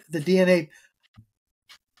talked about the DNA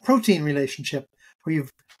protein relationship, where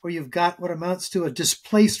you've got what amounts to a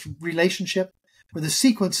displaced relationship, where the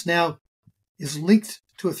sequence now is linked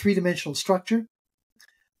to a three-dimensional structure.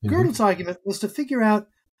 Gödel's argument was to figure out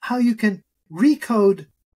how you can recode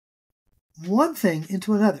one thing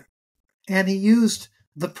into another. And he used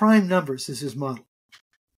the prime numbers as his model.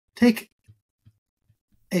 Take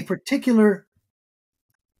a particular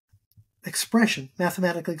expression,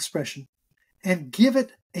 mathematical expression, and give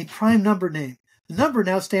it a prime number name. The number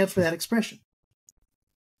now stands for that expression.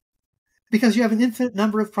 Because you have an infinite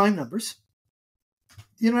number of prime numbers,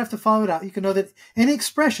 you don't have to follow it out. You can know that any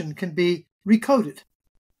expression can be recoded.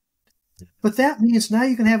 But that means now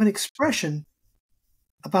you can have an expression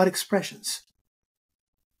about expressions.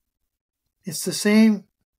 It's the same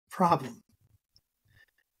problem.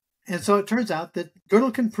 And so it turns out that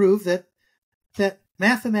Gödel can prove that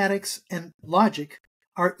mathematics and logic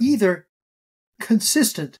are either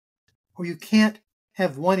consistent, or you can't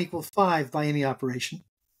have 1 equal 5 by any operation,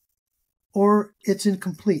 or it's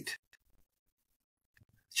incomplete.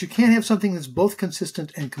 But you can't have something that's both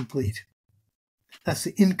consistent and complete. That's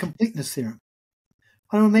the incompleteness theorem.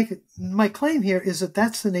 What I want to make my claim here is that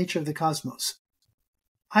that's the nature of the cosmos.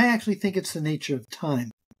 I actually think it's the nature of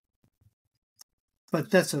time. But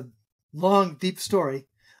that's a long, deep story.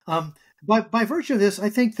 By virtue of this, I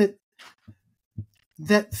think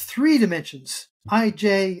that 3 dimensions, I,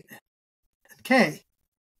 J, and K,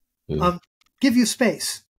 give you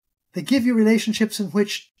space. They give you relationships in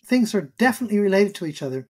which things are definitely related to each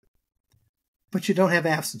other, but you don't have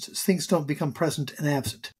absences. Things don't become present and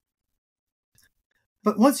absent.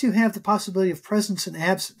 But once you have the possibility of presence and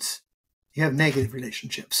absence, you have negative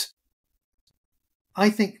relationships. I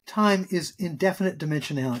think time is indefinite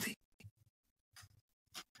dimensionality.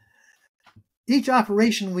 Each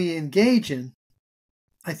operation we engage in,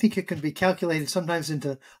 I think it can be calculated sometimes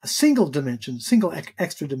into a single dimension, single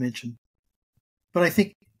extra dimension. But I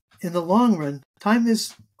think in the long run, time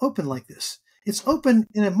is open like this. It's open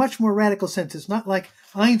in a much more radical sense. It's not like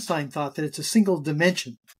Einstein thought that it's a single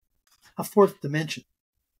dimension, a fourth dimension.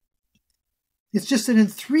 It's just that in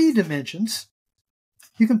 3 dimensions,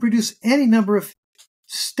 you can produce any number of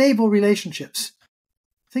stable relationships.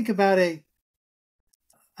 Think about a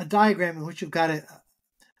diagram in which you've got a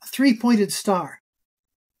 3-pointed star.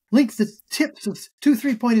 Link the tips of 2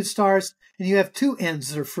 3-pointed stars, and you have 2 ends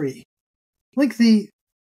that are free. Link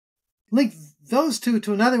those 2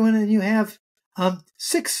 to another one, and you have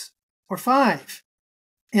 6 or 5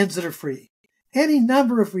 ends that are free. Any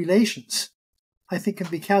number of relations, I think, can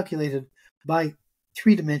be calculated by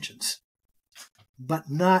 3 dimensions, but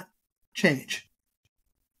not change.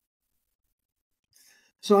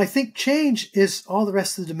 So I think change is all the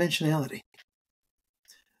rest of the dimensionality.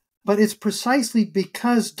 But it's precisely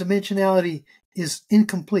because dimensionality is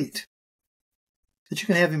incomplete that you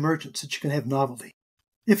can have emergence, that you can have novelty.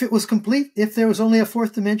 If it was complete, if there was only a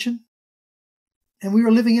 4th dimension, and we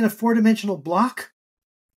were living in a 4-dimensional block,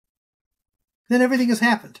 then everything has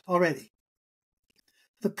happened already.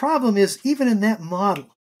 The problem is, even in that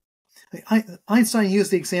model, Einstein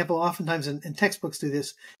used the example, oftentimes in textbooks do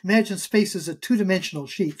this. Imagine space is a 2-dimensional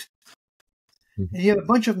sheet. And you have a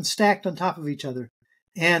bunch of them stacked on top of each other.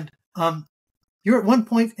 And you're at one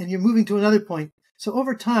point and you're moving to another point. So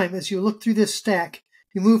over time, as you look through this stack,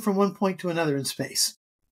 you move from one point to another in space.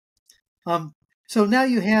 So now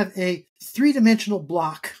you have a 3-dimensional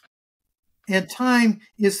block. And time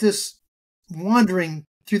is this wandering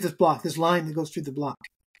through this block, this line that goes through the block.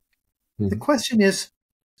 Mm-hmm. The question is,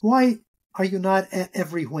 why are you not at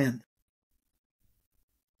every when?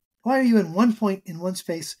 Why are you in one point in one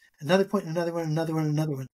space, another point in another one, another one,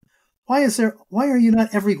 another one? Why are you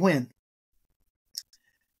not every when?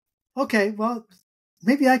 Okay, well,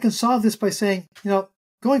 maybe I can solve this by saying,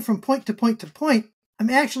 going from point to point to point, I'm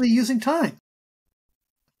actually using time.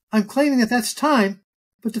 I'm claiming that that's time,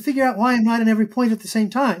 but to figure out why I'm not in every point at the same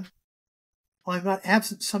time, why I'm not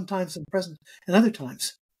absent sometimes and present and other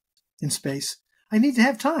times in space, I need to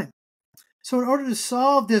have time. So in order to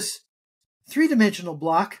solve this three-dimensional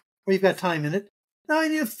block, where you've got time in it, now I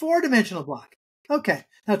need a four-dimensional block. Okay,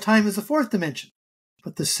 now time is the fourth dimension,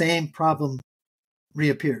 but the same problem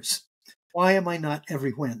reappears. Why am I not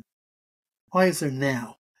every when? Why is there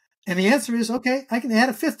now? And the answer is, okay, I can add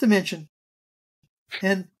a fifth dimension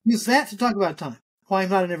and use that to talk about time. Why I'm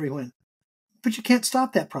not in every when. But you can't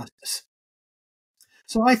stop that process.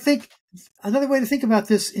 So I think another way to think about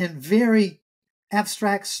this in very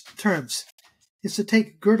abstract terms is to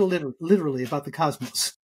take Gödel literally about the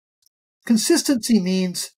cosmos. Consistency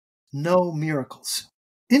means no miracles.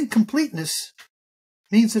 Incompleteness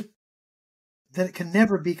means that it can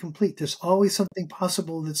never be complete. There's always something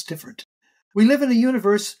possible that's different. We live in a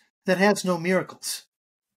universe that has no miracles.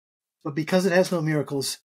 But because it has no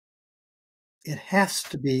miracles, it has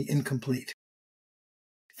to be incomplete,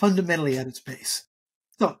 fundamentally at its base.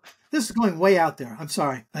 So this is going way out there. I'm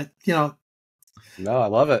sorry, but No, I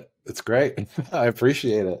love it. It's great. I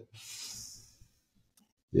appreciate it.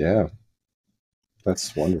 Yeah,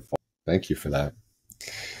 that's wonderful. Thank you for that.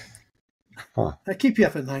 Huh. I keep you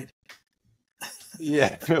up at night.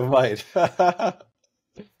 Yeah, it might.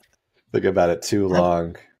 Think about it too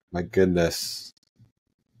long. My goodness.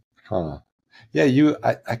 Huh. Yeah,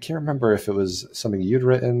 I can't remember if it was something you'd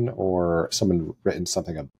written or someone written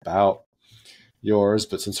something about yours,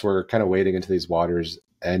 but since we're kind of wading into these waters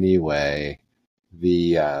anyway,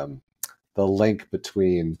 the link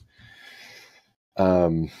between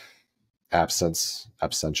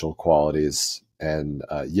absential qualities and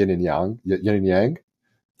yin and yang.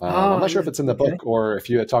 I'm not sure if it's in the book or if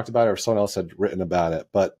you had talked about it or someone else had written about it,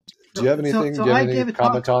 but do you have anything? So do you have I any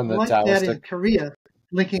comment on the Taoistic? that in Korea,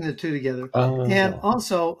 linking the two together. And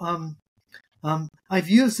also, I've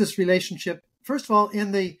used this relationship, first of all,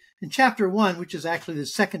 in chapter 1, which is actually the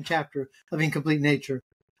second chapter of Incomplete Nature.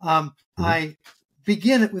 I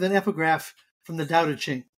begin it with an epigraph from the Tao Te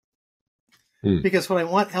Ching, because what I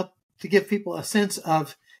want to give people a sense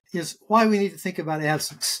of is why we need to think about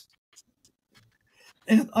absence.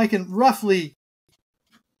 And I can roughly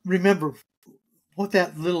remember what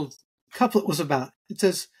that little couplet was about. It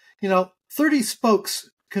says, 30 spokes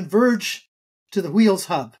converge to the wheel's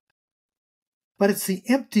hub, but it's the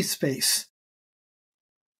empty space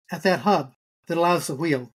at that hub that allows the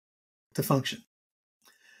wheel to function.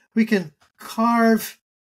 We can carve,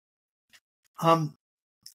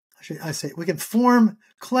 we can form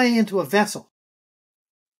clay into a vessel,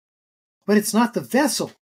 but it's not the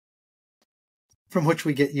vessel from which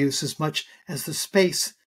we get use as much as the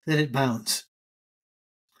space that it bounds.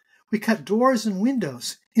 We cut doors and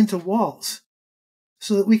windows into walls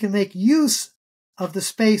so that we can make use of the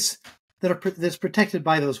space that's protected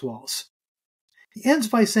by those walls. He ends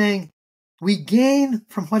by saying, we gain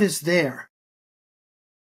from what is there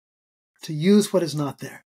to use what is not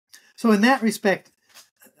there. So in that respect,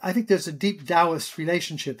 I think there's a deep Taoist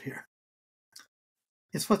relationship here.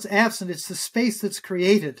 It's what's absent. It's the space that's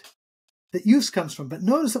created that use comes from. But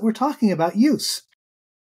notice that we're talking about use.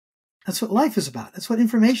 That's what life is about. That's what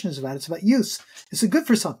information is about. It's about use. Is it good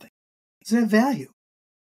for something? Does it have value?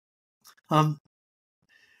 And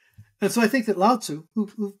so I think that Lao Tzu,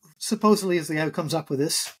 who supposedly is the guy who comes up with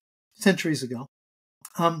this centuries ago,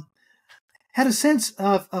 had a sense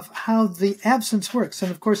of how the absence works. And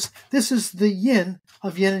of course, this is the yin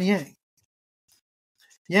of yin and yang.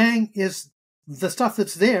 Yang is the stuff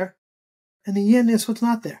that's there, and the yin is what's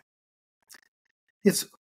not there. It's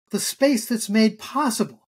the space that's made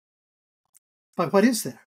possible by what is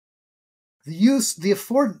there. The use, the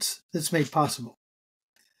affordance that's made possible.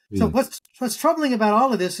 So what's troubling about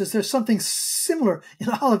all of this is there's something similar in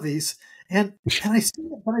all of these, and I see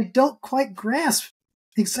it, but I don't quite grasp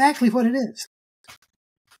exactly what it is.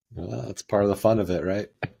 Well, that's part of the fun of it, right?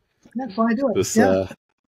 That's why I do it.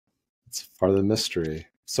 It's part of the mystery.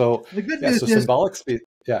 So the good news is symbolic speech.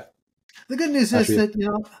 Yeah. The good news is that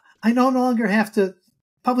I no longer have to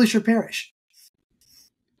publish or perish.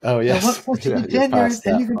 Oh yes. Once you get tenure,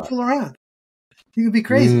 and you can fool around. You can be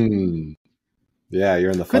crazy. Yeah,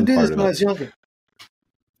 you're in the fun part of it. Couldn't do this when I was younger.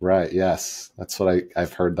 Right. Yes. That's what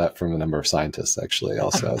I've heard that from a number of scientists actually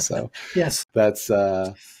also. So Yes. that's,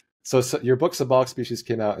 so your book Symbolic Species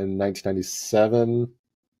came out in 1997 and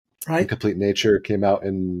Right. Complete Nature came out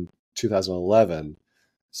in 2011.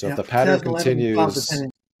 So if Yeah. the pattern 2011, continues,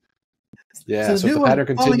 depending. yeah. So the So if new the one,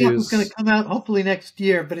 pattern Falling Up, is going to continues, come out hopefully next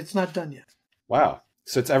year, but it's not done yet. wow.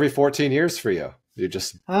 So it's every 14 years for you. You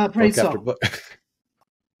just Afraid book after so. book.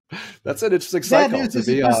 That's an interesting Bad cycle news to is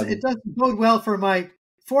be it on. doesn't bode well for my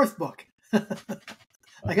fourth book.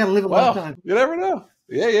 I got to live a long Well, time. you never know.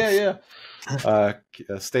 Yeah, yeah,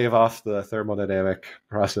 yeah. Stave off the thermodynamic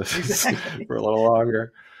processes Exactly. for a little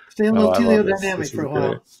longer. Stay a Oh, little I love this. teleodynamic This for is a great.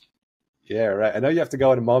 while. Yeah, right. I know you have to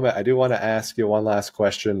go in a moment. I do want to ask you one last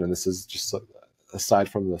question, and this is just aside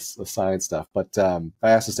from the science stuff, but I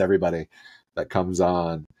ask this to everybody that comes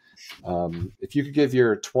on. If you could give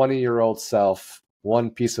your 20-year-old self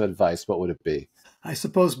one piece of advice, what would it be? I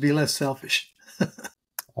suppose be less selfish.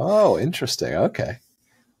 Oh, interesting. Okay,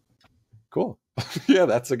 cool. Yeah,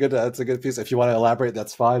 that's a good piece. If you want to elaborate,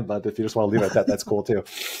 that's fine. But if you just want to leave it at that, that's cool too.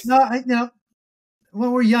 No,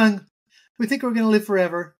 when we're young, we think we're going to live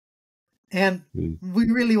forever, and Mm. we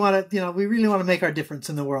really want to make our difference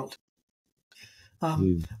in the world.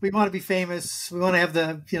 We want to be famous. We want to have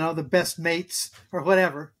the best mates or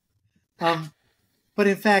whatever. But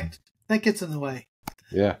in fact, that gets in the way.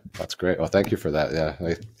 Yeah, that's great. Well, thank you for that.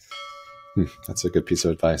 Yeah, that's a good piece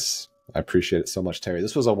of advice. I appreciate it so much, Terry.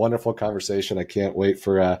 This was a wonderful conversation. I can't wait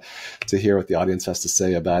for to hear what the audience has to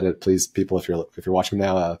say about it. Please, people, if you're watching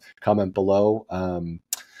now, comment below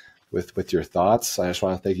with your thoughts. I just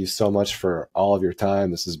want to thank you so much for all of your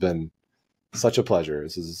time. This has been such a pleasure.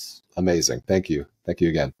 This is amazing. Thank you. Thank you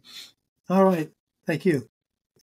again. All right. Thank you.